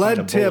it is the to find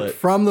a lead tip bullet.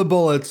 from the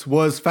bullets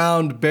was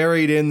found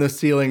buried in the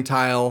ceiling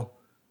tile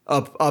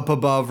up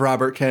above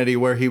Robert Kennedy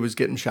where he was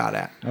getting shot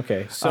at.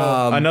 Okay, so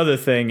another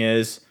thing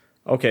is,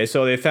 okay,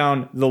 so they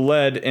found the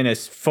lead in a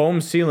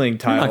foam ceiling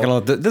tile. I'm not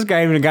gonna let this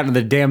guy ain't even gotten to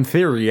the damn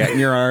theory yet, and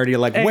you're already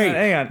like,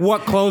 hang on.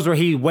 what clothes were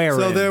he wearing?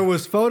 So there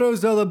was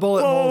photos of the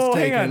bullet holes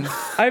hang taken. on.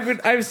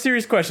 I have a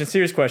serious question.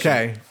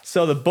 Okay.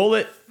 So the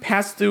bullet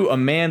passed through a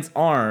man's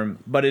arm,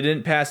 but it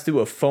didn't pass through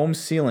a foam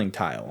ceiling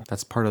tile.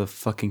 That's part of the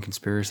fucking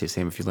conspiracy,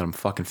 Sam. If you let him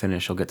fucking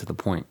finish, he'll get to the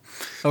point.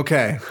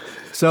 Okay.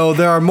 So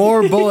there are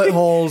more bullet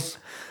holes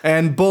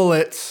and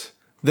bullets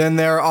than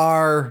there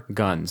are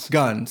Guns.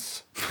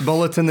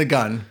 Bullets in the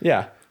gun.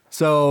 Yeah.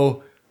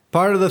 So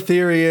part of the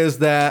theory is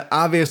that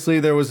obviously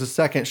there was a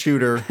second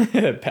shooter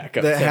Back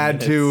up that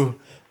 10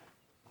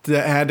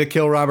 had to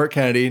kill Robert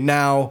Kennedy.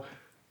 Now,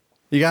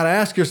 you got to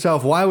ask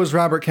yourself, why was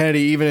Robert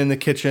Kennedy even in the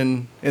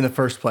kitchen in the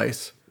first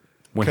place?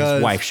 When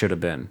his wife should have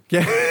been.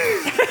 Yeah.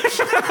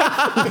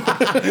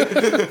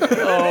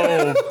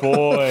 Oh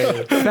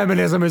boy.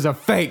 Feminism is a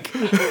fake.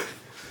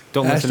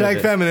 Don't listen to Hashtag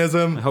this.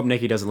 feminism. I hope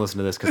Nikki doesn't listen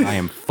to this because I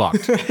am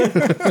fucked.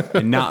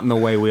 And not in the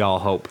way we all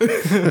hope.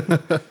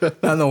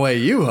 Not in the way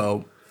you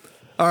hope.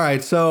 All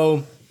right,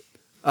 so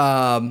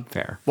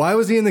Fair. why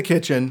was he in the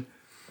kitchen?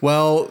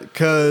 Well,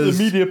 because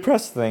The media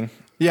press thing.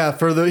 yeah,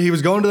 he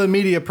was going to the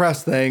media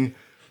press thing,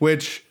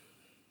 which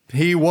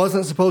he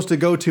wasn't supposed to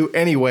go to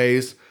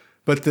anyways.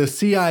 But the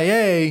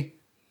CIA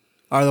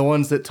are the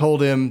ones that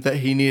told him that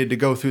he needed to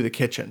go through the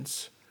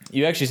kitchens.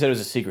 You actually said it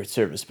was a Secret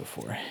Service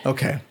before.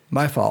 Okay,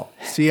 my fault.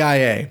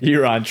 CIA.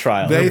 You're on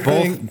trial. They Both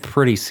think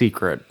pretty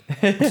secret.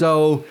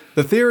 so.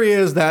 The theory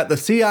is that the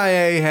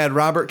CIA had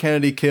Robert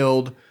Kennedy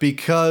killed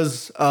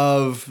because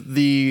of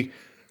the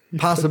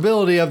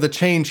possibility of the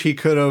change he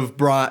could have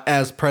brought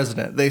as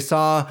president. They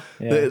saw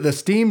the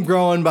steam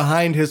growing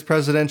behind his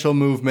presidential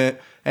movement,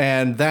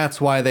 and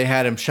that's why they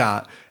had him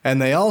shot.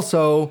 And they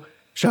also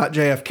shot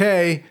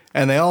JFK,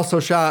 and they also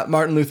shot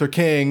Martin Luther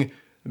King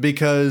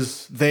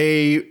because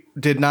they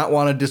did not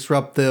want to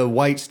disrupt the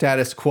white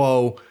status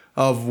quo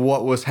of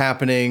what was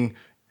happening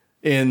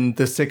in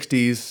the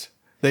 60s.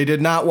 They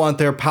did not want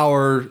their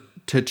power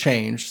to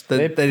change.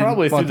 They didn't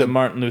probably threw want the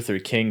Martin Luther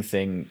King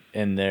thing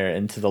in there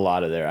into the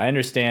lot of there. I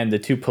understand the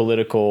 2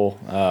 political,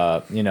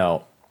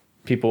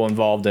 people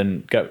involved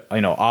in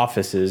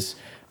offices.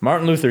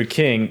 Martin Luther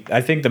King,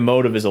 I think the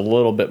motive is a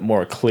little bit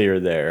more clear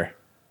there.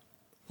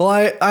 Well,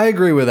 I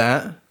agree with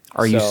that.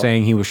 Are you So-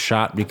 saying he was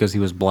shot because he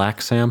was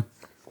black, Sam?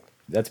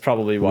 That's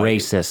probably why.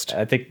 Racist.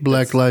 I think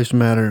Black Lives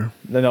Matter.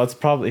 No, it's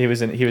probably he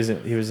was in. You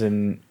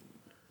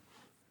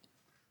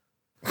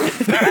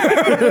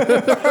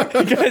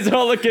guys are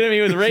all looking at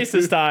me with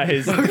racist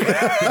eyes.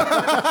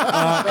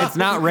 It's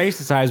not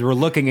racist eyes. We're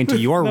looking into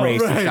your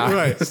racist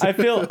eyes. I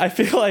feel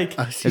like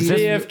see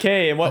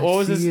JFK and what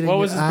was his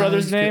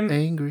brother's name?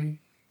 Angry.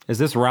 Is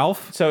this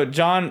Ralph? So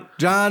John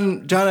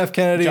F.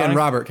 Kennedy and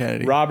Robert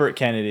Kennedy. Robert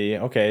Kennedy.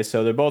 Okay,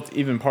 so they're both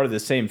even part of the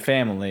same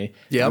family.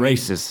 Yeah,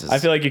 Racist. I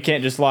feel like you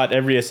can't just lot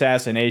every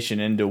assassination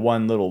into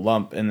one little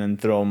lump and then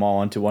throw them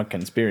all into one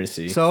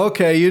conspiracy. So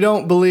okay, you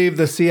don't believe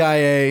the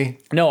CIA?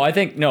 No, I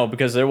think no,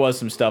 because there was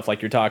some stuff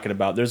like you're talking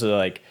about. There's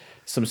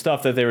some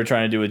stuff that they were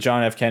trying to do with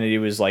John F. Kennedy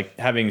was like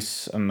having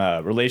some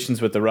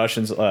relations with the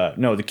Russians.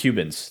 The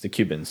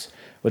Cubans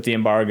with the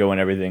embargo and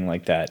everything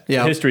like that.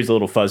 Yeah. History's a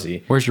little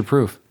fuzzy. Where's your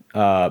proof?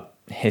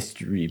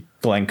 history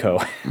blanco.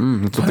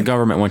 That's what the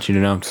government wants you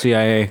to know.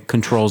 CIA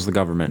controls the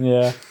government.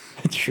 Yeah,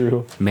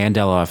 true.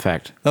 Mandela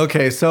effect.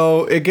 Okay,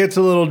 so it gets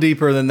a little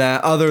deeper than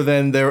that, other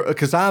than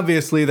because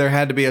obviously there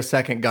had to be a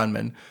second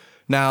gunman.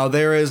 Now,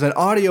 there is an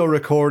audio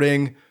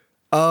recording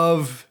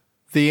of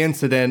the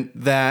incident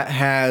that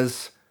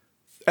has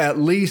at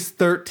least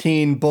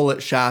 13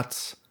 bullet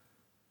shots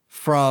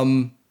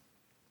from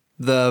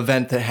the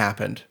event that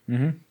happened.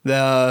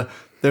 Mm-hmm.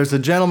 There's a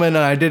gentleman,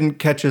 and I didn't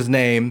catch his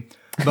name,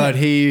 but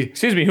he...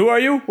 Excuse me, who are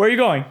you? Where are you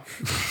going?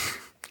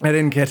 I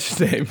didn't catch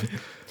his name.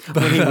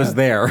 But he was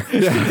there.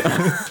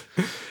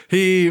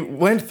 He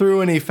went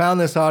through and he found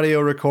this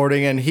audio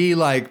recording, and he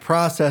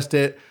processed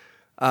it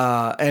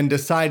and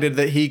decided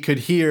that he could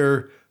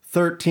hear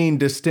 13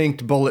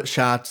 distinct bullet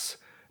shots.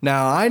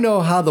 Now, I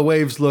know how the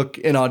waves look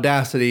in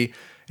Audacity,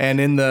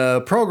 and in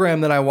the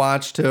program that I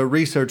watched to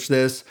research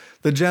this,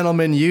 the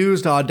gentleman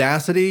used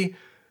Audacity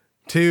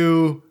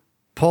to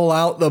pull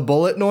out the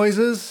bullet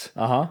noises,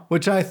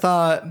 which I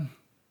thought,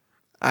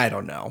 I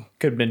don't know.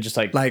 Could have been just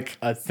like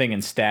a thing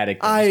in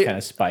static that just kind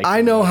of spiked.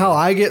 I know how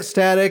I get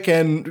static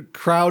and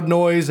crowd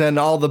noise and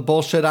all the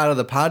bullshit out of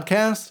the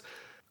podcast.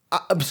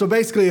 So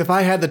basically, if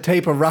I had the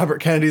tape of Robert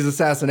Kennedy's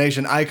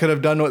assassination, I could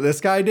have done what this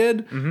guy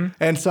did. Mm-hmm.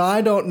 And so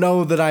I don't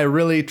know that I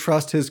really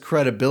trust his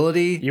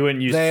credibility. You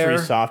wouldn't use free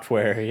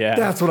software, yeah.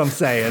 That's what I'm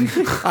saying.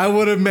 I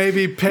would have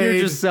maybe paid.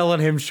 You're just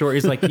selling him short.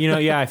 He's like,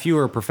 if you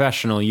were a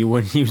professional, you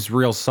wouldn't use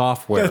real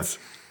software. That's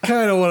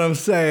kind of what I'm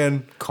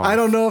saying. Cough. I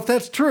don't know if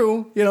that's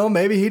true.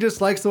 Maybe he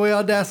just likes the way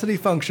Audacity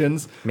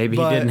functions. Maybe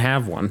he didn't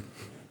have one.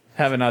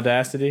 Have an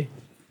Audacity?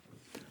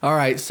 All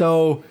right,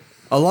 so...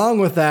 Along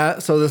with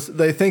that,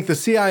 they think the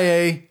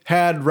CIA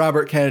had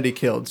Robert Kennedy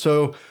killed.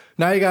 So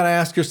now you got to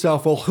ask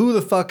yourself, well, who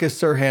the fuck is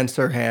Sirhan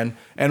Sirhan,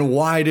 and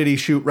why did he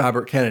shoot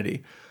Robert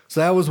Kennedy? So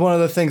that was one of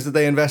the things that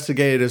they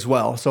investigated as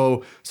well.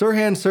 So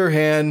Sirhan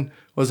Sirhan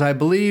was, I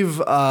believe,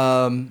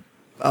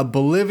 a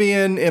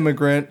Bolivian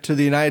immigrant to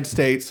the United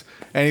States,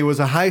 and he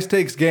was a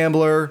high-stakes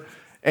gambler,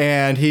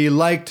 and he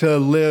liked to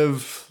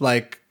live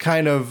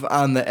kind of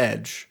on the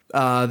edge.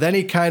 Then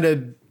he kind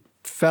of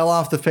fell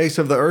off the face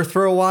of the earth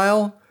for a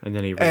while.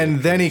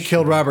 And then he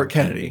killed Robert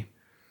Kennedy.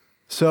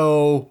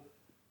 So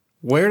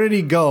where did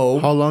he go?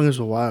 How long is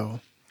a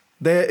while?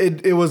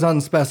 It was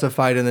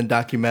unspecified in the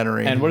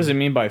documentary. And what does it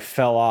mean by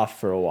fell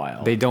off for a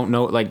while? They don't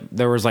know.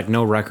 There was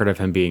no record of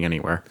him being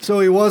anywhere.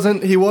 So he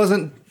wasn't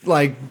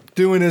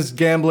doing his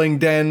gambling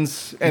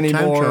dens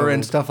anymore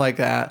and stuff like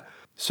that.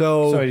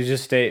 So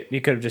he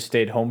could have just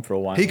stayed home for a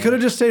while. He could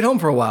have just stayed home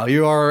for a while.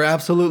 You are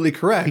absolutely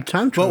correct. He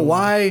time traveled. But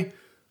why?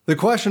 The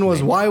question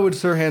was, why would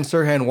Sirhan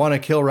Sirhan want to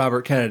kill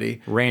Robert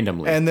Kennedy?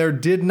 Randomly. And there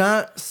did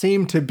not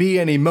seem to be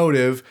any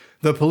motive.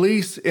 The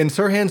police in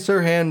Sirhan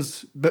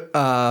Sirhan's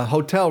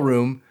hotel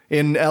room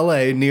in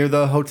L.A., near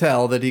the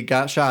hotel that he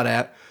got shot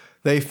at,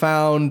 they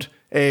found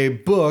a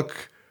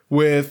book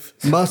with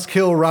 "Must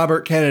Kill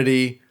Robert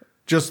Kennedy"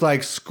 just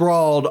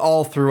scrawled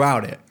all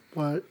throughout it.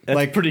 What?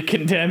 That's pretty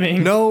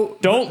condemning. No.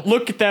 Don't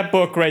look at that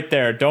book right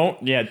there.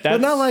 Don't. Yeah,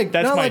 that's not like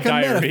my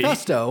diary. A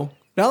manifesto.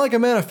 Not like a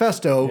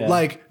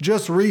manifesto,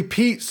 just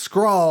repeat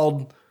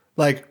scrawled,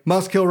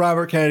 must kill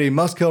Robert Kennedy,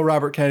 must kill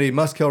Robert Kennedy,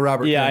 must kill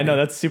Robert Kennedy. Yeah, I know,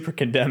 that's super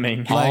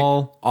condemning.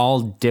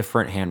 All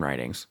different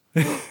handwritings.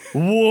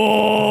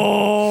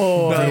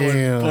 Whoa!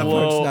 That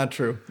part's not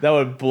true. That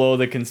would blow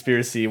the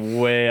conspiracy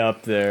way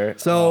up there.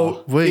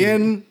 So,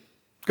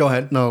 go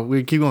ahead. No,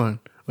 we keep going.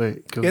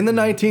 Wait. Go. In the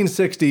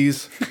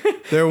 1960s,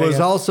 there was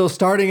also,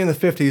 starting in the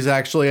 50s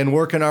actually, and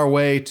working our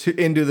way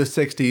into the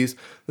 60s,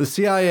 the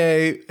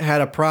CIA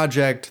had a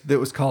project that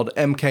was called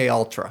MK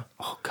Ultra.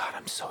 Oh God,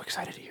 I'm so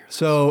excited to hear this.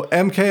 So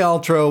MK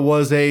Ultra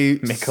was a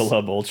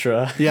Michelob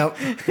Ultra. Yep.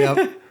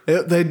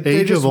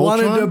 They just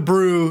wanted to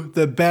brew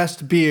the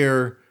best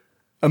beer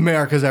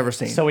America's ever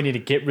seen. So we need to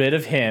get rid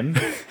of him.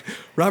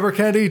 Robert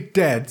Kennedy,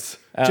 deads.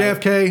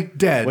 JFK,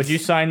 deads. Would you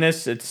sign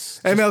this?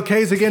 It's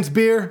MLK's against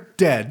beer,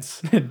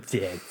 deads. Deads.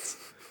 This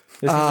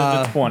is in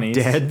the 20s.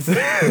 Deads.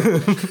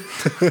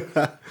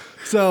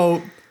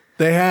 So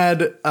they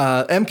had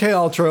MK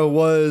Ultra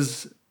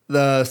was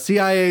the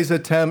CIA's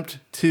attempt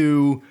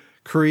to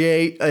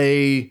create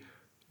a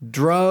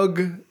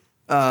drug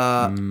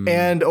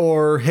and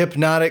or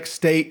hypnotic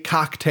state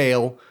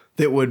cocktail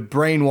that would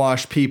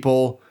brainwash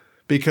people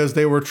because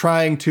they were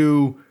trying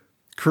to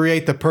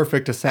create the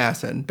perfect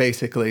assassin,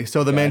 basically.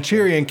 So the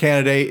Manchurian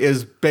Candidate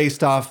is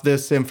based off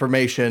this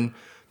information.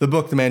 The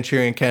book, The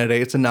Manchurian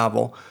Candidate, it's a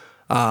novel.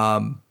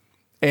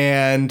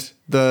 And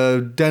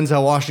the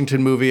Denzel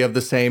Washington movie of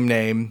the same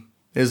name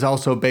is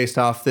also based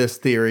off this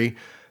theory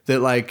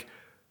that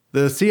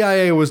the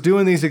CIA was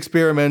doing these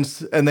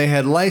experiments and they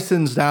had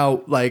licensed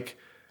out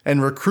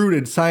and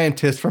recruited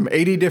scientists from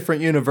 80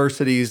 different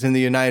universities in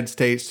the United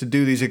States to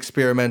do these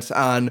experiments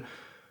on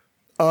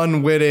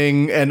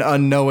unwitting and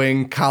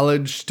unknowing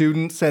college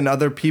students and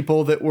other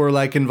people that were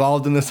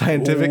involved in the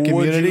scientific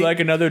community. Would you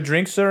like another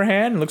drink,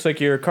 Sirhan? Looks like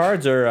your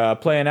cards are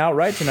playing out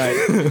right tonight.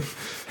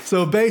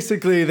 So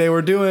basically they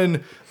were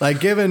doing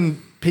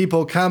giving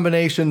people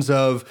combinations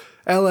of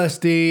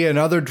LSD and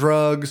other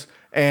drugs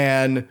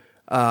and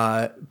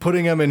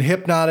putting them in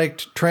hypnotic,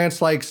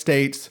 trance-like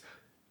states,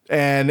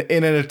 and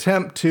in an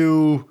attempt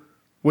to,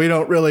 we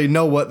don't really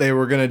know what they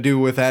were going to do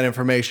with that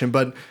information,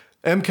 but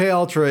MK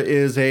Ultra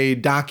is a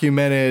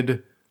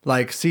documented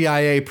like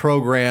CIA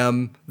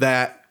program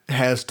that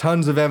has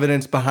tons of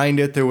evidence behind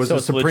it. There was a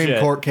Supreme legit.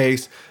 Court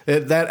case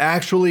that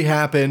actually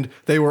happened.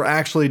 They were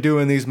actually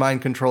doing these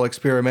mind control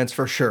experiments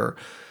for sure.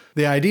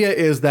 The idea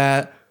is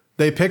that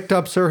they picked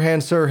up Sirhan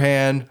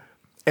Sirhan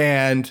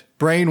and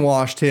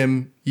brainwashed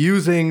him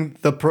using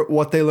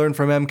what they learned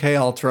from MK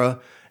Ultra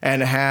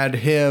and had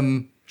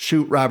him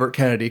shoot Robert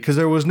Kennedy because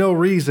there was no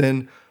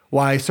reason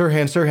why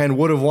Sirhan Sirhan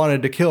would have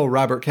wanted to kill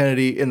Robert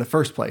Kennedy in the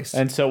first place.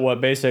 And so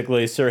what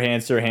basically Sirhan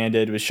Sirhan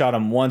did was shot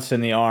him once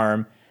in the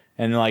arm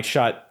and like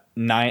shot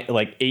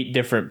 8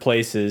 different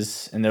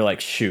places, and they're like,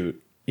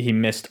 shoot, he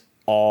missed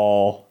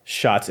all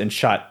shots and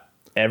shot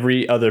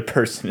every other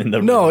person in the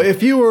room. No,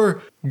 if you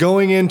were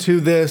going into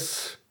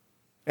this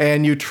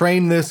and you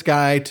trained this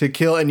guy to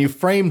kill and you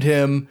framed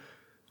him,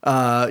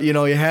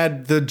 you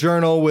had the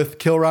journal with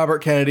Kill Robert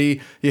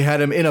Kennedy, you had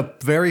him in a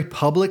very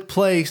public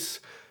place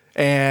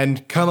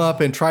and come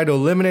up and try to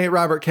eliminate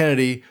Robert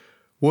Kennedy,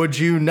 would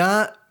you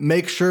not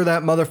make sure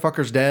that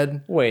motherfucker's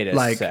dead? Wait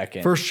a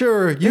second. For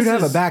sure, you'd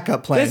have a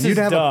backup plan. This is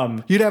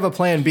dumb. You'd have a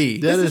plan B.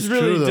 This is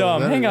really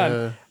dumb. Hang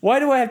on. Why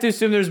do I have to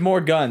assume there's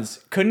more guns?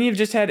 Couldn't he have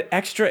just had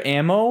extra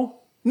ammo?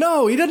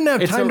 No, he didn't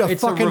have time to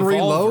fucking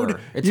reload.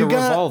 It's a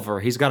revolver.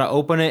 He's got to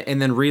open it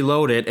and then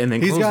reload it and then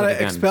close it again. He's got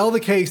to expel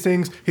the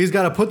casings. He's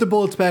got to put the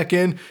bullets back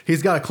in.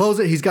 He's got to close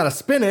it. He's got to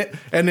spin it.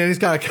 And then he's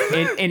got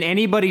to... In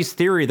anybody's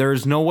theory,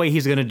 there's no way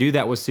he's going to do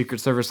that with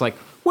Secret Service. Like,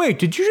 wait,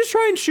 did you just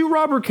try and shoot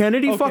Robert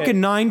Kennedy fucking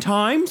 9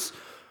 times?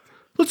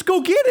 Let's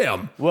go get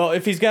him. Well,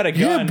 if he's got a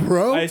gun,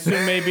 bro. I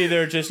assume maybe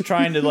they're just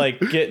trying to like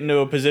get into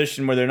a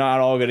position where they're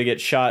not all going to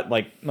get shot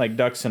like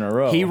ducks in a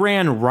row. He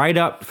ran right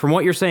up, from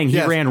what you're saying,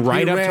 he ran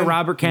right up to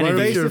Robert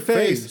Kennedy. Face to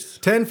face.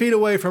 10 feet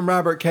away from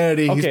Robert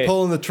Kennedy. Okay. He's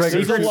pulling the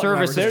trigger. Secret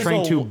Service is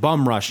trying to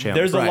bum rush him.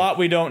 There's a lot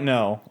we don't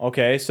know.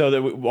 Okay, so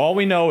that all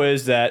we know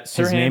is that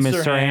his name is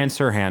Sirhan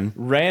Sirhan.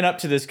 Ran up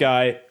to this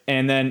guy,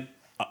 and then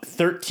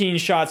 13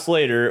 shots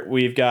later,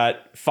 we've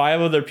got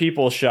 5 other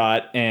people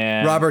shot,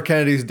 and Robert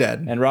Kennedy's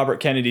dead. And Robert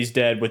Kennedy's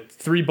dead with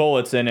 3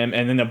 bullets in him,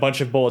 and then a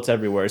bunch of bullets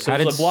everywhere. So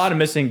there's a lot of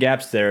missing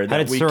gaps there. How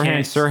did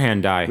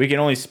Sirhan die? We can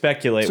only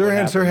speculate.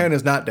 Sirhan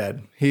is not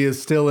dead. He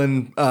is still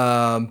in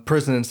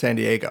prison in San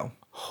Diego.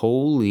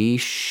 Holy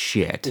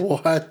shit.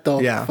 What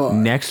the fuck?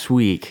 Next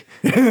week.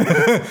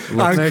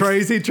 On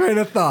crazy train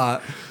of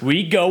thought.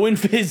 We go and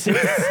visit,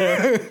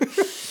 sir.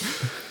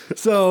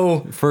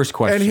 So first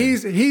question. And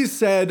he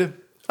said,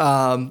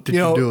 Did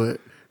you do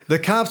it? The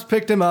cops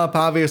picked him up,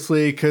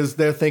 obviously, because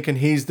they're thinking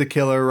he's the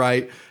killer,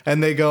 right?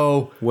 And they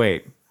go,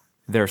 wait,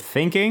 they're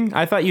thinking?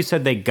 I thought you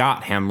said they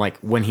got him, like,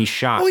 when he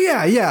shot. Oh,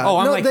 yeah. Oh,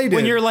 I'm no, like, they did.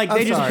 when you're like,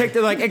 they just picked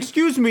it, like,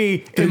 excuse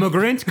me,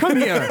 immigrant, come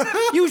here.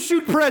 You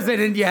shoot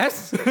president,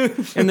 yes?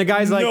 And the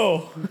guy's like,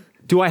 no.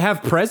 Do I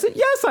have president?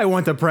 Yes, I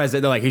want the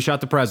president. They're like, he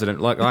shot the president.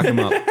 Lock him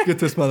up. Get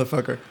this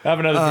motherfucker. Have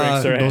another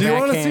drink, sir. Do you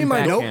want to see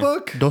my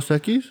notebook? Dos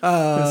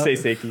Equis? Say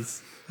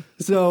Sakis.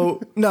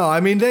 So, no, I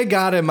mean, they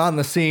got him on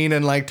the scene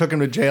and, like, took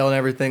him to jail and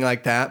everything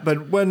like that.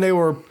 But when they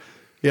were,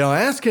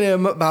 asking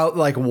him about,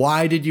 like,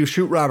 why did you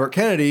shoot Robert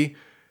Kennedy?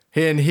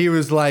 And he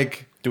was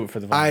like, do it for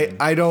the volume.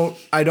 I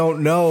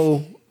don't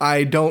know.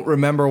 I don't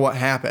remember what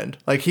happened.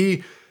 Like,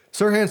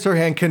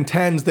 Sirhan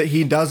contends that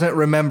he doesn't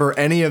remember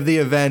any of the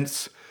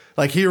events.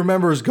 Like, he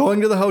remembers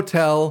going to the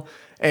hotel,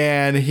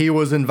 and he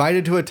was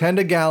invited to attend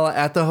a gala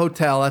at the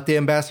hotel, at the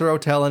Ambassador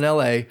Hotel in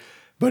LA,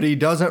 but he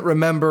doesn't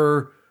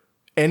remember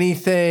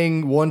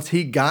anything once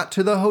he got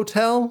to the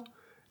hotel,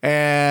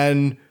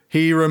 and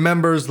he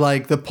remembers,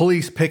 like, the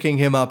police picking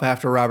him up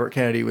after Robert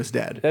Kennedy was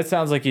dead. That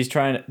sounds like he's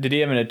trying... Did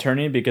he have an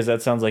attorney? Because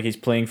that sounds like he's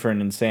pleading for an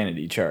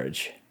insanity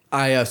charge.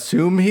 I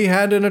assume he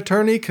had an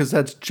attorney, because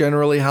that's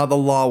generally how the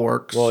law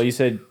works. Well, you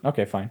said...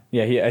 Okay, fine.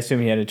 Yeah, I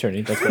assume he had an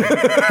attorney. That's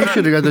right. He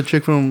should have got the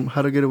chick from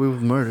How to Get Away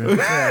with Murder.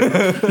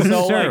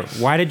 So, sir,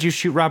 why did you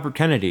shoot Robert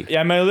Kennedy? Yeah,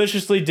 I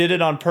maliciously did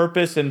it on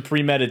purpose and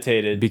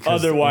premeditated.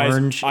 Because otherwise,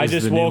 orange I is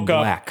just the new woke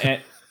up... black.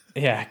 And,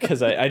 yeah,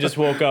 because I just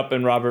woke up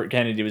and Robert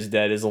Kennedy was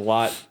dead is a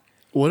lot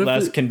What if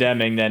less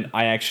condemning than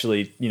I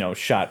actually,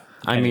 shot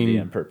Kennedy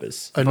on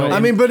purpose. But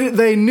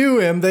they knew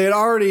him. They had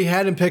already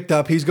had him picked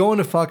up. He's going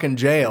to fucking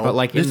jail. But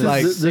like in the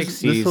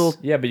 60s,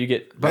 yeah, but you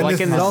get... But like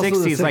in the also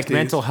 60s, the like 60s.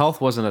 mental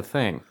health wasn't a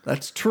thing.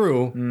 That's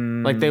true.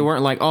 Like they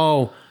weren't like,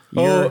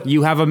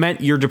 you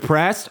have you're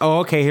depressed. Oh,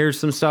 okay, here's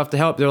some stuff to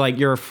help. They're like,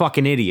 you're a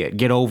fucking idiot.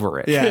 Get over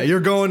it. Yeah, you're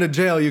going to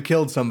jail. You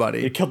killed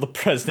somebody. You killed the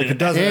president. It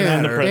doesn't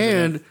matter.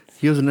 And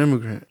he was an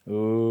immigrant.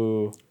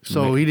 Ooh.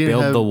 So he didn't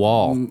build have the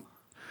wall.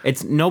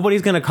 It's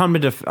nobody's gonna come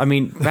to.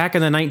 Back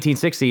in the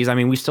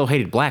 1960s, we still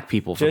hated black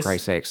people for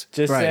Christ's sakes.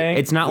 Just saying.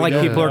 It's not like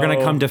people are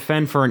gonna come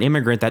defend for an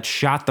immigrant that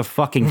shot the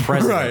fucking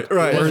president.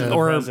 Right.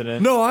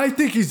 President. No, I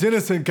think he's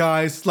innocent,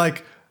 guys.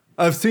 Like,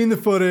 I've seen the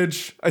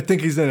footage. I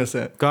think he's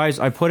innocent. Guys,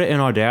 I put it in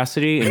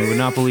Audacity, and you would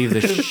not believe the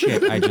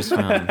shit I just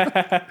found.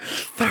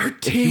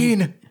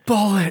 13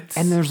 bullets.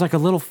 And there's like a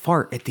little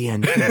fart at the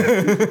end.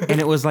 And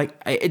it was like,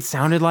 it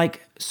sounded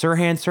like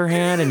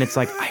Sirhan, and it's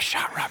like, I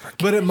shot Robert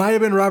Kennedy. But it might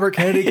have been Robert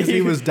Kennedy because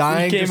he was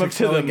dying. He came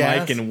just up to the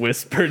gas. mic and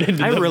whispered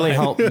into I the really mic.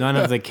 hope none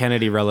of the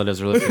Kennedy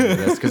relatives are listening to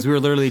this because we were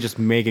literally just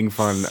making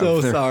fun So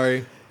of their...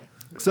 sorry.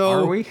 So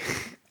Are we?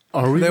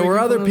 there were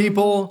other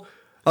people.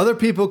 Other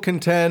people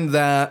contend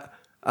that.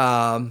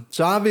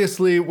 So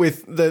obviously,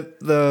 with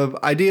the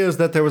idea is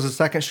that there was a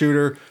second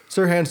shooter.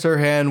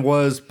 Sirhan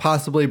was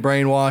possibly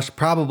brainwashed,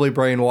 probably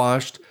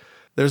brainwashed.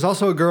 There's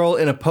also a girl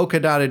in a polka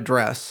dotted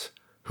dress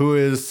who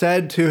is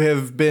said to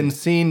have been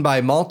seen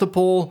by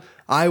multiple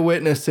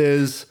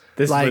eyewitnesses.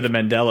 This is where the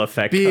Mandela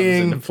effect comes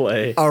into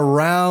play.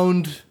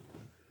 Around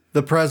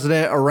the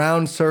president,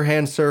 around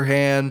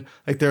Sirhan.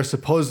 Like there are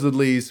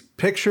supposedly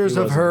pictures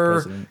of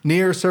her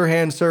near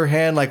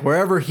Sirhan. Like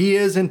wherever he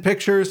is in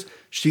pictures,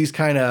 she's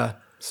kind of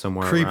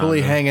Somewhere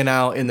creepily hanging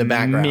out in the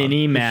background.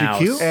 Minnie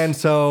Mouse. And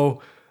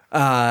so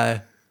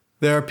there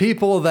are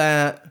people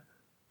that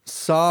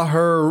saw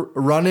her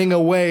running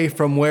away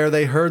from where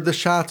they heard the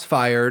shots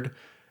fired,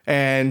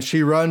 and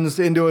she runs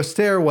into a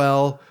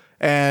stairwell,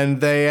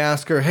 and they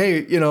ask her,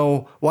 hey,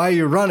 why are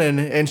you running?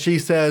 And she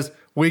says,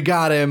 we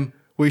got him.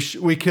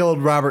 We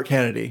killed Robert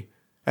Kennedy.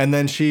 And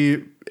then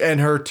she and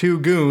her two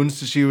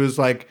goons, she was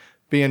like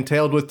being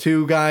tailed with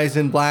two guys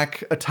in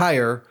black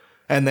attire,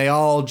 and they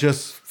all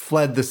just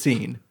fled the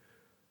scene.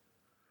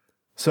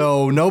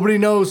 So nobody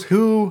knows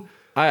who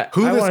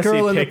this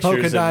girl in the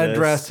polka dotted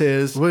dress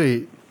is.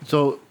 Wait,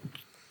 so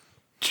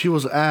she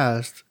was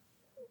asked,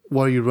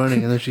 "Why are you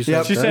running?" And then she said,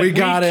 Yep. She said, We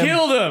got him.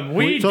 killed him.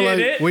 We So, did like,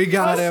 it. We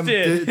got him.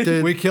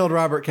 Busted." We killed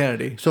Robert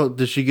Kennedy. "So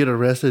did she get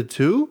arrested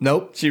too?"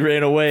 Nope. She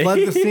ran away.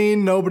 Fled the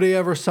scene. Nobody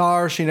ever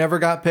saw her. She never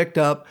got picked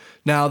up.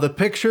 Now the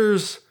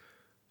pictures,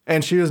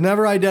 and she was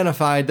never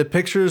identified. The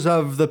pictures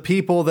of the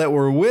people that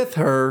were with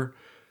her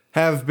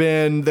have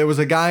been. There was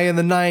a guy in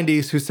the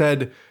 90s who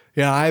said,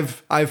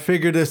 I've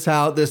figured this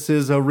out. This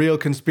is a real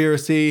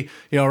conspiracy.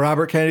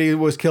 Robert Kennedy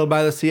was killed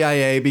by the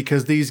CIA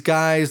because these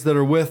guys that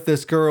are with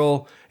this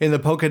girl in the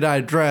polka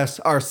dotted dress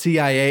are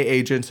CIA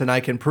agents, and I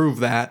can prove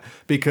that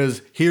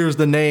because here's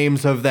the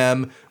names of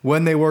them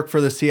when they worked for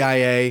the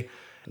CIA.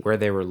 Where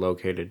they were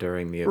located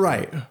during the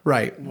event.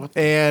 Right.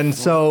 And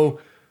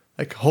so,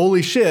 like,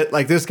 holy shit,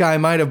 like this guy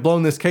might have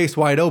blown this case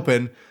wide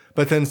open,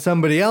 but then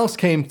somebody else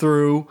came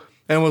through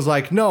and was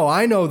like, no,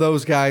 I know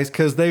those guys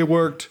because they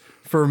worked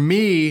for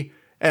me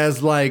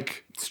as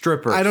like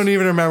Strippers. I don't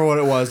even remember what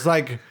it was,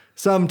 like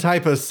some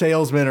type of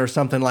salesman or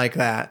something like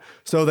that.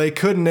 So they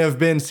couldn't have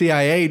been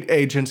CIA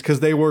agents because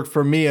they worked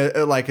for me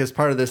like as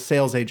part of this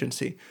sales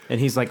agency. And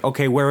he's like,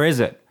 okay, where is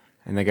it?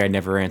 And the guy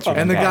never answered. And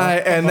him the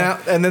back.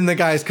 guy and then the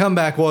guy's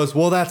comeback was,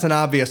 well, that's an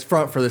obvious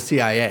front for the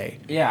CIA.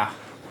 Yeah.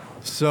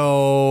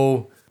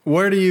 So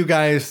where do you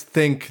guys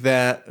think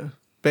that,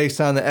 based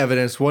on the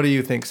evidence, what do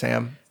you think,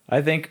 Sam?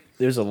 I think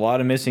there's a lot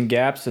of missing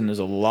gaps, and there's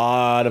a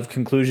lot of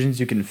conclusions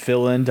you can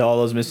fill into all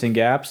those missing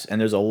gaps, and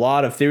there's a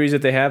lot of theories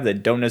that they have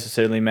that don't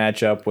necessarily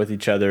match up with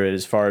each other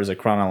as far as a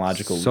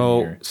chronological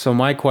linear. So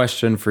my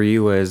question for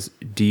you is,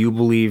 do you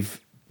believe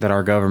that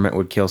our government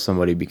would kill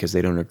somebody because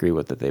they don't agree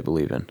with what they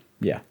believe in?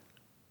 Yeah.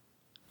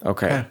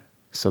 Okay.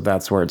 So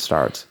that's where it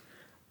starts.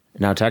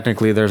 Now,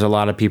 technically, there's a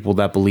lot of people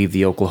that believe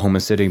the Oklahoma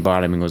City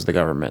bombing was the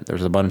government.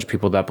 There's a bunch of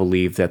people that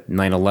believe that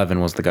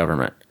 9/11 was the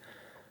government.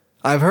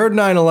 I've heard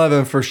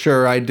 9/11 for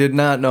sure. I did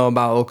not know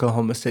about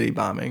Oklahoma City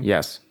bombing.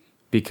 Yes,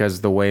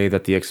 because the way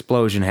that the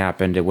explosion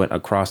happened, it went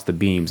across the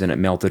beams and it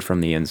melted from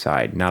the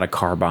inside, not a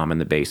car bomb in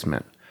the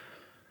basement.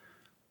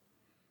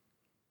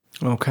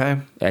 Okay.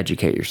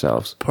 Educate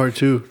yourselves. Part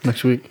 2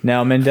 next week.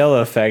 Now,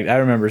 Mandela effect, I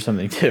remember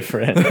something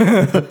different.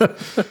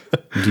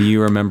 Do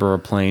you remember a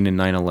plane in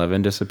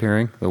 9/11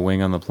 disappearing? The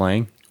wing on the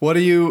plane? What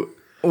do you...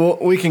 Well,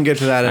 we can get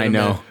to that in I a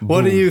know. minute.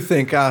 What do you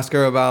think,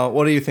 Oscar, about...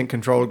 What do you think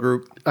Control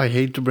Group... I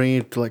hate to bring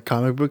it to like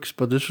comic books,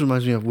 but this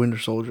reminds me of Winter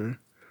Soldier.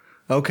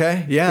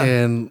 Okay, yeah.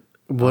 And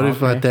what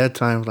if at that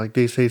time, like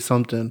they say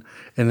something,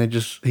 and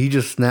he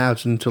just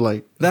snaps into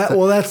like That.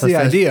 Well, that's the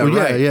idea, well,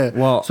 right? Yeah.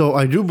 Well- so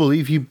I do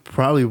believe he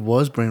probably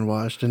was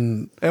brainwashed,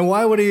 and And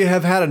why would he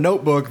have had a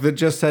notebook that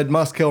just said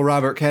 "Must kill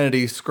Robert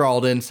Kennedy"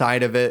 scrawled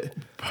inside of it?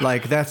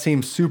 Like that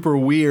seems super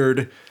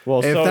weird. Well,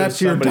 if so that's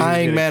does your somebody who's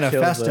dying gonna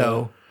kill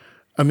manifesto.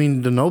 I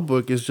mean the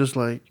Notebook is just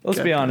like Let's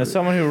be honest,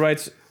 someone who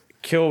writes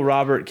 "kill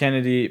Robert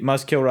Kennedy,"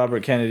 "must kill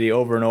Robert Kennedy"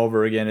 over and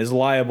over again is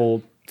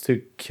liable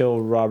to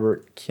kill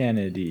Robert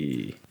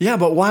Kennedy Yeah,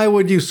 but why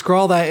would you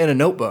scrawl that in a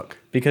notebook?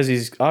 because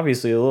he's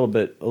obviously a little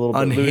bit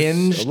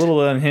Unhinged? loose, a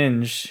little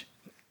unhinged.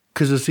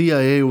 because the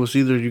CIA was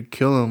either you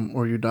kill him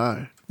or you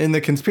die. In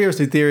the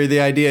conspiracy theory, the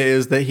idea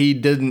is that he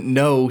didn't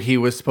know he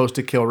was supposed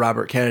to kill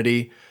Robert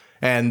Kennedy,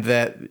 and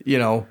that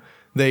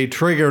they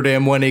triggered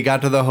him when he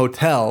got to the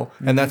hotel,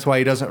 and that's why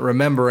he doesn't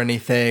remember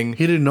anything.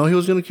 He didn't know he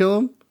was gonna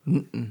kill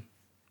him.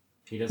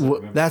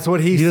 That's what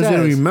he He says.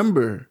 doesn't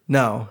remember.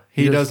 No,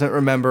 he doesn't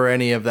remember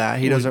any of that.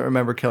 He doesn't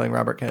remember killing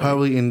Robert Kennedy.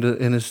 Probably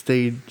in a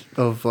state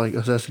of like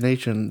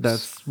assassination.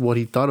 That's what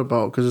he thought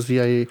about because the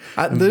CIA.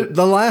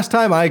 The last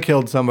time I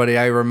killed somebody,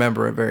 I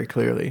remember it very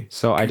clearly.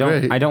 So I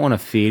don't want to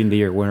feed into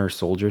your Winter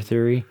Soldier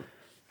theory,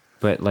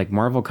 but like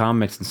Marvel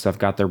Comics and stuff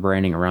got their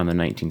branding around the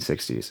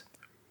 1960s.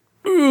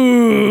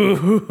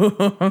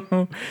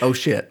 Oh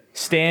shit.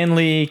 Stan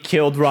Lee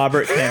killed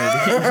Robert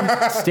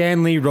Kennedy.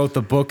 Stan Lee wrote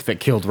the book that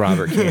killed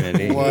Robert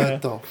Kennedy.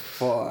 What the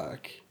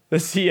fuck? The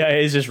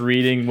CIA is just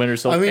reading Winter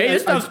Soldier. I mean, hey,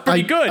 this stuff's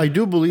pretty good. I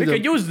do believe we that.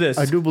 could use this.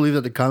 I do believe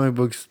that the comic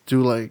books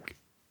do like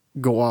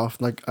go off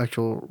like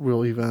actual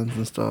real events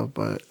and stuff.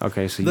 But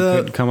Okay, so you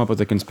could come up with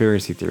a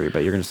conspiracy theory,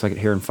 but you're gonna sit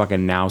here and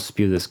fucking now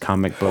spew this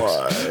comic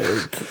books.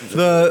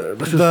 The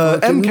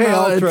fucking MK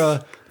nuts.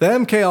 Ultra, the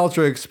MK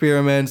Ultra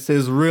experiments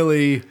is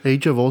really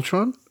Age of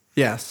Ultron.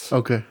 yes.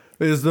 Okay.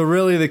 Is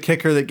really the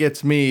kicker that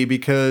gets me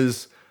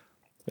because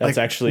That's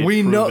actually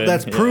we know proven,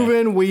 that's yeah.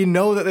 proven. We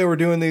know that they were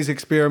doing these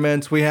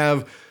experiments. We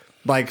have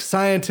like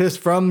scientists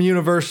from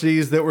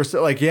universities that were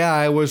like, yeah,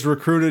 I was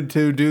recruited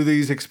to do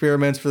these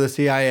experiments for the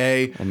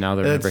CIA, And now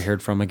they're never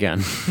heard from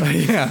again.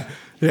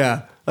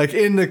 yeah. Like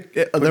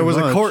there was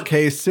a much. court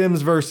case,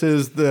 Sims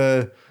versus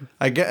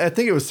I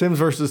think it was Sims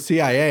versus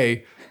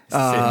CIA.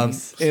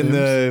 In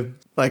the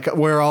like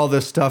where all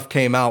this stuff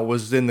came out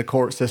was in the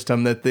court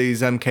system that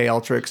these MK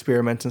Ultra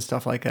experiments and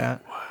stuff like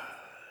that.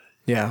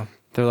 Yeah.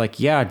 They're like,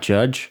 yeah,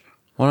 Judge,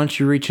 why don't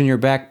you reach in your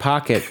back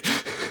pocket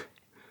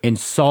and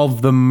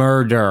solve the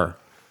murder?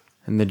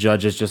 And the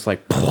judge is just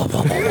like,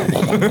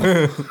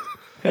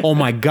 oh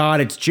my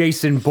God, it's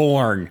Jason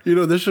Bourne. You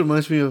know, this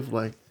reminds me of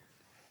like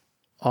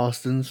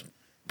Austin's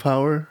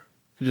power.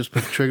 You just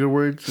put trigger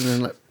words and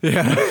then like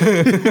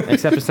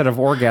Except instead of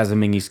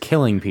orgasming, he's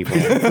killing people.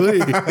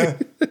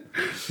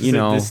 You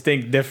know,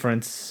 distinct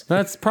difference.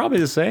 that's probably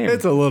the same.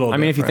 It's a little I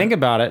mean, if you different. think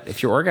about it,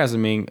 if you're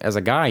orgasming as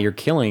a guy, you're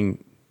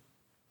killing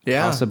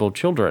Yeah. possible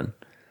children,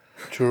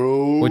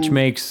 true. which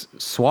makes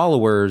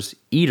swallowers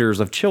eaters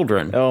of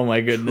children. Oh my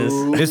goodness.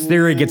 This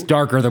theory gets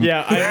darker than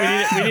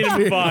Yeah, we need to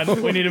move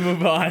on. We need to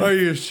move on. Are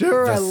you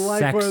sure? the I like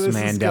sex where this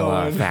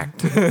Mandela is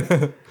going.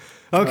 effect.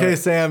 Okay,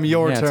 Sam,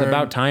 your Yeah, turn. it's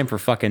about time for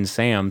fucking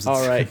Sam's.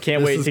 All right,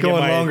 can't This wait is to get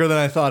going my longer than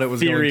I thought it was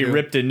theory going to.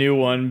 ripped a new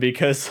one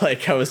because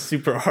like I was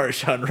super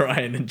harsh on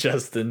Ryan and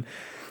Justin.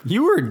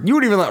 You wouldn't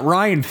even let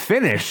Ryan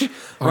finish.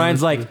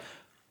 Ryan's like,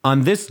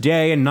 on this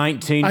day in I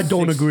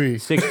don't agree.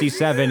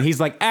 1967, he's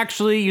like,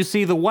 actually, you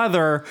see, the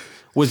weather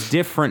was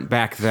different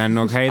back then,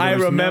 okay? I There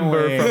was no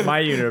remember way." from my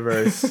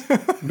universe.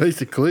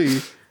 Basically,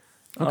 Okay,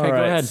 All go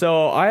right, ahead.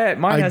 So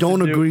mine I has to don't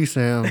do- agree,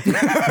 Sam.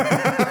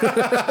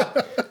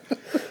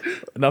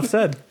 Enough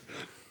said.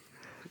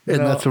 And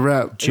that's a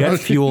wrap. Jet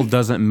fuel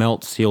doesn't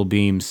melt steel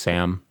beams,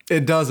 Sam.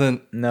 It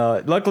doesn't.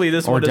 No, luckily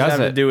this Or one doesn't does have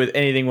to it? do with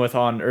anything with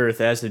on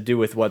Earth. It has to do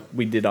with what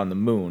we did on the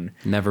moon.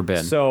 Never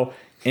been. So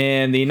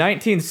in the Any of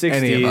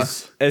 1960s,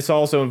 us. this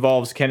also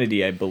involves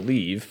Kennedy, I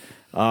believe.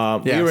 We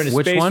were in a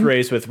Which space one?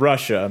 race with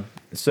Russia.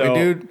 So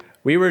dude,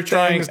 we were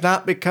trying. Things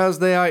not because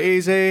they are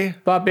easy,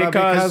 But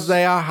because-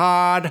 they are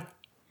hard.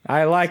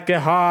 I like it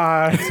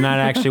hard. It's not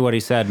actually what he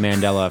said,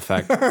 Mandela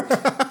effect.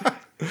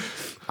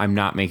 I'm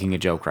not making a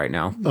joke right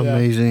now.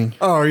 Amazing.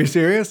 Oh, are you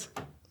serious?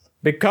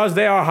 Because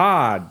they are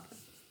hard.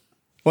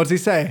 What's he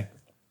say?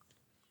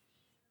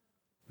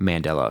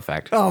 Mandela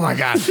effect. Oh my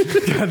gosh.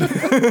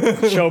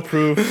 Show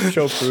proof.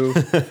 Show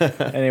proof.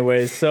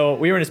 Anyways, so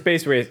we were in a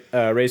space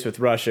race with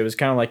Russia. It was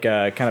kind of like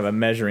a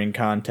measuring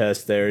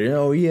contest there. You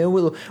know, yeah,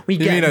 we You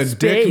got mean a space.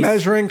 dick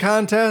measuring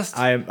contest?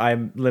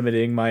 I'm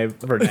limiting my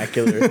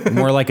vernacular.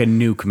 More like a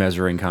nuke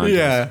measuring contest.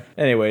 Yeah.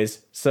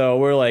 Anyways, so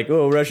we're like,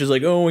 oh, Russia's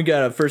like, oh, we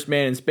got a first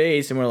man in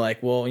space, and we're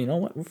like, well, you know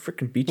what? We'll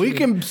freaking beat you. We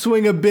can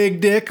swing a big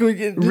dick.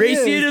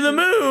 race you to the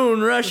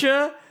moon,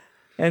 Russia.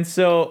 And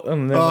so,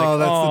 and they're like,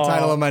 That's "Aw, the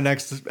title of my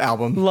next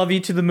album. love you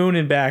to the moon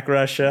and back,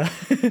 Russia."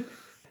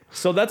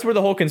 So that's where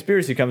the whole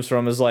conspiracy comes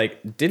from. Is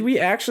like, did we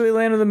actually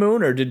land on the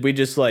moon, or did we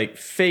just like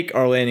fake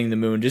our landing the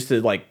moon just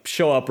to like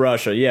show up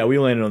Russia? Yeah, we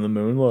landed on the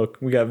moon. Look,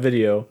 we got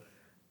video.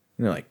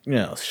 And they're like,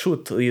 no,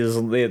 shoot,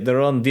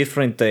 they're on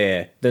different.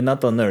 They're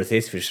not on Earth,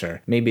 that's for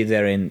sure. Maybe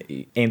they're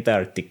in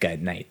Antarctica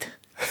at night.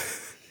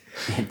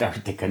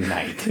 Antarctica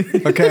night.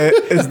 Okay,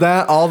 is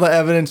that all the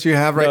evidence you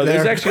have right No,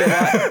 there? there's actually a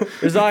lot.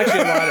 There's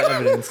actually a lot of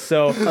evidence.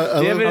 So the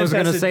evidence I was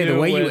going has to say, the do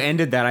way you with-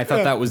 ended that, I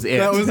thought that was it.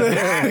 that was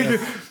it.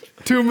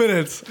 2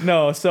 minutes.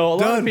 No, so a lot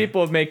Done. of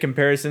people have made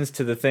comparisons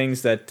to the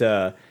things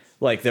that,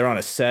 like they're on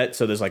a set,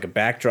 so there's like a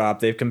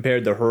backdrop. They've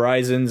compared the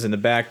horizons and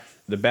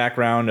the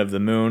background of the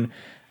moon.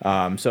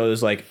 So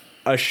there's like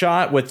a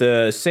shot with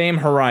the same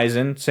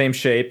horizon, same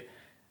shape,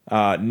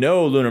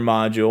 no lunar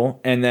module,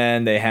 and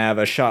then they have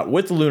a shot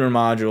with the lunar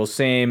module,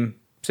 same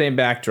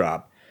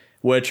backdrop.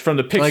 Which from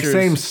the pictures, Like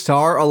same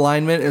star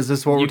alignment? Is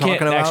this what we're you can't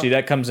talking about? actually.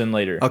 That comes in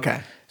later. Okay.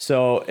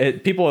 So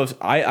people have.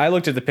 I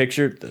looked at the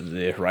picture.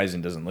 The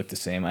horizon doesn't look the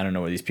same. I don't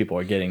know where these people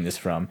are getting this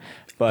from,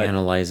 but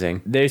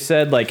Analyzing. they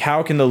said like,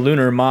 how can the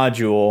lunar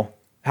module?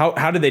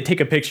 How did they take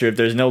a picture if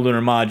there's no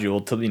lunar module?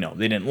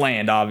 They didn't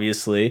land,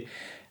 obviously.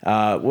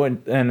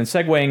 And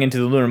segueing into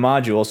the lunar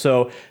module,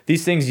 so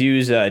these things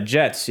use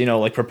jets,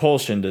 like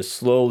propulsion to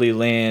slowly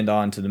land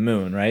onto the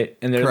moon, right?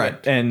 And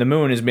Correct. And the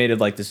moon is made of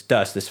like this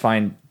dust, this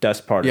fine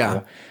dust particle.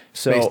 Yeah.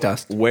 So Space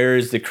dust.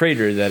 where's the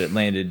crater that it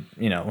landed?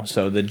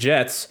 So the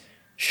jets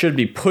should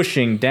be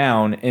pushing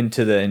down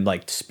into and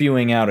like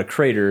spewing out a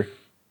crater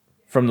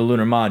from the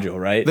lunar module,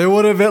 right? There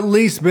would have at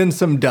least been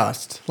some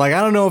dust. Like, I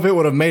don't know if it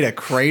would have made a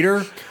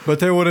crater, but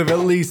there would have at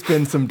least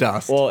been some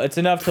dust. Well, it's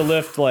enough to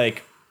lift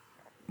like.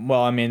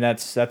 Well, I mean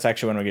that's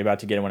actually when we're about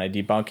to get it when I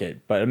debunk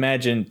it. But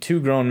imagine 2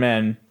 grown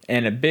men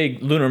and a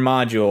big lunar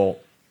module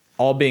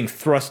all being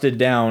thrusted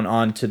down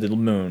onto the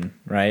moon,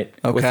 right?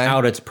 Okay.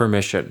 Without its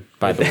permission,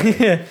 by the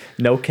way.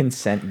 No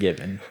consent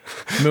given.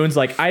 Moon's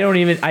like, I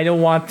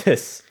don't want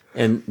this.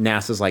 And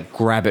NASA's like,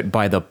 grab it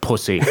by the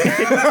pussy.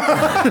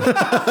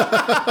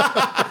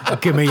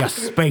 Give me your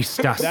space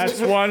dust. That's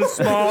one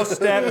small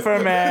step for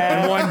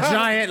man. One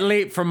giant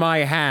leap from my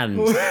hand.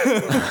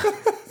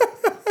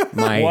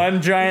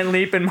 One giant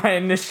leap in my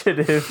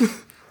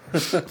initiative.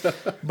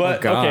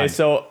 But God. okay,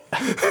 so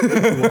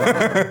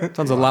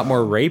Sounds a lot more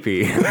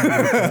rapey.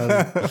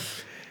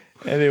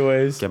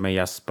 anyways, Give me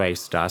your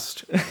space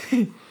dust.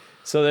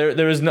 so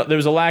there was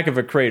a lack of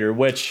a crater,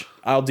 which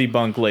I'll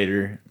debunk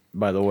later.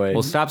 By the way,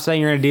 Well, stop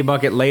saying you're gonna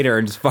debunk it later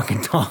and just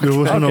fucking talk. There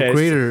was Okay, no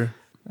crater.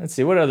 let's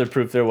see what other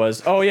proof there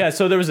was. Oh yeah,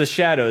 so there was the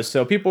shadows.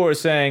 So people were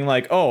saying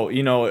like, oh,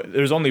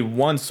 there's only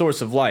one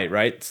source of light,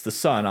 right? It's the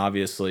sun,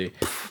 obviously.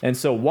 And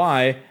so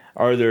why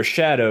are there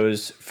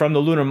shadows from the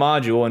lunar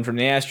module and from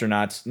the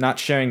astronauts not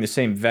sharing the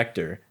same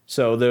vector?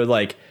 So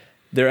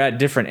they're at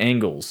different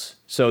angles.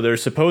 So they're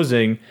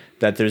supposing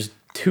that there's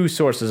 2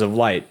 sources of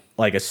light,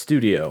 like a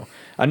studio.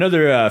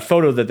 Another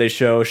photo that they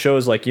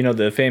shows like,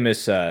 the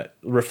famous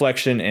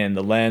reflection in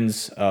the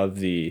lens in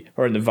the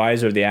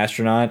visor of the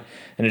astronaut,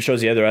 and it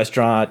shows the other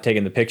astronaut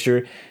taking the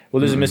picture. Well,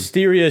 there's a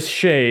mysterious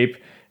shape.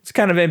 It's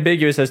kind of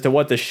ambiguous as to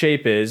what the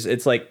shape is.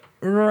 It's like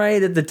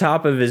right at the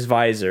top of his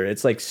visor.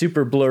 It's like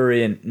super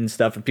blurry and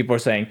stuff, and people are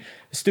saying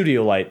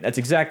studio light. That's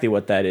exactly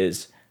what that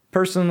is.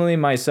 Personally,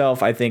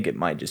 myself, I think it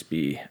might just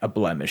be a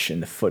blemish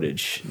in the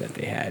footage that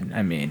they had.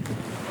 I mean,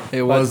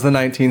 it was the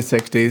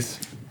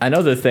 1960s.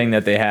 another thing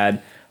that they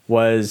had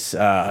was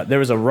there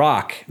was a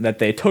rock that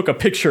they took a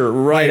picture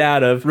right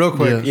out of. Real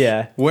quick.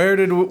 Yeah.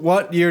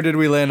 What year did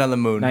we land on the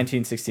moon?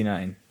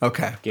 1969.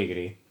 Okay.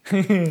 Giggity.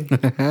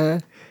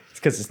 It's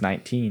because it's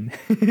 19.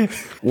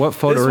 What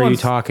photo This are you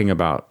one's- talking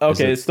about? Is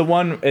Okay, it it's the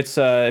one. It's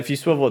if you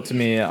swivel it to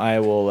me, I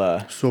will.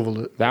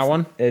 Swivel it. that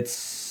one?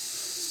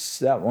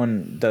 That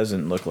one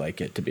doesn't look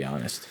like it, to be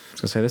honest. I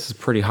was gonna say this is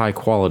pretty high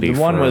quality.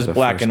 The one for was the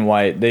black first- and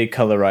white. They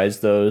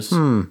colorized those. The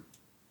moon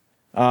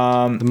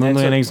and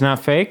so- landing's not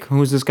fake.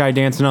 Who's this guy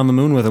dancing on the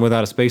moon with him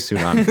without a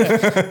spacesuit on?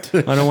 I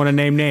don't want to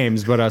name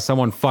names, but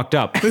someone fucked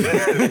up. Your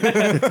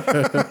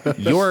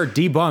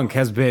debunk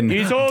has been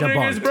He's holding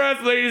debunked. his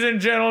breath, ladies and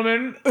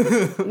gentlemen.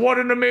 What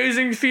an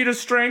amazing feat of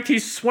strength. He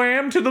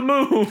swam to the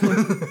moon.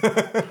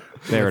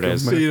 There it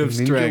is. Feet of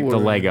Ninja strength. The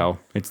warrior. Lego.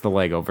 It's the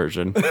Lego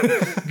version.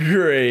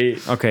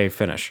 Great. Okay,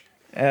 finish.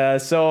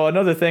 So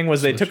another thing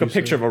was they took a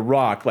picture of a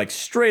rock, like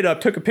straight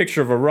up took a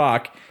picture of a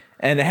rock,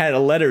 and it had a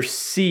letter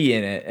C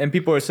in it. And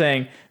people are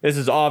saying this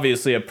is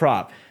obviously a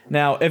prop.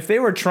 Now, if they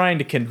were trying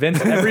to convince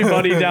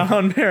everybody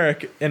down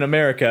in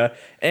America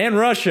and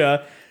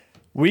Russia,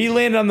 we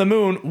landed on the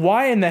moon,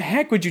 why in the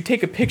heck would you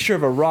take a picture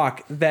of a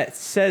rock that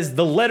says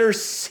the letter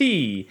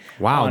C?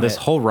 Wow, on this it?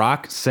 whole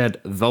rock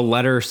said the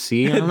letter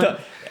C on it.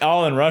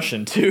 All in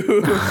Russian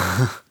too.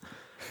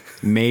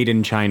 Made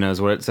in China is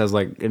what it says,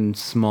 like in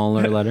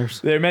smaller letters.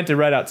 They meant to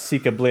write out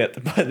Sika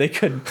Blit, but they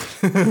couldn't.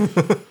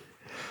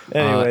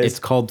 Anyways, It's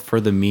called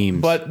For the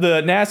Memes. but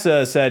the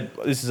NASA said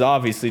this is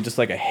obviously just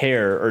like a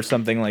hair or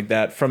something like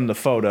that from the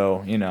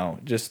photo.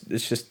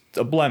 It's just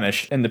a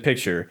blemish in the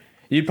picture.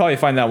 You'd probably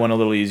find that one a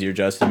little easier,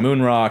 Justin.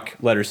 Moon rock,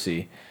 letter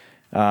C.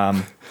 You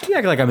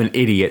act like I'm an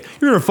idiot.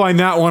 You're gonna find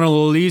that one a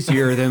little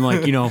easier than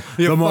like,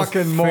 the most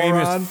fucking famous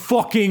moron.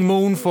 fucking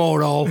moon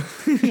photo.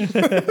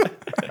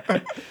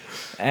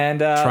 And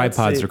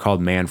Tripods are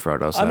called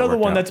Manfrotto. So another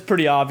one that's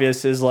pretty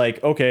obvious is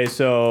like, okay,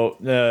 so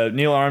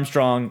Neil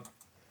Armstrong,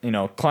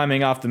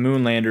 climbing off the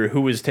moon lander,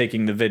 who was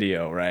taking the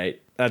video, right?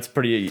 That's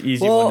pretty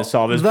easy Well, one to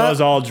solve. It's that- Buzz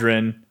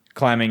Aldrin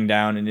climbing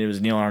down, and it was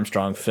Neil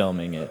Armstrong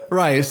filming it.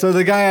 Right. So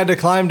the guy had to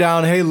climb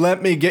down. Hey,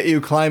 let me get you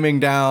climbing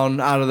down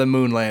out of the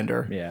moon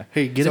lander. Yeah.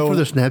 Hey, get So- it for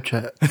the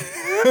Snapchat,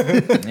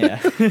 Yeah.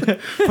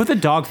 Put the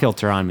dog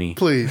filter on me.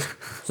 please.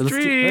 Let's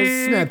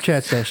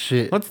Snapchat that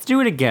shit. let's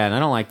do it again. I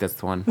don't like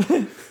this one.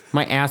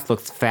 My ass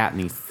looks fat in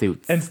these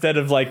suits. Instead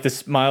of like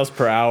this miles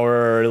per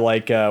hour or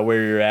like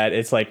where you're at,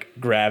 it's like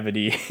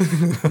gravity.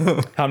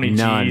 How many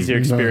None. G's you're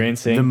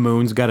experiencing. The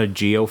moon's got a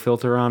geo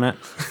filter on it.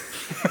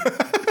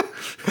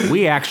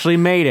 We actually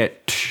made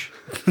it.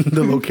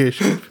 The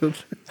location.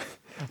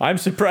 I'm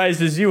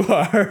surprised as you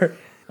are.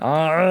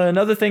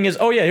 Another thing is,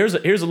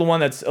 here's the one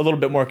that's a little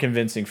bit more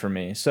convincing for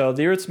me. So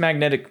the Earth's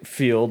magnetic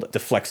field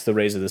deflects the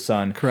rays of the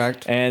sun.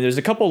 Correct. And there's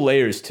a couple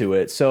layers to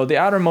it. So the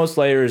outermost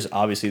layer is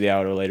obviously the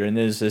outer layer, and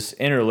there's this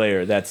inner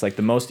layer that's like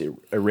the most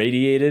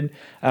irradiated.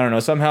 I don't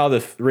know. Somehow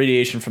the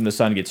radiation from the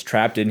sun gets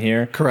trapped in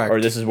here. Correct. Or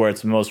this is where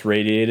it's the most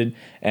radiated,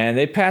 and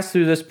they pass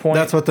through this point.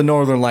 That's what the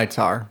northern lights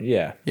are.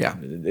 Yeah. Yeah.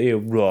 The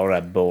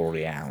aurora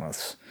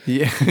borealis.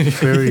 Yeah.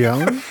 Barry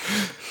Allen?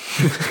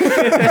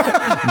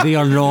 The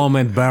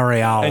enormous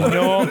Barry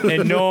Allen.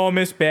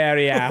 Enormous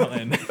Barry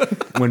Allen.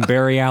 When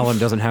Barry Allen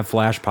doesn't have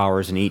flash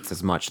powers and eats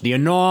as much. The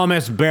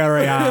enormous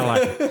Barry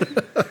Allen.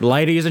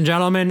 Ladies and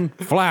gentlemen,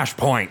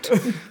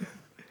 Flashpoint.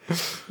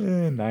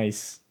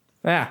 Nice.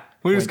 Yeah.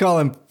 We just call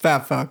him Fat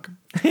Fuck.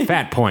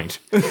 Fat Point.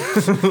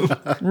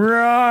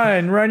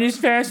 Run as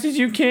fast as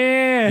you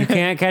can. You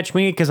can't catch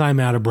me because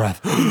I'm out of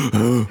breath.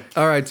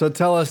 All right, so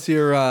tell us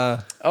your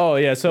So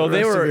rest of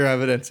your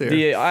evidence here.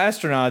 The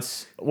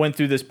astronauts went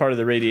through this part of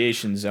the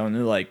radiation zone.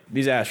 They're like,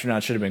 these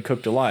astronauts should have been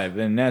cooked alive.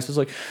 And NASA's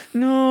like,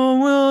 no,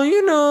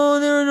 well,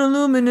 they're in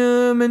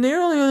aluminum and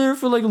they're only there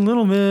for like a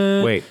little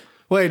bit. Wait,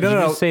 Wait, did you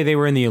just say they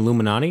were in the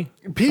Illuminati?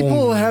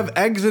 People have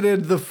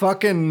exited the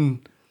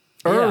fucking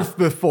Earth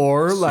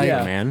before. Like,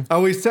 Yeah. Man. are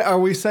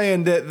we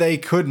saying that they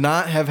could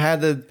not have had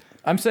the?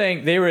 I'm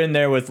saying they were in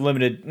there with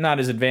limited, not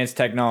as advanced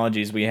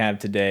technologies we have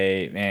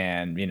today,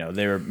 and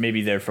they were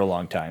maybe there for a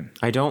long time.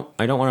 I don't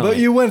want to. But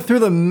you went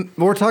through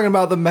we're talking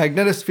about the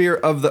magnetosphere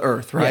of the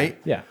Earth, right?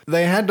 Yeah.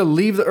 They had to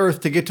leave the Earth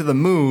to get to the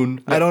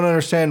moon. I don't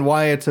understand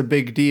why it's a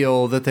big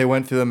deal that they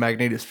went through the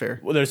magnetosphere.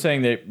 Well, they're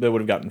saying they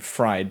would have gotten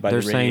fried by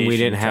They're the radiation. saying we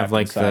didn't have trapped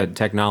like inside. the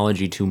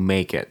technology to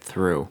make it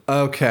through.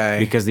 Okay.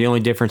 Because the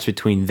only difference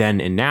between then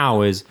and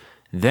now is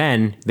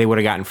then they would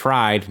have gotten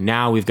fried.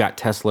 Now we've got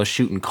Tesla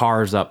shooting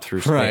cars up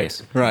through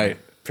space. Right.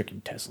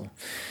 Freaking Tesla.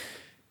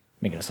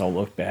 Making us all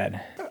look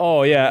bad.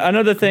 Oh, yeah.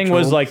 Another thing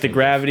was like the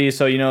gravity.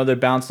 So, they're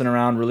bouncing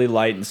around really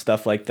light and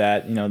stuff like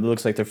that. It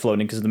looks like they're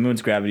floating because the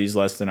moon's gravity is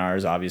less than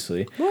ours,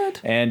 obviously.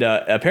 What? And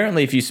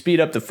apparently, if you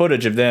speed up the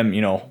footage of them,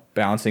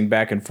 bouncing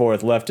back and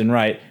forth left and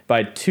right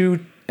by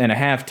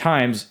 2.5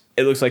 times,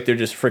 it looks like they're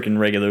just freaking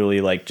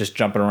regularly, like, just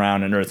jumping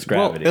around in Earth's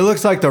gravity. It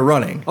looks like they're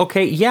running.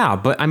 Okay, yeah,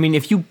 but I mean,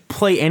 if you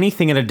play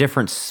anything at a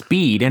different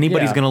speed,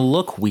 anybody's Yeah. going to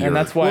look weird. and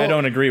that's why I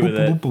don't agree with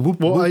it.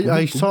 Well,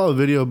 I saw a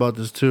video about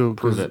this too.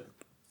 Prove it.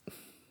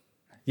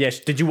 Yes.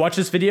 Did you watch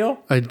this video?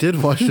 I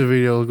did watch the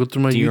video. Go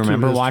through my. Do you YouTube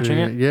remember history. watching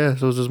it? Yeah,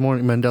 so it was this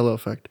morning, Mandela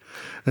effect,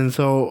 and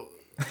so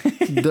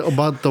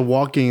about the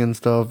walking and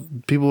stuff.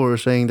 People were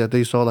saying that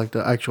they saw like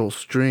the actual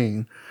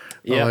string,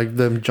 Yeah. like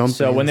them jumping.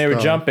 So when and they were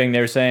stuff. jumping,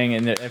 they were saying,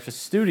 if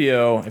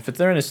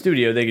they're in a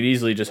studio, they could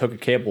easily just hook a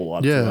cable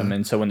up to Yeah. them,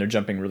 and so when they're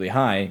jumping really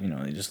high,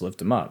 they just lift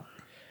them up.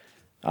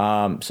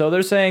 So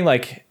they're saying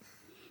like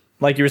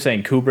you were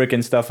saying, Kubrick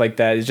and stuff like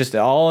that. It's just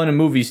all in a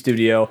movie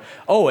studio.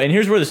 Oh, and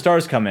here's where the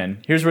stars come in.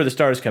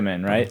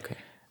 Right? Okay.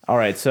 All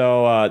right.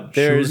 So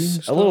there's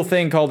Shooting a little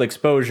thing called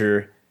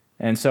exposure.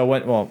 And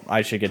so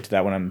I should get to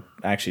that when I'm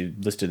actually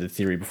listed the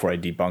theory before I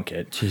debunk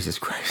it. Jesus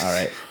Christ. All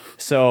right.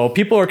 So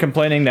people are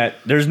complaining that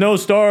there's no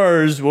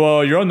stars.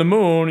 Well, you're on the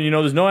moon.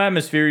 There's no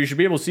atmosphere. You should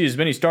be able to see as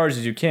many stars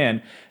as you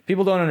can.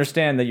 People don't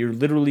understand that you're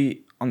literally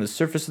on the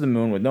surface of the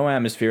moon with no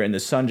atmosphere and the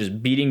sun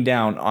just beating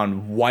down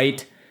on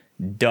white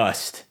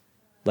dust,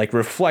 like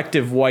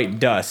reflective white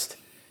dust.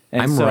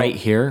 And I'm right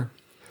here.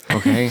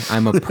 Okay,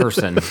 I'm a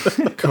person.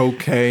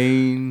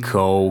 Cocaine.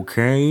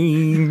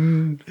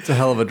 Cocaine. It's a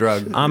hell of a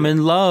drug. I'm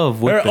in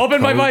love with.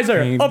 Open my visor.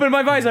 cocaine. Open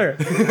my visor.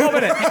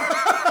 Open it.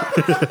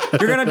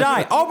 You're gonna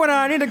die. Open it.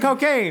 I need the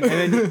cocaine.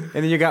 And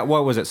then you got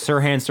what was it?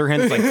 Sirhan.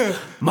 Sirhan's like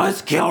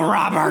must kill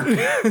Robert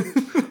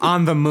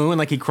on the moon.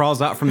 Like he crawls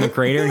out from the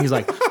crater and he's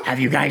like, Have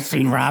you guys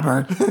seen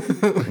Robert?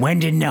 When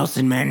did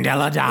Nelson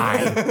Mandela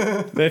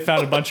die? They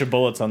found a bunch of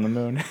bullets on the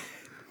moon.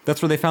 that's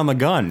where they found the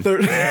gun.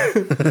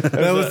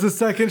 That was the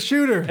second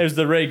shooter. It was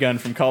the ray gun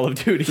from Call of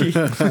Duty.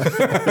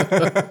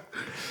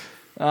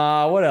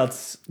 What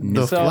else?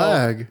 the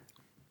flag.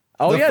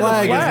 Oh, The yeah,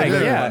 flag the is flag.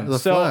 there. Yeah. The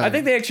So flag. I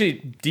think they actually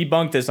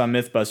debunked this on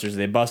Mythbusters.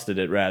 They busted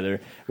it, rather,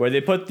 where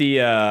they put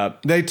the.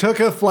 They took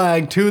a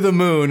flag to the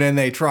moon and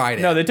they tried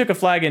it. No, they took a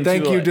flag into.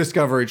 Thank you,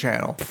 Discovery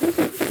Channel.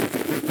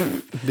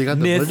 They got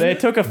the Myth- They blizzard?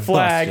 took a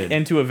flag Busted.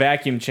 into a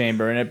vacuum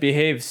chamber, and it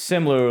behaved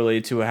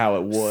similarly to how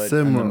it would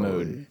on the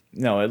moon.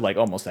 No, like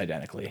almost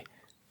identically.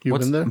 You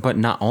been there? But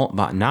not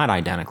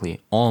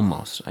identically.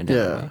 Almost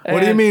identically. Yeah. What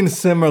do you mean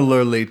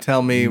similarly?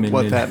 Tell me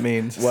what that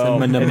means.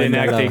 Well, it didn't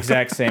act the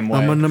exact same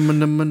way. Do we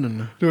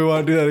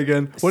want to do that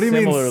again? What do you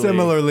mean Similarly.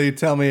 similarly?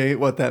 Tell me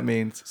what that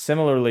means.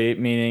 Similarly,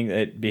 meaning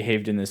it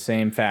behaved in the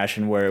same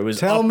fashion where it was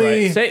Tell upright.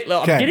 me- Say,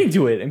 look, Okay. I'm getting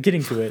to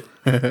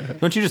it.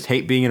 Don't you just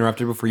hate being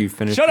interrupted before you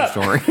finish Shut the up.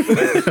 story?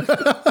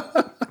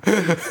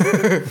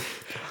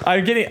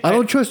 I'm getting. I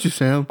don't trust you,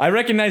 Sam. I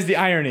recognize the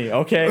irony.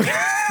 Okay.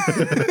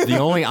 The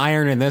only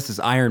iron in this is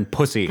iron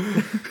pussy.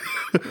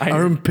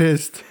 I'm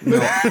pissed.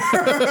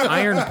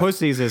 Iron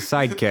pussy is his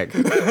sidekick.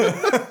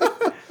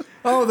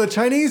 Oh, the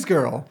Chinese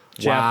girl.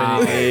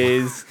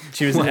 Japanese.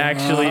 She was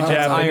actually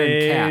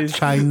Japanese.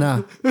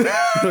 China.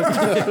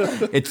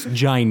 It's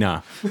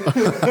Gina.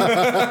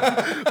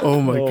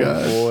 Oh my Oh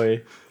god.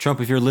 boy. Trump,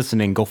 if you're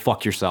listening, go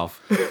fuck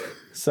yourself.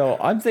 So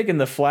I'm thinking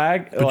the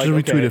flag. But just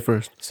retweet it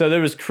first. So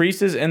there was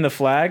creases in the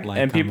flag, Like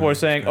and people on are the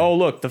saying, "Oh,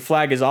 look, the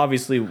flag is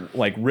obviously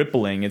like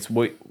rippling. It's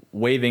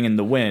waving in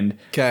the wind."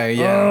 Okay,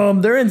 yeah.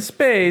 They're in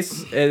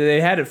space.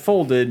 They had it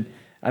folded.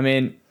 I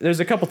mean, there's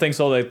a couple things.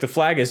 So like the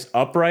flag is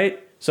upright,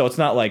 so it's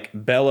not like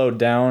bellowed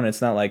down.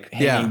 It's not like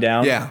hanging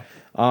down. Yeah.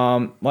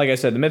 Like I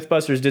said, the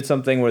MythBusters did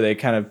something where they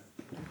kind of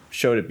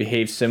showed it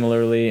behaved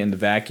similarly in the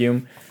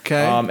vacuum.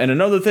 Okay. And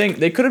another thing,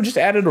 they could have just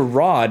added a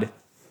rod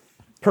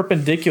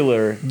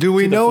perpendicular. Do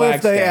we to the know if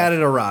flag they staff.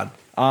 added a rod?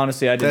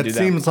 Honestly, I didn't That do that.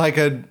 seems like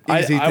an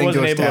easy I thing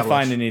wasn't to able establish. to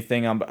find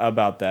anything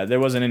about that. There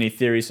wasn't any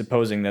theory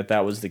supposing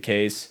that was the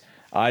case.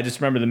 I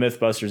just remember the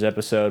MythBusters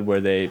episode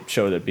where they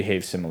showed it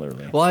behaved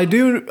similarly. Well,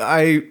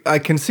 I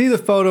can see the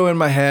photo in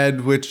my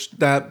head, which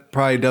that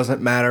probably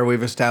doesn't matter.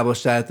 We've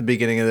established that at the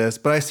beginning of this.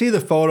 But I see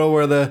the photo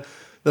where the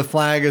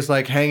flag is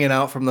like hanging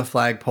out from the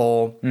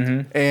flagpole.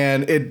 Mm-hmm.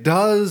 And it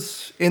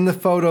does, in the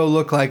photo,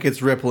 look like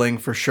it's rippling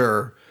for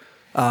sure.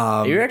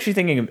 You're actually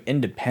thinking of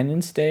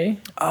Independence Day?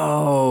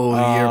 Oh,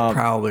 you're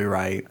probably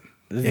right.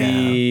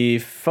 The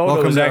photo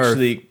Welcome is to Earth.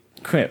 actually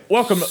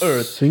Welcome to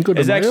Earth. Cinco de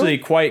It's Mayo? actually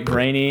quite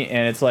grainy,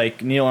 and it's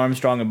like Neil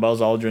Armstrong and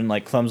Buzz Aldrin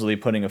like clumsily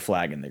putting a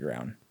flag in the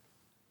ground,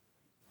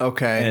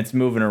 Okay. and it's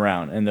moving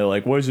around. And they're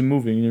like, "Why is it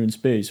moving? You're in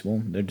space."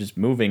 Well, they're just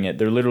moving it.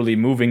 They're literally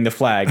moving the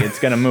flag. It's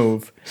gonna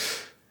move.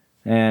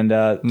 And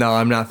No,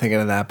 I'm not thinking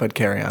of that, but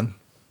carry on.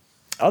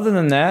 other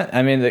than that,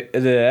 I mean,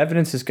 the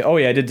evidence is. Oh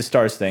yeah, I did the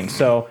stars thing.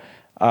 So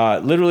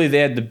literally, they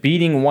had the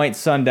beating white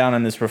sun down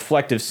on this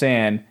reflective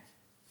sand,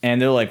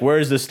 and they're like,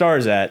 "Where's the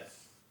stars at?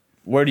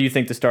 Where do you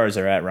think the stars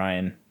are at,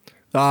 Ryan?"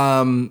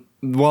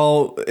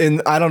 Well,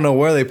 I don't know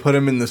where they put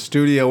him in the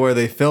studio where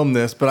they filmed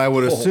this, but I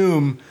would Oh.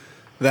 assume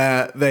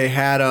that they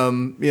had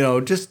them,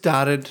 just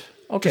dotted,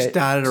 just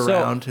dotted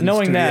around. In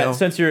knowing the studio. that,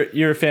 since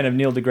you're a fan of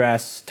Neil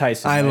deGrasse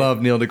Tyson, I right?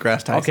 love Neil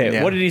deGrasse Tyson. Okay,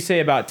 yeah. what did he say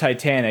about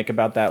Titanic?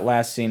 About that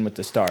last scene with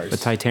the stars? The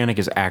Titanic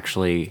is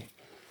actually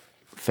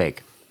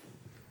fake.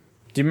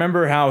 Do you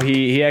remember how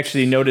he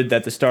actually noted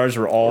that the stars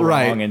were all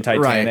Right, wrong in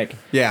Titanic? right,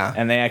 yeah.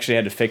 And they actually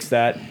had to fix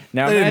that.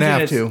 Now They didn't imagine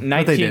have it's to,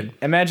 but they did.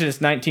 Imagine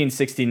it's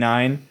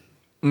 1969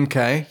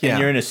 Okay, yeah. and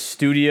you're in a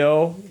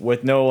studio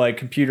with no like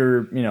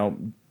computer,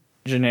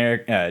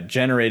 generic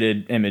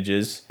generated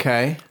images,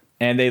 Okay.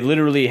 and they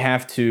literally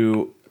have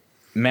to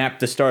map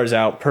the stars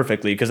out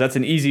perfectly because that's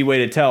an easy way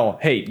to tell,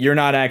 hey, you're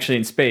not actually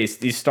in space.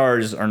 These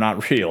stars are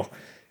not real,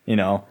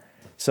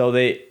 So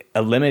they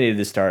eliminated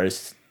the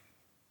stars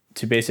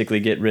to basically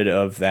get rid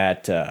of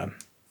that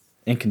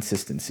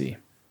inconsistency.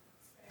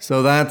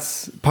 So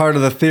that's part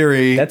of the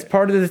theory. That's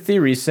part of the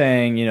theory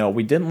saying,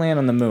 we didn't land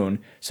on the moon,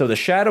 so the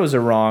shadows are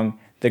wrong.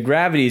 The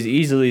gravity is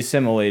easily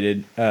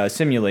simulated.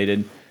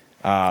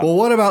 Well,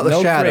 what about the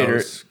no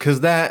shadows? Because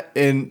that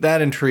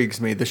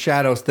intrigues me. The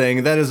shadows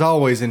thing that has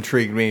always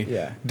intrigued me.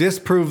 Yeah.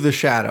 Disprove the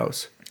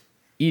shadows.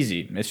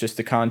 Easy. It's just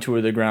the contour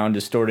of the ground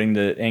distorting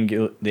the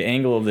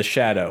angle of the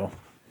shadow.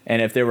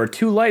 And if there were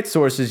two light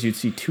sources, you'd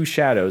see two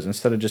shadows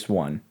instead of just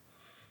one.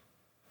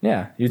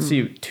 Yeah, you'd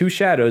see two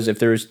shadows if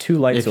there was two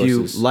light If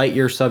sources. you light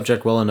your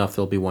subject well enough,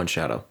 there'll be one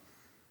shadow.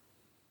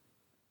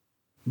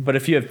 But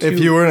if you have two, If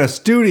you were in a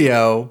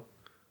studio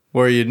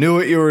where you knew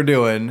what you were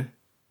doing,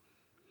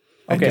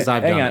 okay, 'Cause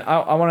I've hang done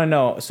on, it. I want to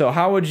know. So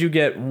how would you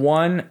get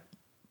one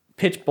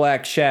pitch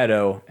black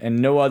shadow and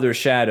no other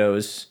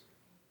shadows,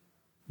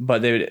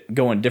 but they would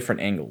go in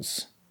different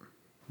angles?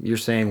 You're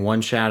saying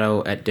one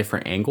shadow at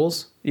different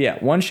angles? Yeah,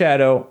 one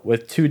shadow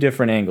with two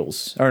different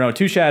angles, or no,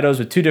 two shadows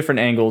with two different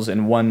angles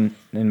and one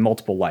in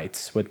multiple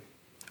lights.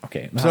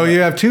 so you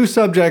have two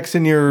subjects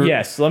in your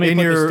Yes, let me in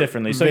put your this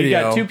differently. So you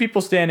video. got two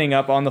people standing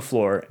up on the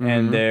floor,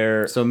 and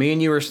they're So me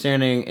and you are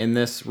standing in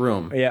this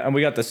room. yeah, and we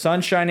got the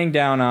sun shining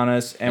down on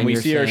us, and we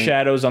you're see our saying-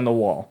 shadows on the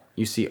wall.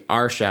 You see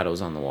our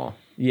shadows on the wall.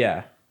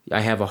 Yeah, I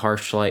have a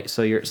harsh light.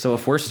 So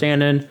if we're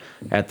standing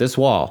at this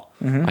wall,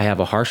 I have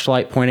a harsh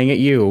light pointing at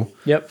you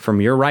Yep. from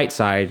your right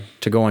side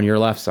to go on your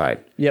left side.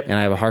 Yep. And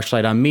I have a harsh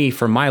light on me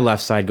from my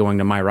left side going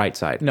to my right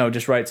side. no,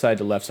 just right side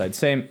to left side.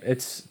 Same.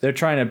 They're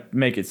trying to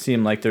make it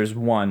seem like there's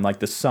one, like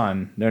the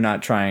sun. They're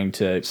not trying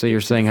to. So you're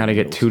saying how to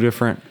get two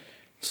different.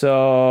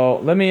 So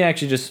let me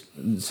actually just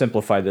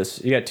simplify this.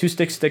 You got two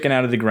sticks sticking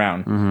out of the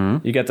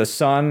ground. You got the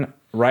sun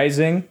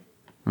rising,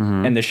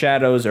 and the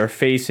shadows are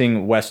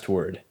facing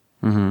westward.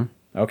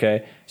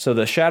 Okay, so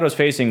the shadows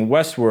facing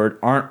westward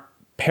aren't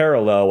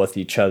parallel with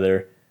each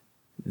other;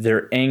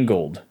 they're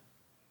angled.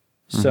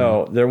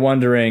 So they're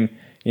wondering,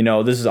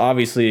 this is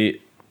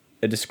obviously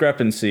a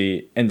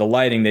discrepancy in the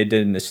lighting they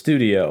did in the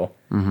studio.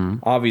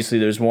 Obviously,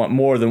 there's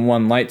more than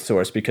one light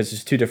source because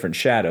there's two different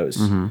shadows.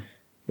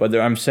 But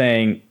I'm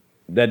saying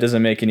that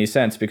doesn't make any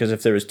sense because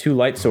if there was two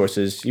light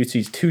sources, you'd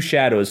see two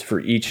shadows for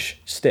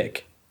each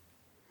stick.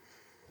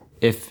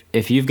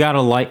 If you've got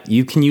a light,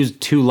 you can use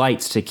two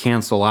lights to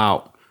cancel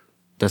out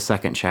the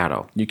second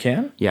shadow. You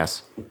can?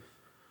 Yes.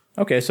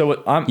 Okay,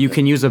 so You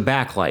can use a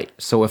backlight.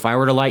 So if I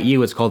were to light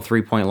you, it's called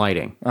 3-point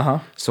lighting.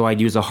 So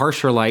I'd use a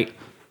harsher light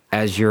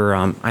as your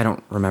I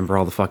don't remember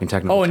all the fucking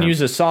technical terms.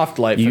 use a soft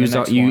light for the next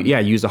one. Yeah,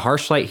 use a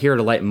harsh light here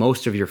to light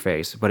most of your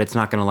face, but it's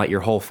not going to light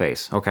your whole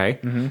face, okay?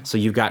 So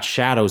you've got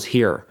shadows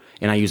here,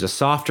 and I use a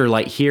softer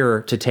light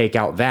here to take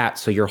out that,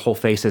 so your whole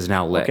face is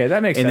now lit. Okay,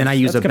 that makes sense. And then I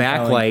use That's a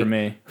compelling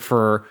backlight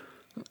for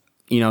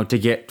to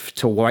get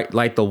to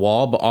light the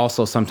wall, but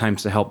also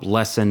sometimes to help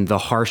lessen the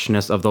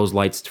harshness of those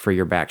lights for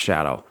your back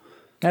shadow.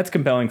 That's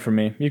compelling for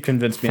me. You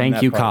convinced me.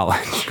 Thank you,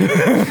 college.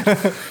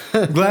 Glad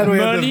we had the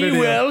Money video.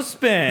 well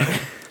spent.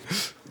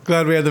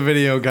 Glad we had the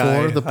video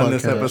guy For the on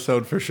this podcast.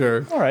 episode for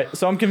sure. All right,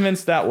 so I'm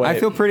convinced that way. I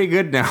feel pretty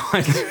good now.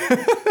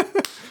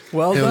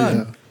 Well Hell done.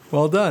 yeah.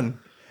 Well done.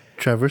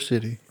 Traverse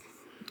City.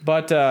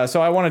 But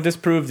so I want to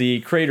disprove the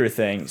crater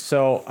thing.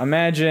 So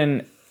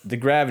imagine the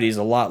gravity is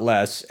a lot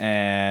less,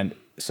 and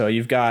so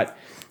you've got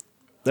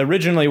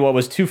originally what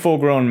was 2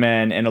 full-grown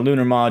men and a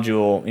lunar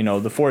module.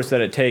 The force that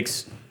it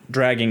takes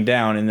dragging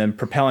down and then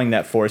propelling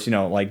that force.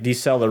 Like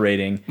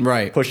decelerating,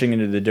 Right. pushing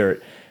into the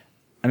dirt.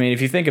 I mean,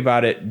 if you think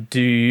about it, do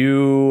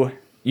you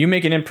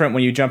make an imprint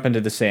when you jump into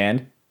the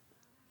sand,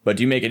 but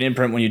do you make an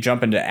imprint when you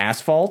jump into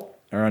asphalt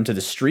or onto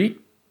the street?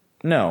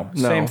 No.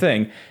 Same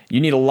thing.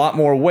 You need a lot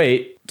more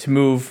weight to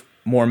move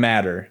more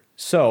matter.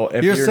 So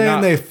if You're saying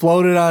not, they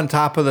floated on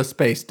top of the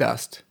space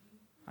dust.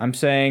 I'm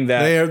saying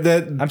that They are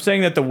that. I'm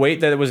saying that the weight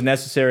that was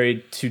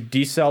necessary to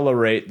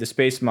decelerate the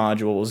space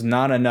module was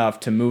not enough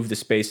to move the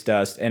space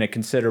dust in a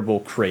considerable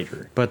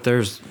crater. But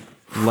there's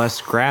less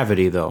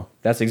gravity, though.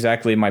 That's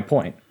exactly my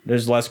point.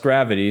 There's less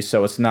gravity,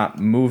 so it's not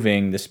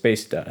moving the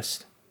space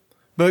dust.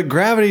 But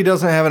gravity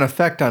doesn't have an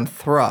effect on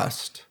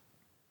thrust.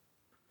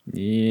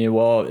 Yeah,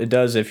 well, it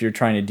does if you're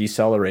trying to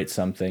decelerate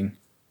something.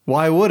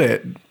 Why would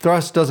it?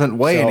 Thrust doesn't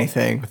weigh So,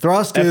 anything.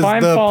 Thrust if is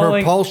I'm the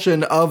falling-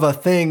 propulsion of a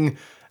thing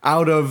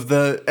out of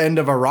the end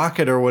of a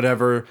rocket or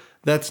whatever.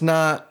 That's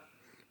not.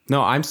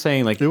 No, I'm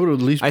saying like It would at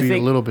least I be a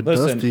think- little bit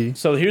Listen, dusty.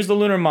 so here's the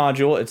lunar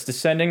module. It's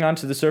descending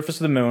onto the surface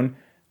of the moon.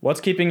 What's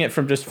keeping it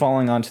from just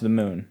falling onto the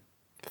moon?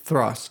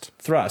 Thrust.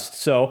 Thrust.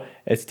 So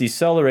it's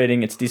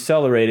decelerating,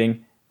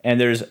 and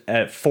there's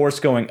a force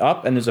going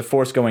up and there's a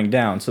force going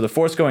down. So the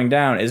force going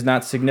down is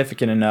not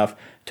significant enough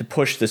to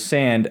push the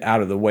sand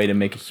out of the way to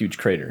make a huge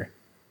crater.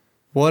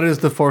 What is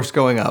the force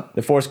going up?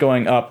 The force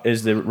going up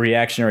is the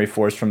reactionary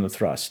force from the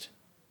thrust.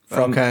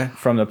 From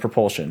the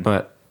propulsion.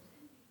 but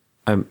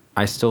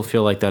I still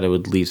feel like that it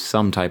would leave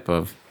some type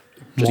of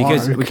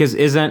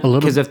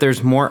because if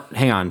there's more,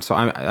 hang on. So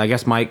I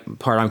guess my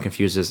part I'm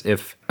confused is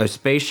if a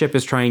spaceship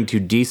is trying to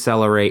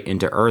decelerate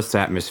into Earth's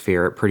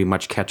atmosphere, it pretty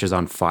much catches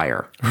on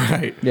fire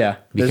Right. Yeah,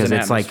 there's because an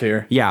it's atmosphere.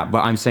 like yeah. But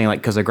I'm saying like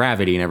because of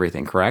gravity and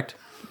everything, correct?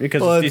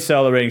 Because Well, it's it's-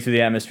 decelerating through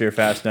the atmosphere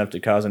fast enough to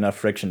cause enough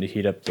friction to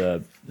heat up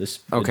the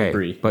Okay,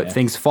 debris. but yeah.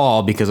 things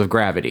fall because of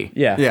gravity.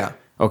 Yeah. Yeah.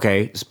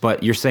 Okay,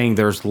 but you're saying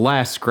there's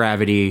less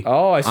gravity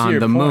Oh, I see on your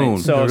the point. moon.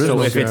 So There is So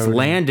no if it's gravity.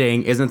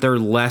 landing, isn't there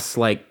less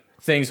like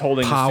Things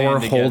holding power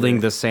the sand holding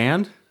together. the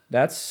sand?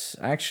 That's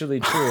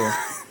actually true.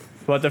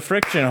 But the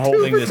friction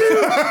holding this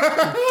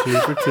 2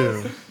 for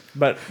 2.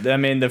 but I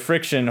mean the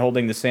friction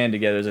holding the sand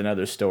together is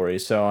another story.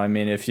 So I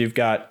mean if you've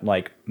got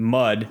like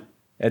mud,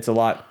 it's a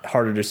lot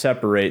harder to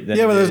separate than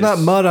Yeah, but it there's is- not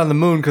mud on the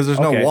moon because there's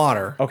Okay. no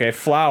water. Okay,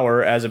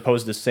 flour as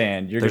opposed to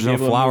sand. There's no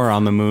flour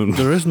on the moon.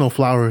 There is no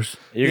flowers.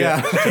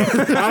 Yeah.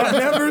 I've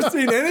never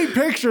seen any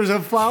pictures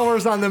of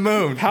flowers on the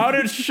moon.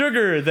 Powdered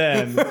sugar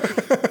then.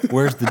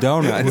 Where's the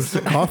donuts?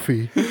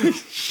 Coffee.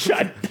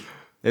 Shut.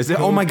 Is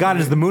it? Oh my God!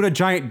 Is the moon a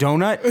giant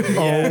donut?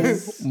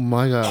 Yes. Oh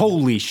my god.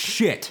 Holy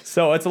shit!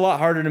 So it's a lot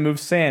harder to move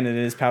sand than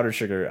it is powdered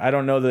sugar. I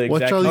don't know the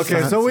What exact. shall you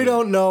Okay, say? so we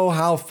don't know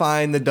how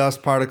fine the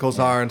dust particles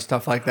are and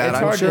stuff like that. It's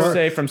I'm hard to sure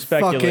say from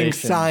fucking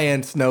speculation.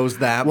 science knows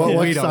that. What but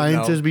we don't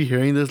scientists know. be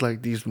hearing this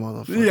like these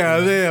motherfuckers? Yeah,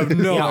 they have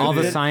no Yeah, all the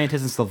idea.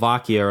 scientists in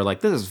Slovakia are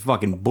like, "This is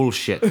fucking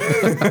bullshit." Did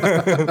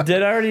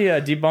I already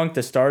debunk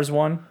the stars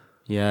one?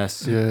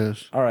 Yes.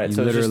 Yes. All right, You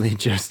so literally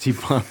just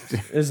debunked it.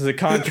 this is a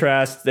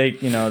contrast. They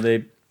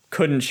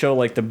couldn't show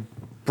like the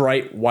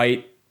bright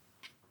white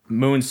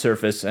moon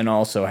surface and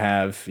also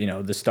have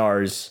the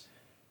stars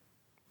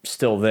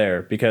still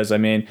there, because I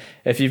mean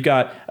if you've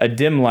got a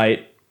dim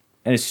light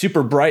and a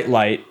super bright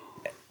light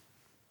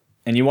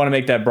and you want to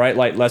make that bright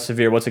light less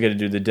severe, what's it going to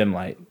do to the dim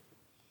light?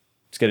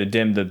 It's going to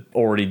dim the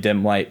already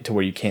dim light to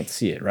where you can't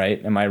see it,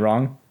 right? Am I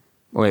wrong?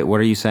 Wait,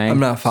 what are you saying? I'm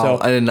not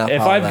following. I did not if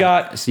follow I've that.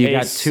 got So you a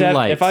got two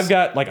lights. if I've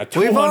got like a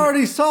 200, We've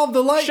already solved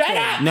the light. shut thing.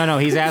 up. No,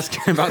 he's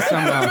asking about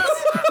something else.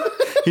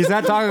 He's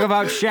not talking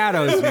about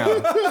shadows now.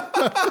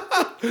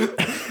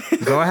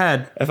 Go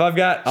ahead. If I've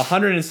got a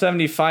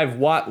 175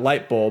 watt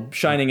light bulb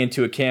shining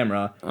into a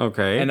camera,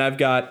 Okay. and I've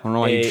got I don't know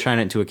why you'd shine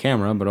it to a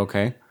camera, but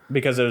okay.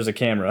 because there's a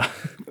camera,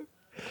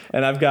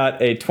 and I've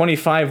got a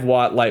 25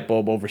 watt light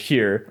bulb over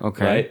here,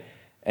 Okay. right?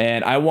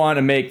 And I want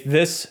to make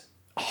this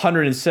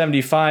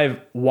 175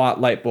 watt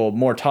light bulb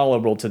more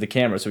tolerable to the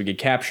camera so we could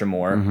capture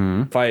more.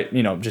 Mm-hmm. If I,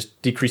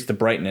 just decrease the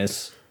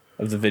brightness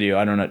of the video.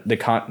 I don't know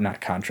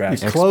not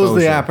contrast. Close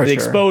the aperture. The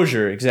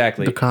exposure,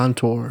 exactly. The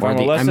contour.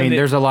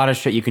 There's a lot of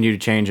shit you can do to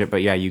change it,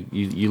 but yeah,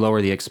 you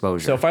lower the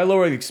exposure. So if I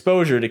lower the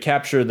exposure to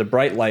capture the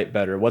bright light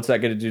better, what's that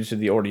going to do to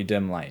the already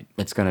dim light?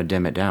 It's going to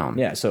dim it down.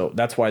 Yeah, so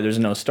that's why there's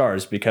no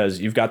stars, because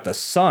you've got the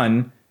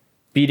sun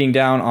beating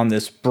down on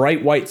this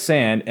bright white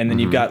sand, and then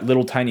you've got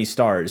little tiny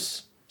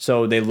stars.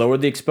 So they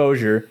lowered the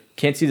exposure,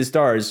 can't see the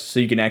stars, so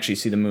you can actually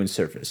see the moon's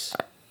surface.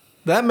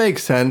 That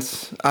makes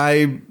sense.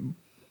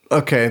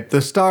 Okay,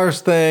 the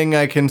stars thing,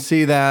 I can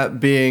see that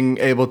being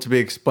able to be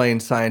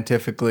explained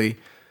scientifically.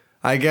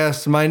 I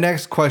guess my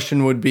next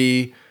question would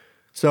be,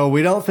 so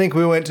we don't think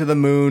we went to the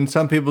moon.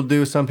 Some people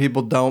do, some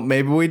people don't.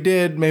 Maybe we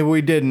did, maybe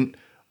we didn't.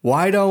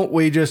 Why don't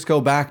we just go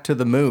back to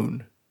the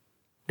moon?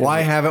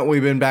 Why haven't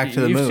we been back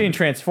to the moon? You've seen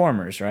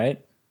Transformers,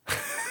 right?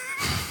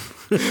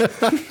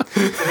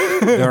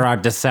 There are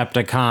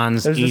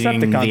Decepticons eating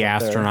the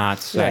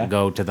astronauts that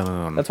go to the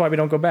moon. That's why we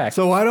don't go back.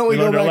 So why don't we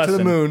go back to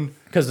the moon?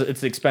 Because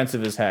it's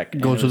expensive as heck.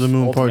 Go to the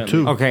moon part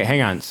 2. Okay,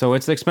 hang on. So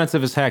it's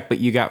expensive as heck, but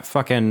you got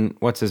fucking,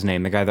 what's his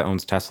name? The guy that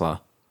owns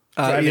Tesla.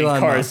 Driving Elon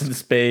cars Musk. in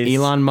space.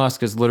 Elon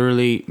Musk is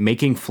literally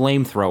making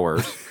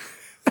flamethrowers.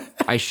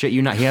 I shit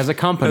you not. He has a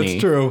company.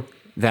 That's true.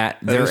 That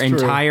their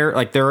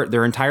entire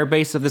their entire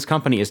base of this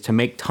company is to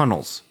make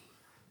tunnels.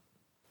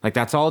 Like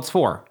that's all it's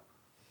for.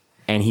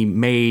 And he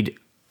made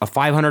a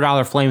 $500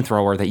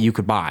 flamethrower that you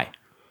could buy.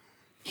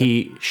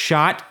 He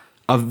shot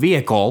a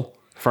vehicle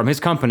from his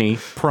company,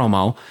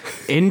 Promo,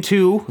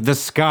 into the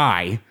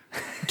sky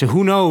to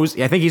who knows.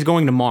 I think he's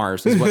going to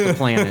Mars is what the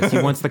plan is. He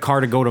wants the car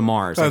to go to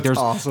Mars. That's like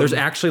awesome. There's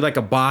actually like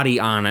a body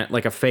on it,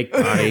 like a fake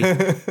body.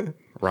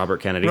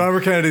 Robert Kennedy.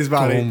 Robert Kennedy's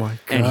body. Oh my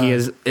god!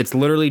 And it's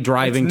literally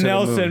driving to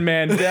Nelson the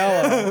moon.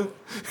 Mandela.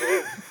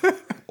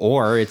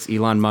 Or it's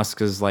Elon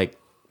Musk's like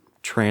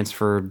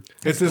transferred.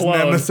 It's his clone.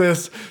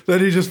 nemesis that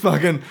he just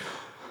fucking,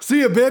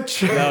 see ya,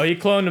 bitch. No, he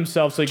cloned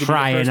himself so he could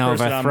Try be the and first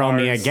person on overthrow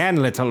me Mars. again,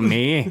 little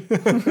me.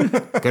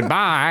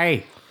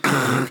 Goodbye.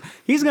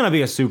 He's gonna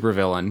be a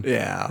supervillain.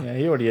 Yeah. Yeah,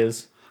 he already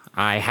is.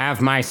 I have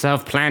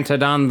myself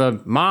planted on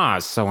the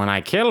Mars, so when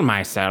I kill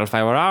myself,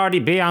 I will already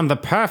be on the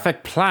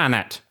perfect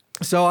planet.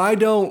 So I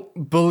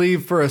don't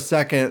believe for a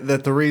second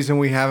that the reason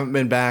we haven't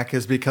been back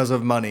is because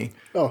of money.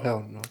 Oh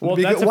hell no! Well,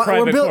 that's a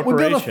private we built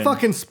corporation. a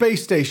fucking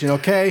space station,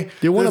 okay?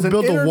 They wanna There's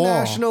build an a wall.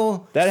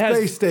 international That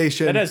space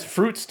station. That has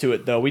fruits to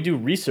it, though. We do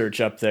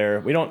research up there.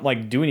 We don't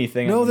like do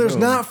anything. No, on the there's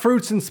moon. not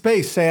fruits in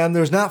space, Sam.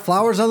 There's not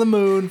flowers on the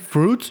moon.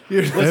 Fruit?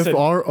 Listen, must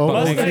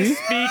I FROOT?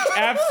 speak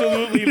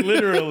absolutely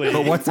literally?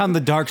 But what's on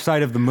the dark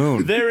side of the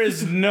moon? There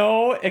is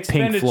no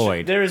expenditure.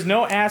 Floyd. There is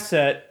no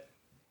asset,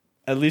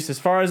 at least as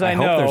far as I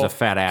hope know, there's a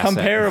fat asset.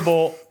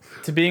 comparable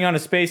to being on a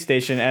space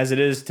station as it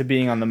is to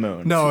being on the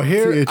moon. No,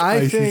 here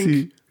I THICC.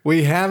 think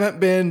we haven't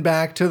been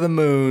back to the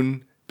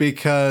moon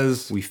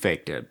because We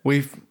faked it. we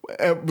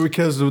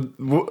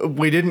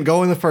didn't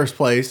go in the first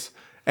place,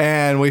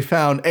 and we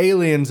found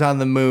aliens on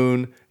the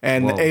moon,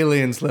 and Whoa. the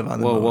aliens live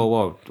on the moon.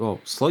 Whoa!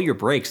 Slow your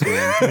brakes,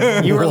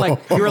 man. you were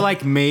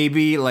like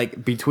maybe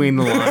like between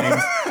the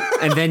lines,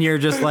 and then you're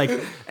just like,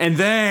 and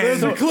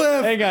There's then a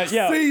cliff. Hang on,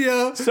 yeah. See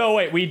ya. So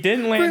wait, we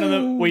didn't land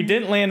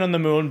on the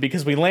moon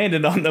because we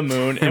landed on the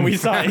moon and we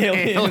saw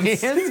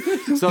aliens.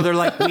 aliens. So they're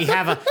like, we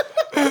have a.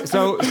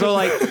 So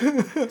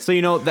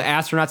you know the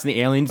astronauts and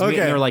the aliens meet, Okay.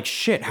 and they're like,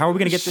 shit, how are we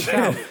gonna get this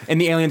out? And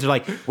the aliens are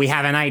like, we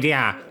have an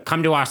idea.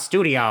 Come to our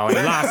studio in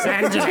Los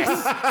Angeles.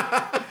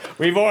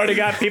 We've already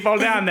got people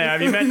down there.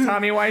 Have you met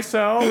Tommy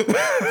Wiseau?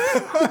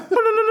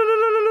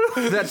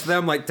 That's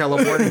them like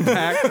teleporting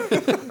back.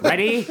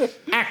 Ready?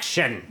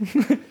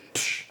 Action.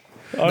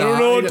 I don't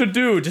know what to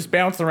do. Just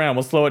bounce around.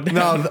 We'll slow it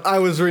down. No, I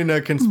was reading a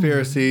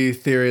conspiracy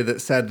theory that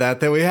said that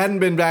we hadn't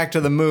been back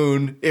to the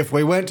moon. If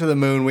we went to the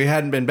moon, we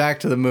hadn't been back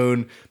to the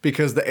moon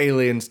because the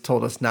aliens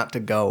told us not to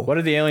go. What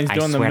are the aliens I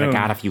doing on the swear moon? to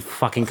God, if you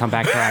fucking come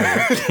back here,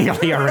 I will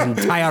kill your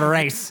entire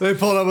race. They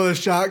pulled up with a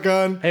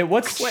shotgun. Hey,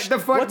 what's What the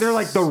fuck? They're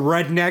like the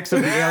rednecks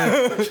of the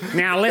aliens.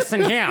 Now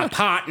listen here,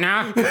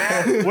 partner.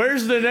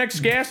 Where's the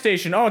next gas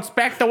station? Oh, it's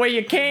back the way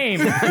you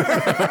came.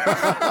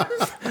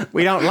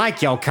 We don't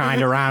like your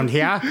kind around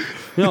here.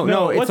 No,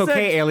 what's it's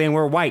okay, that? alien.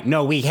 We're white.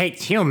 No, we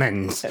hate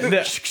humans.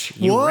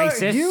 You What?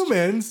 racist.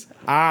 Humans?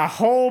 Our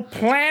whole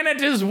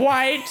planet is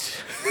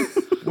white.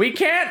 We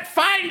can't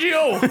find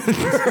you.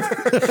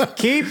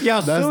 Keep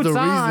your That's suits the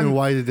on. reason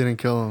why they didn't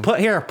kill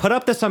him. Put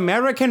up this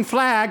American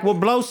flag. We'll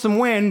blow some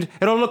wind.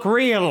 It'll look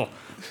real.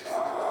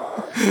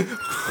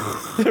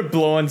 They're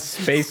blowing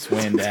space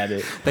wind at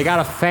it. They got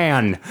a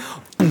fan.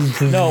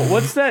 No,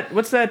 what's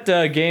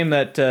that game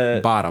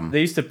that Bottom. they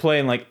used to play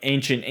in like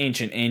ancient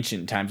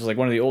times? It's like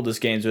one of the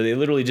oldest games where they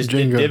literally just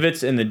did Jenga.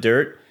 divots in the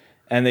dirt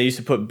and they used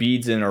to put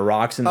beads in or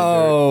rocks in the dirt.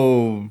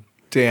 Oh,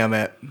 damn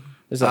it.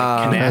 Is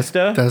that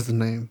canasta? That's the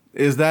name.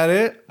 Is that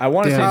it? I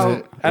want to Damn say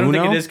it. I don't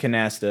think Uno? it is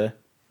canasta.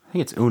 I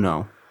think it's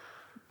Uno.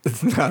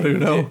 It's not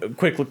Uno.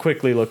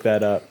 Quickly look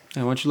that up.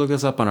 Hey, why don't you look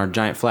this up on our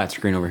giant flat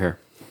screen over here?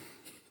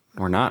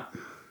 Or not.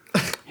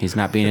 He's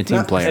not being a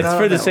team player. It's not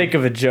for the that sake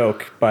of a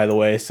joke, by the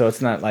way, so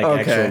it's not like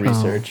Okay. actual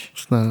research.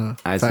 It's not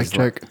a As fact is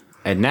check.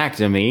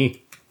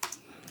 Anatomy.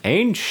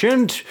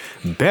 Ancient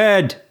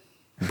bread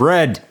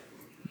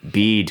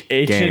bead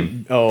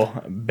game.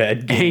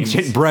 Bed games.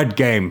 Ancient bread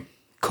game.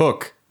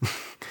 Cook.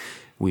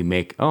 We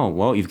make. Oh,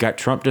 well, you've got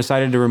Trump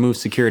decided to remove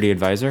security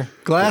advisor.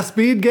 Glass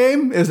bead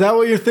game? Is that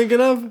what you're thinking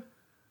of?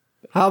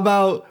 How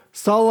about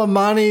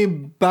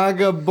Soleimani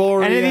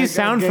Bagabori? Any of these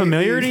sound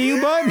familiar to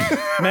you, bud?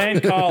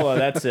 Mancala,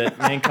 that's it.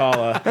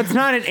 Mancala. That's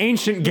not an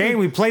ancient game.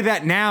 We play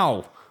that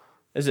now.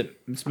 Is it?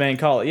 It's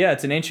Mancala. Yeah,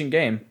 it's an ancient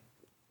game.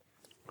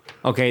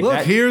 Okay,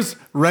 Look, here's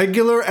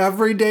regular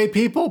everyday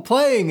people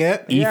playing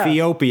it.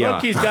 Ethiopia.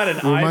 Look, he's got an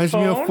Reminds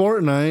me of iPhone.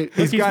 Fortnite.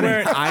 He's got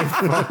wearing- an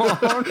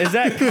iPhone. Is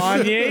that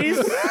Kanye's?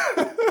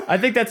 I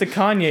think that's a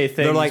Kanye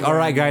thing. They're like, he's all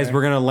wearing right, guys, there.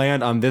 we're going to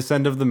land on this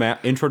end of the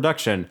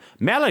introduction.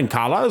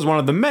 Melancala is one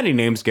of the many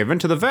names given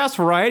to the vast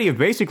variety of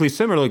basically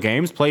similar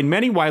games played in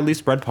many widely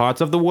spread parts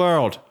of the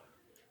world.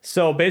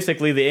 So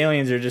basically, the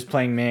aliens are just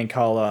playing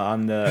Mancala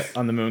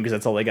on the moon because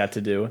that's all they got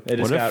to do. They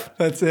just What got. if-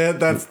 That's it.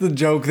 That's the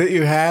joke that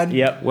you had.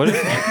 Yep. What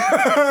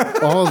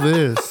if, All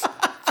this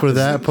for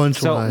that punchline.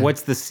 so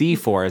what's the C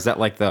for? Is that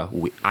like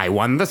I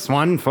won this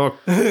one for...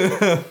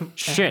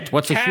 Shit,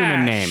 what's a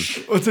human name?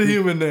 What's a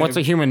human name? What's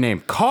a human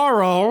name?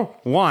 Carl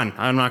won.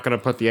 I'm not going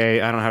to put the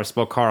A. I don't know how to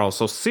spell Carl.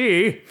 So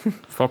C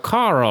for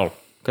Carl,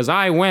 because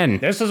I win.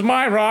 This is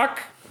my rock.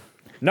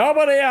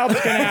 Nobody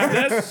else can have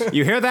this.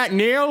 You hear that,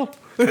 Neil?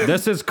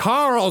 This is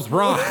Carl's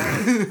rock.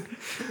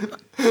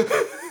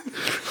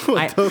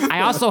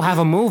 I also have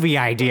a movie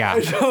idea.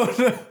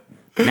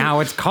 Now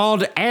it's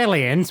called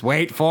Aliens.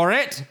 Wait for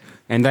it.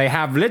 And they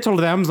have little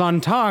thems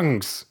on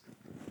tongues.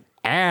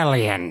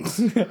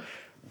 Aliens.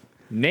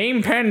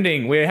 Name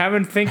pending. We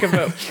haven't think of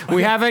it.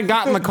 We haven't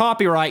gotten the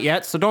copyright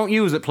yet, so don't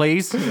use it,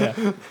 please.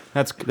 Yeah.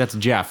 That's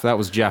Jeff. That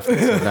was Jeff that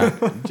said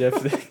that.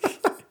 Jeff.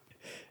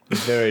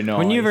 Very nice.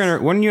 When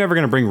are you ever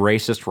gonna bring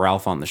racist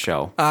Ralph on the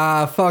show?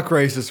 Fuck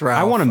racist Ralph.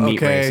 I want to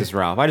meet okay? racist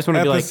Ralph. I just want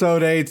to be like,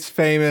 Episode 8's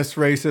famous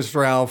racist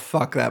Ralph.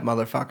 Fuck that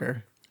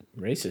motherfucker.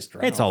 Racist,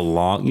 right? it's a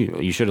long.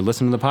 You should have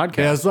listened to the podcast.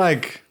 Yeah, it's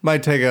like,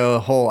 might take a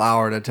whole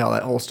hour to tell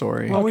that whole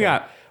story. Well, we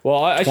got.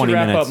 Well, I should 20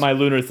 wrap minutes. up my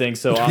lunar thing,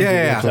 so I'm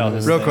Yeah, tell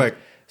this real thing. quick.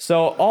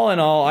 So, all in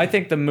all, I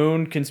think the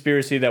moon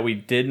conspiracy that we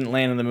didn't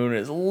land on the moon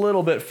is a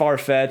little bit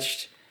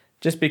far-fetched.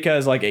 Just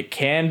because, like, it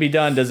can be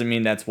done doesn't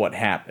mean that's what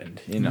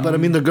happened, you know? But I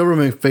mean, the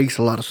government fakes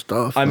a lot of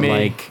stuff. I mean,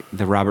 Like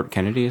the Robert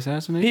Kennedy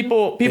assassination?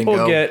 people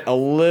Bingo. get a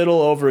little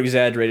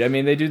over-exaggerated. I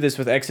mean, they do this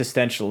with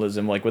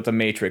existentialism, like with the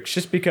Matrix.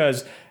 Just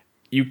because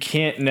you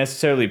can't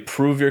necessarily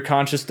prove you're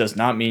conscious does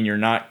not mean you're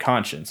not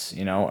conscious,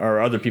 you know, or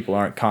other people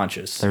aren't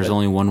conscious. There's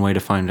only one way to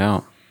find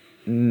out.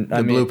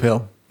 The blue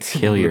pill.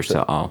 Kill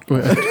yourself.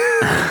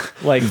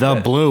 like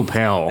The blue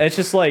pill. It's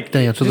just like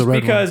Dang, it's just the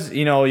red because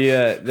you know,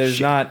 there's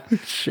not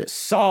Shit.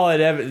 solid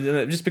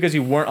evidence. Just because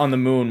you weren't on the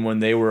moon when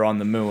they were on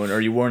the moon,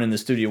 or you weren't in the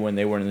studio when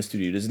they weren't in the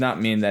studio, does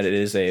not mean that it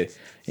is a,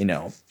 you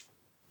know,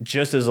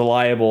 just as a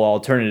reliable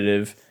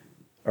alternative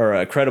or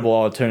a credible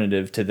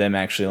alternative to them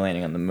actually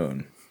landing on the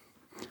moon.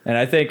 And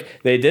I think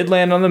they did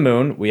land on the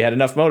moon. We had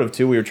enough motive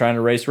to. We were trying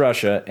to race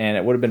Russia, and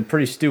it would have been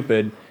pretty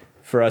stupid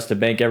for us to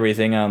bank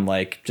everything on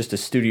like just a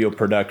studio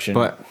production.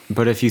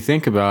 But if you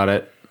think about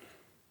it,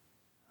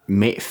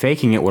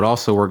 faking it would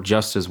also work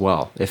just as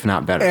well, if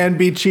not better. And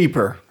be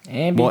cheaper.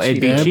 and Well, it'd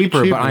be And be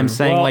cheaper, but I'm cheaper.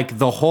 saying Well- like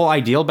the whole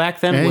ideal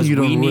back then And was you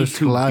don't we need risk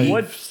to life.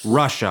 beat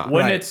Russia.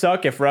 Wouldn't Right. it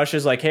suck if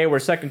Russia's like, hey, we're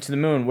second to the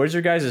moon. Where's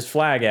your guys'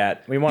 flag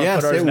at? We want to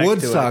Yes, put ours it next would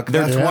to suck. it.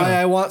 That's Yeah. why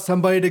I want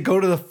somebody to go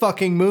to the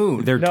fucking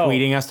moon. They're No.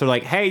 tweeting us. They're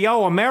like, "Hey,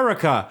 yo,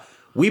 America,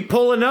 we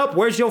pulling up.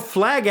 Where's your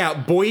flag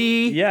out, boy?"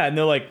 Yeah, and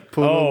they're like,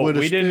 Put it oh, with a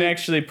we didn't stick.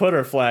 actually put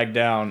our flag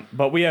down,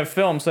 but we have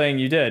film saying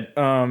you did.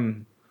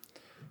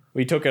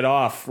 We took it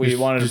off. We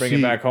wanted to you bring see-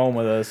 it back home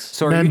with us.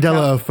 So are you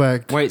Mandela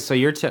effect. Wait, so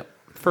you're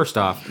first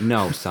off,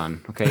 no, son.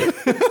 Okay,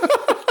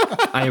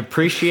 I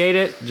appreciate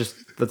it. Just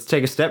let's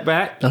take a step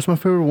back. That's my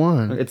favorite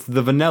one. It's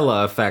the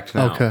vanilla effect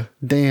now. Okay.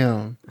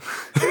 Damn.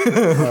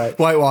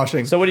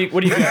 Whitewashing. So what do you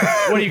what do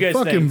you guys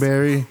Fucking think?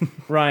 Barry.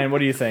 Ryan, what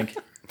do you think?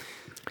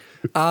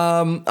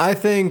 I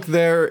think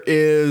there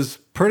is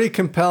pretty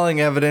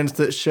compelling evidence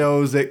that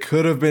shows it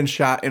could have been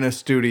shot in a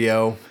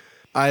studio.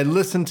 I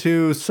listened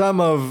to some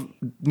of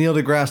Neil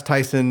deGrasse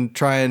Tyson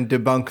try and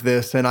debunk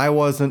this, and I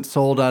wasn't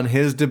sold on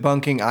his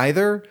debunking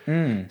either.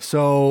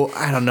 So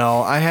I don't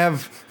know. I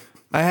have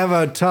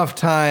a tough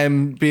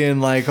time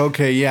being like,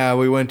 okay, yeah,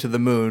 we went to the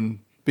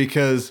moon,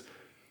 because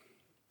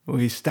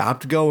we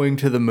stopped going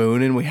to the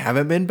moon and we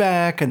haven't been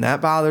back, and that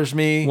bothers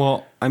me.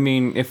 Well, I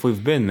mean, if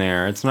we've been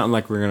there, it's not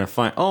like we're gonna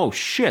find. Oh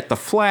shit, the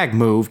flag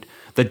moved.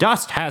 The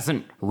dust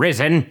hasn't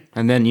risen,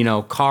 and then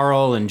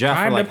Carl and Jeff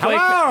Time are to like, play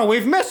 "Hello,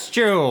 we've missed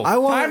you." I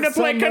want Time to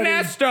play somebody-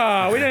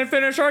 canasta. We didn't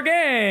finish our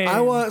game.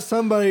 I want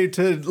somebody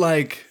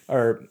to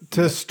or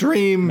to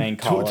stream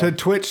Mancala. to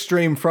Twitch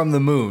stream from the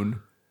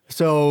moon.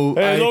 So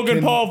hey, I Logan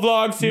can- Paul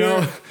vlogs here.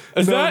 No,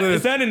 is no, that there's-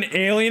 is that an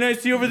alien I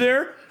see over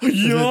there?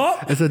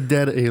 Yup. It's a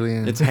dead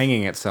alien. It's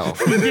hanging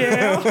itself.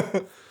 Yeah.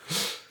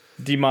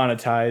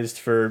 Demonetized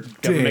for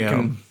government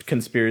Damn.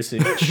 conspiracy.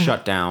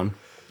 Shut down.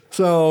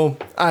 So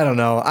I don't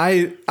know.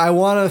 I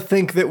want to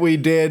think that we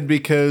did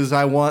because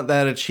I want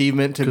that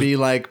achievement to be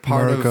like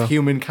part America. of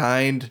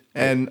humankind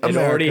and It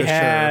America, already sure.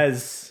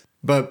 has.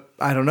 But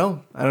I don't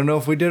know. I don't know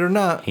if we did or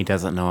not. He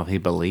doesn't know if he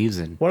believes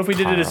in. What if we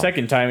did it a Carl.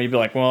 second time? You'd be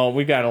like, well,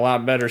 we got a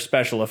lot better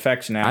special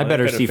effects now. I They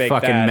better could've see faked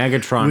fucking that.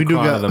 Megatron We do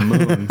crawl to got- the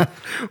moon.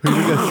 We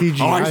do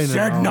got CGI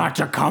now. not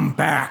to come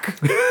back.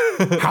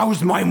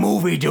 How's my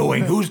movie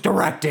doing? Who's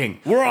directing?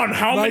 We're on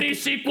how many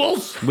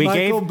sequels? We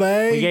Michael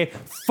Bay? We gave.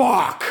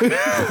 Fuck.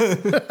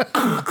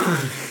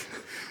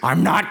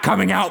 I'm not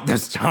coming out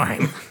this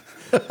time.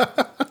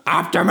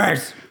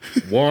 Optimus.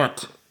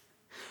 What?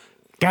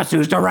 Guess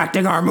who's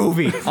directing our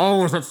movie?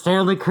 Oh, is it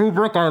Stanley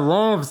Kubrick? I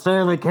love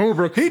Stanley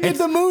Kubrick. He did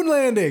the moon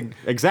landing.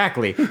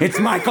 Exactly. It's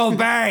Michael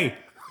Bay.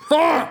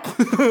 Fuck.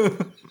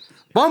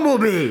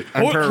 Bumblebee.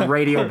 Enter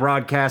radio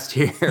broadcast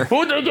here.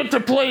 Who they get to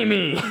play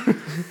me?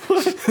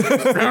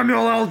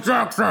 Samuel L.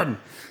 Jackson.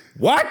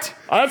 What?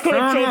 I could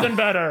have chosen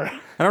better.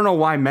 I don't know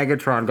why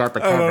Megatron got the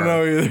cover. don't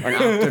know either. And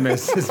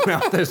Optimus, his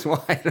mouth is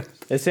wide.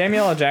 Did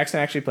Samuel L. Jackson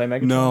actually play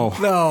Megatron? No.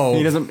 No.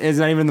 He doesn't. It's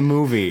not even in the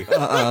movie.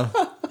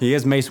 He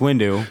is Mace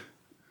Windu.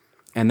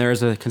 And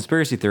there's a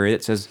conspiracy theory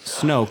that says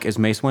Snoke is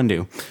Mace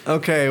Windu.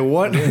 Okay,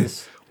 what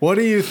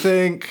do you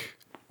think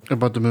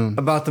About the moon.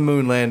 about the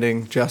moon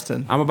landing,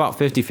 Justin? I'm about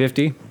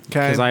 50-50.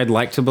 Because Okay. I'd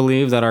like to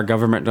believe that our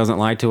government doesn't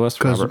lie to us.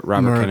 'Cause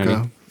Robert America.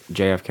 Kennedy,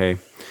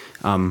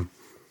 JFK.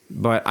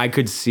 But I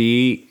could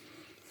see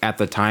at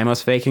the time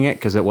us faking it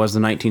because it was the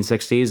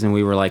 1960s and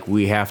we were like,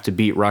 we have to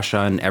beat Russia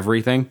and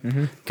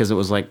everything. Because it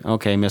was like,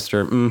 okay,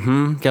 mister,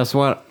 guess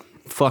what?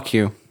 Fuck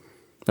you.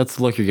 That's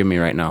the look you're giving me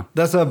right now.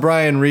 That's a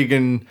Brian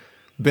Regan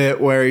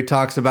bit where he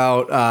talks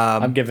about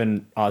I'm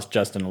giving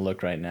Justin a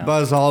look right now.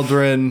 Buzz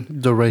Aldrin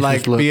The racist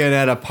like look. being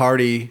at a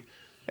party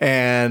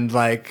and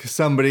like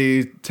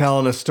somebody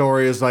telling a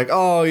story is like,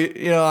 oh,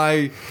 you know,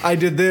 I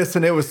did this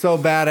and it was so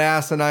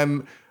badass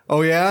and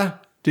oh yeah,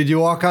 did you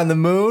walk on the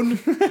moon?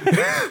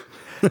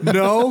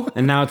 No.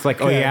 And now it's like,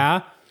 oh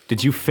yeah?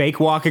 Did you fake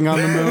walking on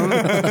the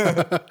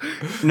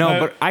moon? No,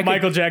 but I could,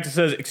 Michael Jackson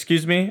says,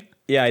 "Excuse me."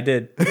 Yeah, I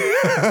did.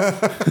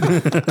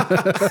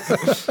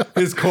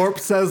 His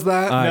corpse says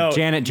that. No,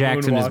 Janet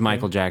Jackson is moonwalking.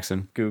 Michael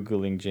Jackson.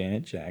 Googling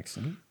Janet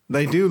Jackson.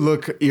 They do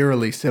look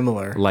eerily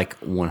similar. Like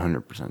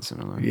 100%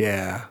 similar.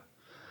 Yeah.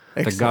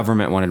 The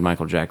government wanted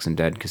Michael Jackson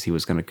dead because he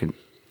was going to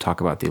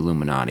talk about the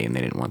Illuminati and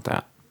they didn't want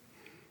that.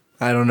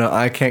 I don't know.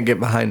 I can't get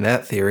behind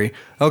that theory.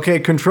 Okay,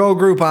 control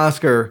group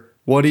Oscar.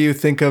 What do you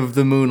think of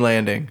the moon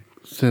landing?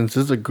 Since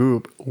it's a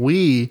group,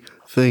 we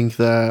think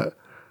that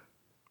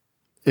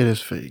it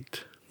is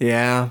faked.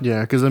 Yeah.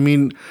 Yeah, because I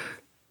mean,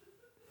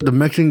 the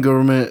Mexican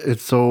government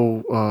is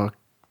so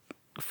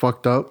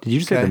fucked up. Did you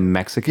just say Okay. the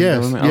Mexican Yes,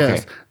 government?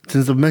 yes. Okay.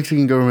 Since the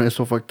Mexican government is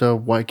so fucked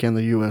up, why can't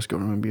the U.S.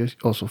 government be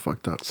also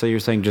fucked up? So you're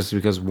saying just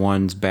because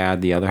one's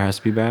bad, the other has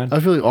to be bad? I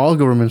feel like all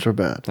governments are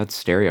bad. That's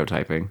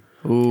stereotyping.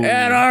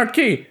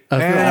 Anarchy. I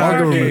feel all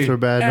Anarchy. governments are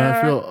bad, and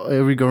I feel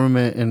every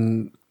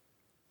government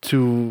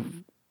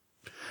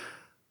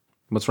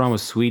What's wrong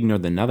with Sweden or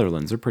the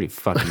Netherlands? They're pretty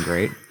fucking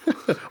great.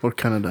 or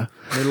Canada.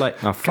 They're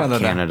like, oh, fuck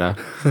Canada.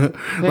 Canada.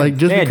 Like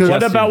just they had because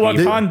What about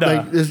Justin they-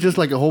 Wakanda? like, it's just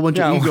like a whole bunch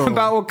Yeah, of ego. what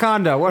about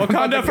Wakanda? What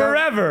about Wakanda the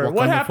forever.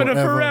 What Wakanda happened to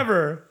forever.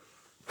 forever?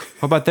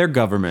 What about their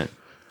government?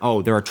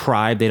 Oh, they're a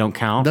tribe. They don't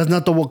count. That's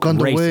not the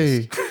Wakanda way.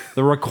 Racist.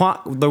 The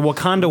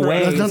Wakanda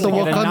way. That's not is the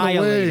get Wakanda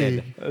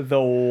annihilated. way.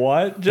 The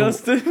what,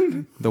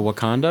 Justin? The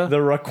Wakanda. The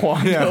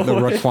Raquando. The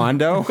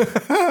Raquando.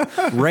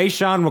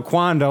 Rayshawn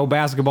Raquando,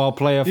 basketball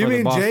player for You the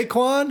mean Boston.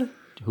 Jaquan?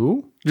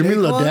 Who? You mean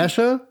Jaquan?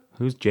 Ladasha?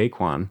 Who's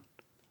Jaquan?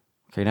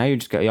 Okay, now you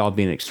just got y'all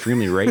being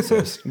extremely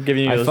racist.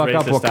 Giving you I those fuck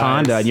up racist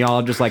Wakanda, eyes. and y'all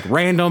are just like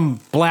random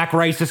black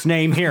racist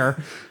name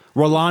here.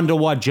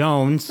 Rolando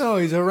Jones. No,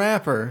 he's a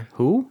rapper.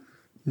 Who?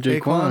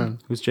 Jaquan.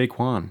 Who's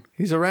Jaquan?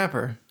 He's a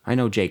rapper. I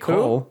know J.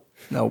 Cole.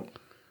 Nope.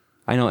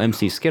 I know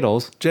MC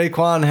Skittles.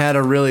 Jaquan had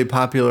a really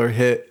popular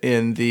hit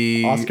in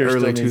the Oscar early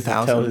still needs to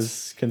tell 2000s.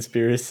 his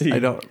conspiracy. I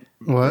don't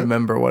What?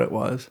 remember what it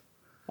was.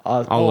 I'll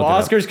look it up.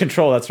 Oscar's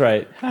Control. That's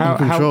right.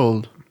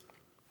 Controlled.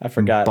 I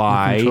forgot.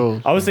 By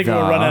Controlled. I was thinking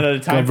we'll run out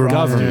of time for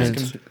government.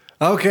 Oscars.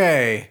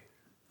 Okay.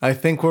 I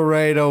think we're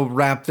ready to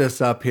wrap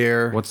this up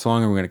here. what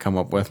song are we going to come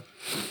up with?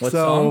 What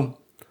song?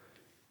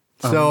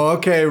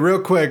 Okay, real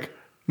quick.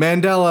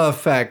 Mandela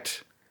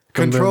effect.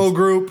 Control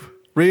group,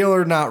 real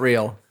or not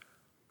real?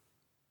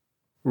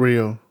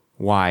 Real.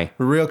 Why?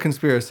 Real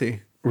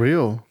conspiracy.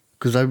 Real.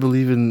 Because I do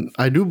believe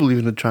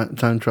in the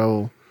time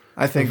travel.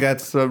 I think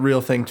that's a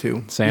real thing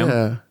too. Sam?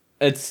 Yeah.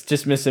 It's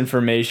just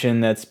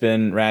misinformation that's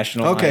been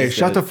rationalized. Okay,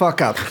 shut the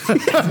fuck up.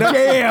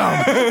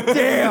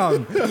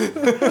 Damn!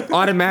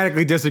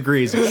 Automatically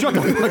disagrees. Shut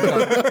the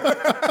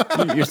fuck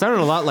up. You're sounding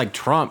a lot like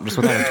Trump just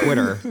without a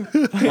Twitter.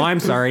 Oh, I'm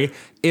sorry.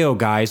 Ew,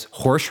 guys.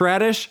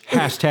 Horseradish?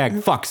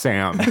 Hashtag fuck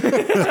Sam.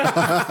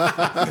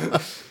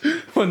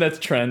 When that's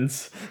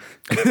trends.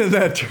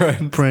 That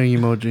trend. Praying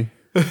emoji.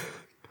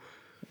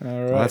 All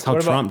right. Well, that's how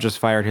Trump just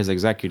fired his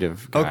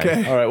executive guy.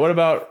 Okay. All right. What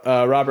about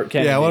Robert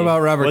Kennedy? Yeah, what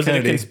about Robert Was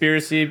Kennedy? it a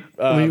conspiracy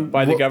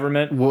by the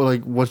government? Well,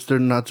 like, what's there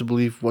not to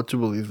believe? What to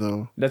believe,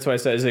 though? That's why I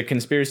said, is it a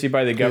conspiracy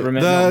by the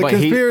government? The but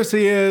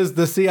conspiracy is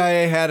the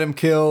CIA had him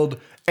killed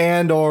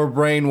and or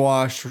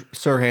brainwashed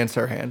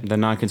Sirhan. The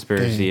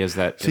non-conspiracy is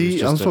that. it was See,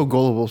 just I'm so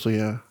gullible, so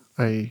yeah.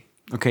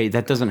 Okay,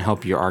 that doesn't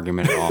help your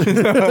argument at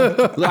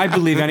all. I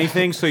believe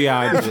anything, so yeah,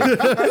 I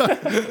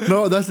believe.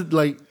 No, that's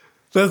like...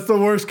 That's the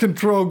worst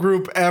control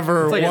group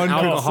ever. like One an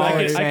could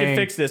alcoholic say. I can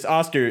fix this.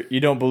 Oscar, you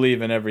don't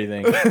believe in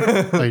everything.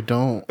 I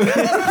don't.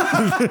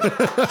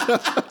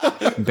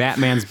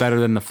 Batman's better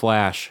than the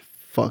Flash.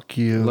 Fuck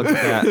you. Look at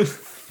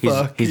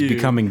that. He's you.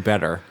 becoming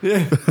better.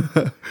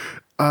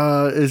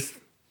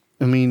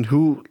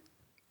 Who...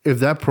 If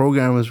that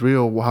program is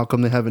real, well, how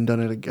come they haven't done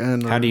it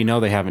again? How do you know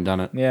they haven't done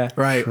it? Yeah.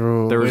 Right.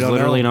 True. There was don't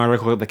literally know. an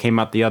article that came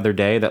out the other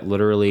day that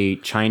literally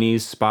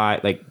Chinese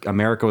spy, like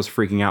America was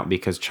freaking out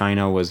because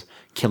China was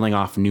killing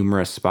off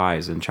numerous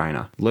spies in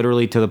China.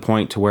 Literally to the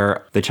point to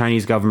where the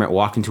Chinese government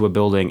walked into a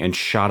building and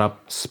shot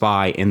up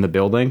spy in the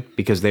building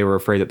because they were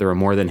afraid that there were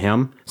more than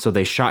him. So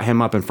they shot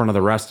him up in front of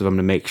the rest of them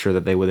to make sure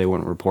that they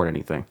wouldn't report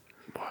anything.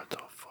 What the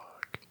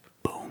fuck?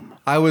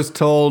 I was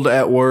told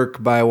at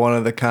work by one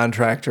of the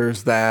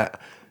contractors that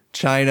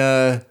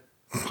China,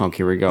 Oh,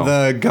 here we go.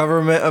 the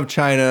government of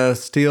China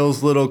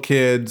steals little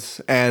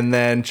kids and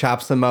then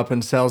chops them up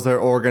and sells their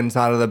organs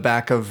out of the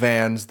back of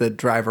vans that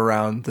drive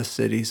around the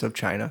cities of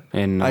China.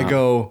 And, I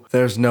go,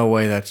 there's no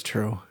way that's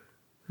true.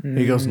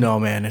 He goes, no,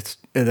 man,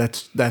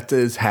 that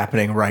is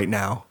happening right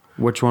now.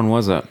 Which one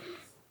was it?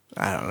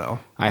 I don't know.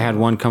 I had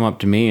one come up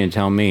to me and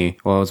tell me,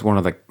 well, it was one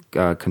of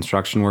the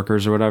construction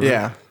workers or whatever.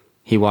 Yeah.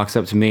 He walks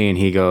up to me and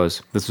he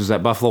goes, this was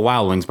at Buffalo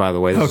Wild Wings, by the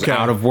way. This Okay. is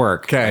out of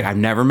work. Okay. Like, I've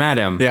never met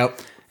him. Yep.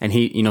 And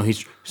he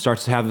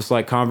starts to have this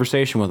like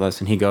conversation with us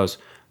and he goes,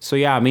 so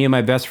yeah, me and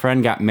my best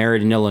friend got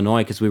married in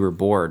Illinois because we were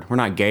bored. We're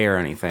not gay or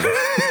anything.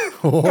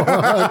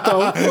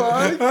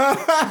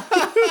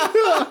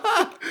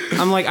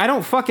 I'm like, I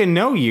don't fucking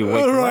know you.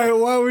 Like, Right?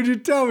 Why would you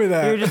tell me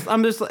that?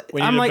 I'm just like,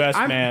 We need I'm a like, best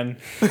man.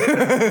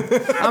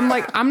 I'm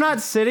like, I'm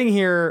not sitting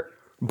here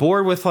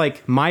bored with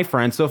like my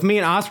friends. So if me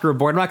and Oscar are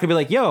bored, I'm not gonna be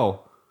like,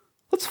 yo,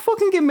 let's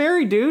fucking get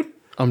married, dude.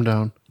 I'm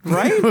down.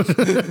 Right?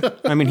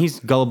 I mean, he's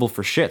gullible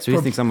for shit, so he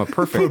thinks I'm a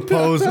perfect.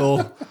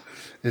 Proposal.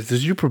 Is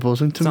this you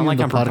proposing to It's not me like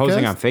on I'm the podcast?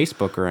 proposing on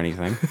Facebook or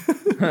anything.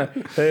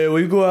 Hey, will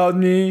you go out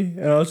with me?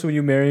 And also, will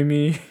you marry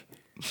me?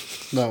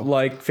 No.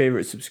 Like,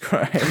 favorite,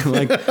 subscribe.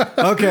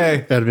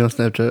 Okay. Gotta be on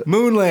Snapchat.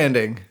 Moon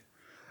landing.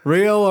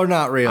 Real or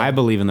not real? I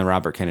believe in the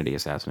Robert Kennedy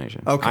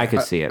assassination. Okay. I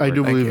could see it. I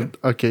do Thank believe you. it.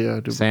 Okay, yeah, I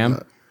do. Sam? believe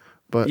that.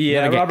 But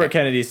Yeah, gotta get- Robert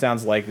Kennedy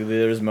sounds like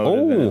there's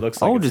motive and it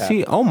looks like it's does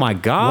he? Oh my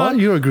God!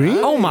 what? You agree?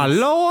 Oh my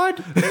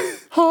Lord!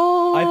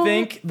 I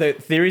think the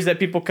theories that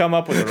people come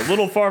up with are a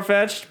little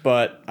far-fetched,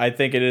 but I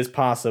think it is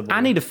possible.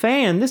 I need a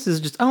fan. This is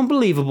just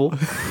unbelievable.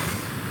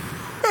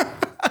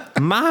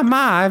 my,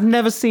 I've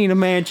never seen a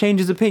man change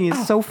his opinion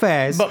so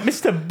fast. But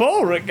Mr.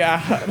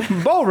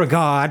 Beauregard,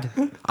 Beauregard,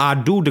 I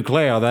do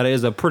declare that it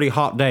is a pretty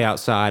hot day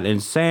outside,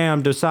 and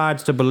Sam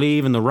decides to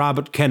believe in the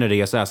Robert Kennedy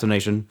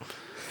assassination.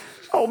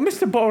 oh,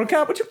 Mr.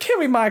 Beauregard, would you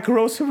carry my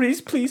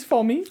groceries, please,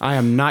 for me? I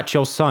am not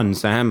your son,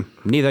 Sam.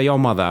 Neither your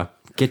mother.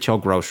 Get your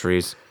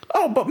groceries.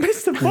 Oh, but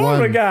Mr.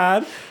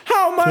 Beauregard,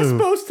 how am I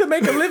supposed to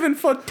make a living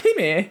for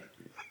Timmy?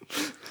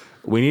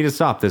 We need to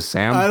stop this,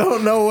 Sam. I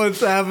don't know what's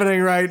happening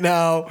right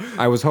now.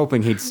 I was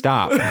hoping he'd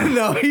stop.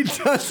 No, he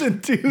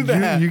doesn't do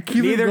that. You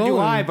keep Neither it going. do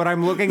I, but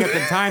I'm looking at the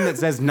time that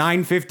says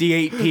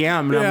 9:58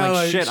 p.m. and Yeah, I'm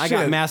like, like, shit, I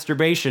got shit.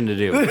 masturbation to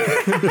do.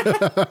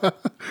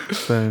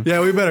 Same.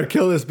 Yeah, we better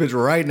kill this bitch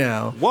right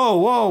now. Whoa,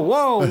 whoa,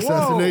 whoa,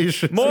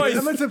 Assassination. Moist.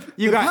 I meant to-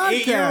 You the got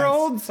podcast.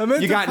 8-year-olds, I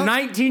meant you the got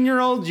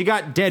 19-year-olds, you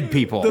got dead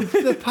people.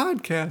 The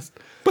podcast.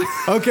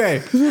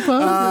 Okay.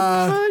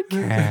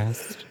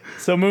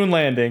 So moon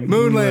landing.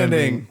 Moon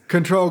landing.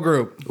 Control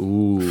group.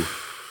 Ooh.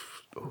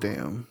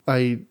 Damn.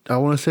 I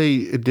want to say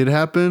it did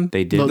happen.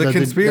 They did. No, The that-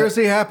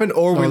 conspiracy happened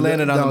or we No,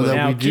 landed that- on the no, moon. that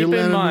Now, we did keep land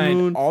in on the mind,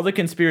 moon. all the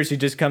conspiracy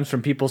just comes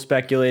from people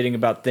speculating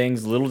about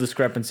things, little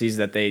discrepancies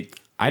that they.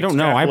 I don't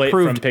know. I extrapolate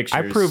from proved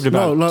pictures.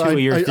 about No, two of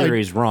your I-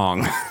 theories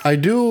wrong. I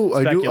do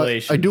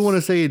Speculations. want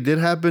to say it did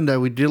happen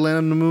that we did land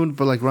on the moon,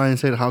 but like Ryan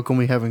said, how come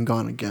we haven't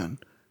gone again?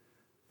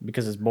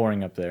 Because it's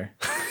boring up there.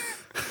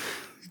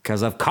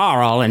 Because of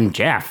Carl and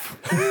Jeff.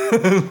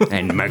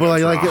 and But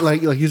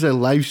like you said,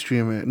 live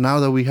stream it. Now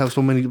that we have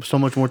so much more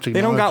technology.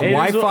 they don't got Hey,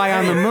 there's Wi-Fi a-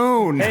 on the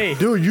moon. Hey,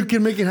 Dude, you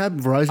can make it happen.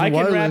 Verizon I can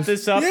wrap Wireless.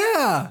 this up.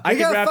 Yeah. I You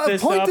can gotta wrap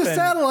this point up the and-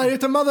 satellite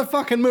at the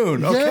motherfucking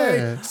moon. Okay.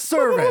 Yeah.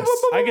 Service.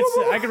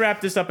 I could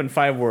wrap this up in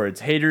 5 words.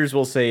 Haters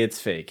will say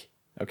it's fake.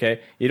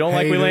 Okay, you don't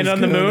like we landed on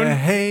the moon.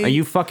 Are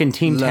you fucking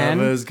Team 10?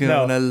 Lovers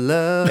gonna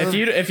love. If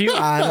you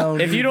I don't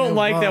if you don't even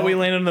like that we want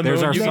landed on the There's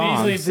moon, our you song. can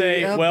easily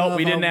say, Above "Well,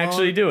 we I didn't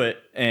actually want. do it."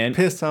 And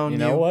Piss on you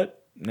know you.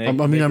 what? I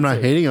mean, I'm not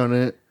hating on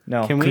it.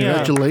 No, Can we?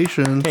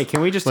 Congratulations. Hey,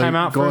 can we just Like, time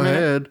out go for a minute?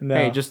 ahead. No.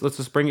 Hey, let's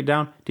just bring it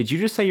down. Did you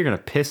just say you're gonna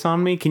piss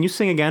on me? Can you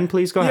sing again,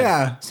 please? Go ahead.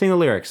 Yeah. Sing the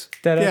lyrics.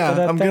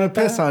 Yeah, I'm gonna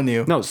piss on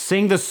you. No,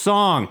 sing the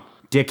song.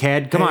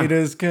 dickhead. Come on.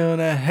 Haters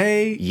gonna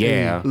hate.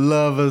 Yeah.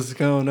 Lovers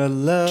gonna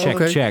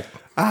love. Check.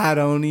 I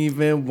don't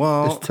even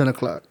want It's 10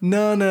 o'clock.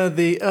 none of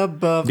the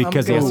above.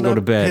 Because I'm he has to go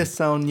to bed. Piss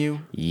on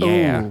you.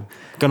 Yeah. Ooh.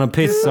 Gonna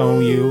piss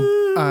on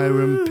you.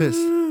 Iron Piss.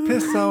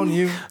 Piss on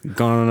you.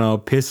 Gonna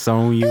piss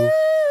on you.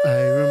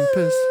 Iron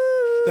Piss.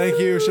 Thank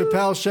you,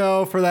 Chappelle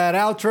Show, for that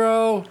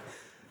outro.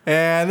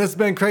 And this has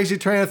been Crazy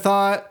Train of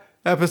Thought,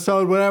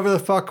 episode whatever the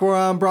fuck we're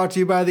on, brought to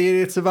you by the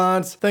Idiot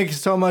Savants. Thank you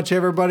so much,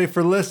 everybody,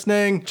 for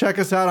listening. Check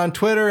us out on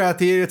Twitter at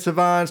the Idiot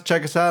Savants.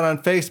 Check us out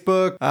on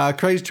Facebook,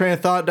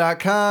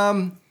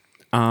 crazytrainofthought.com,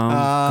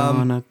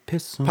 Gonna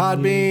piss on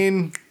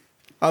Podbean,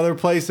 other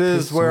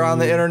places. We're on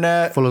the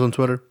internet. Follow us on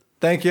Twitter.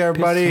 Thank you, you.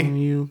 Piss on everybody,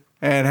 you.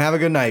 and have a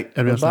good night.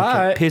 Everyone's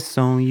Bye. Piss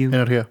on you.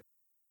 Energía.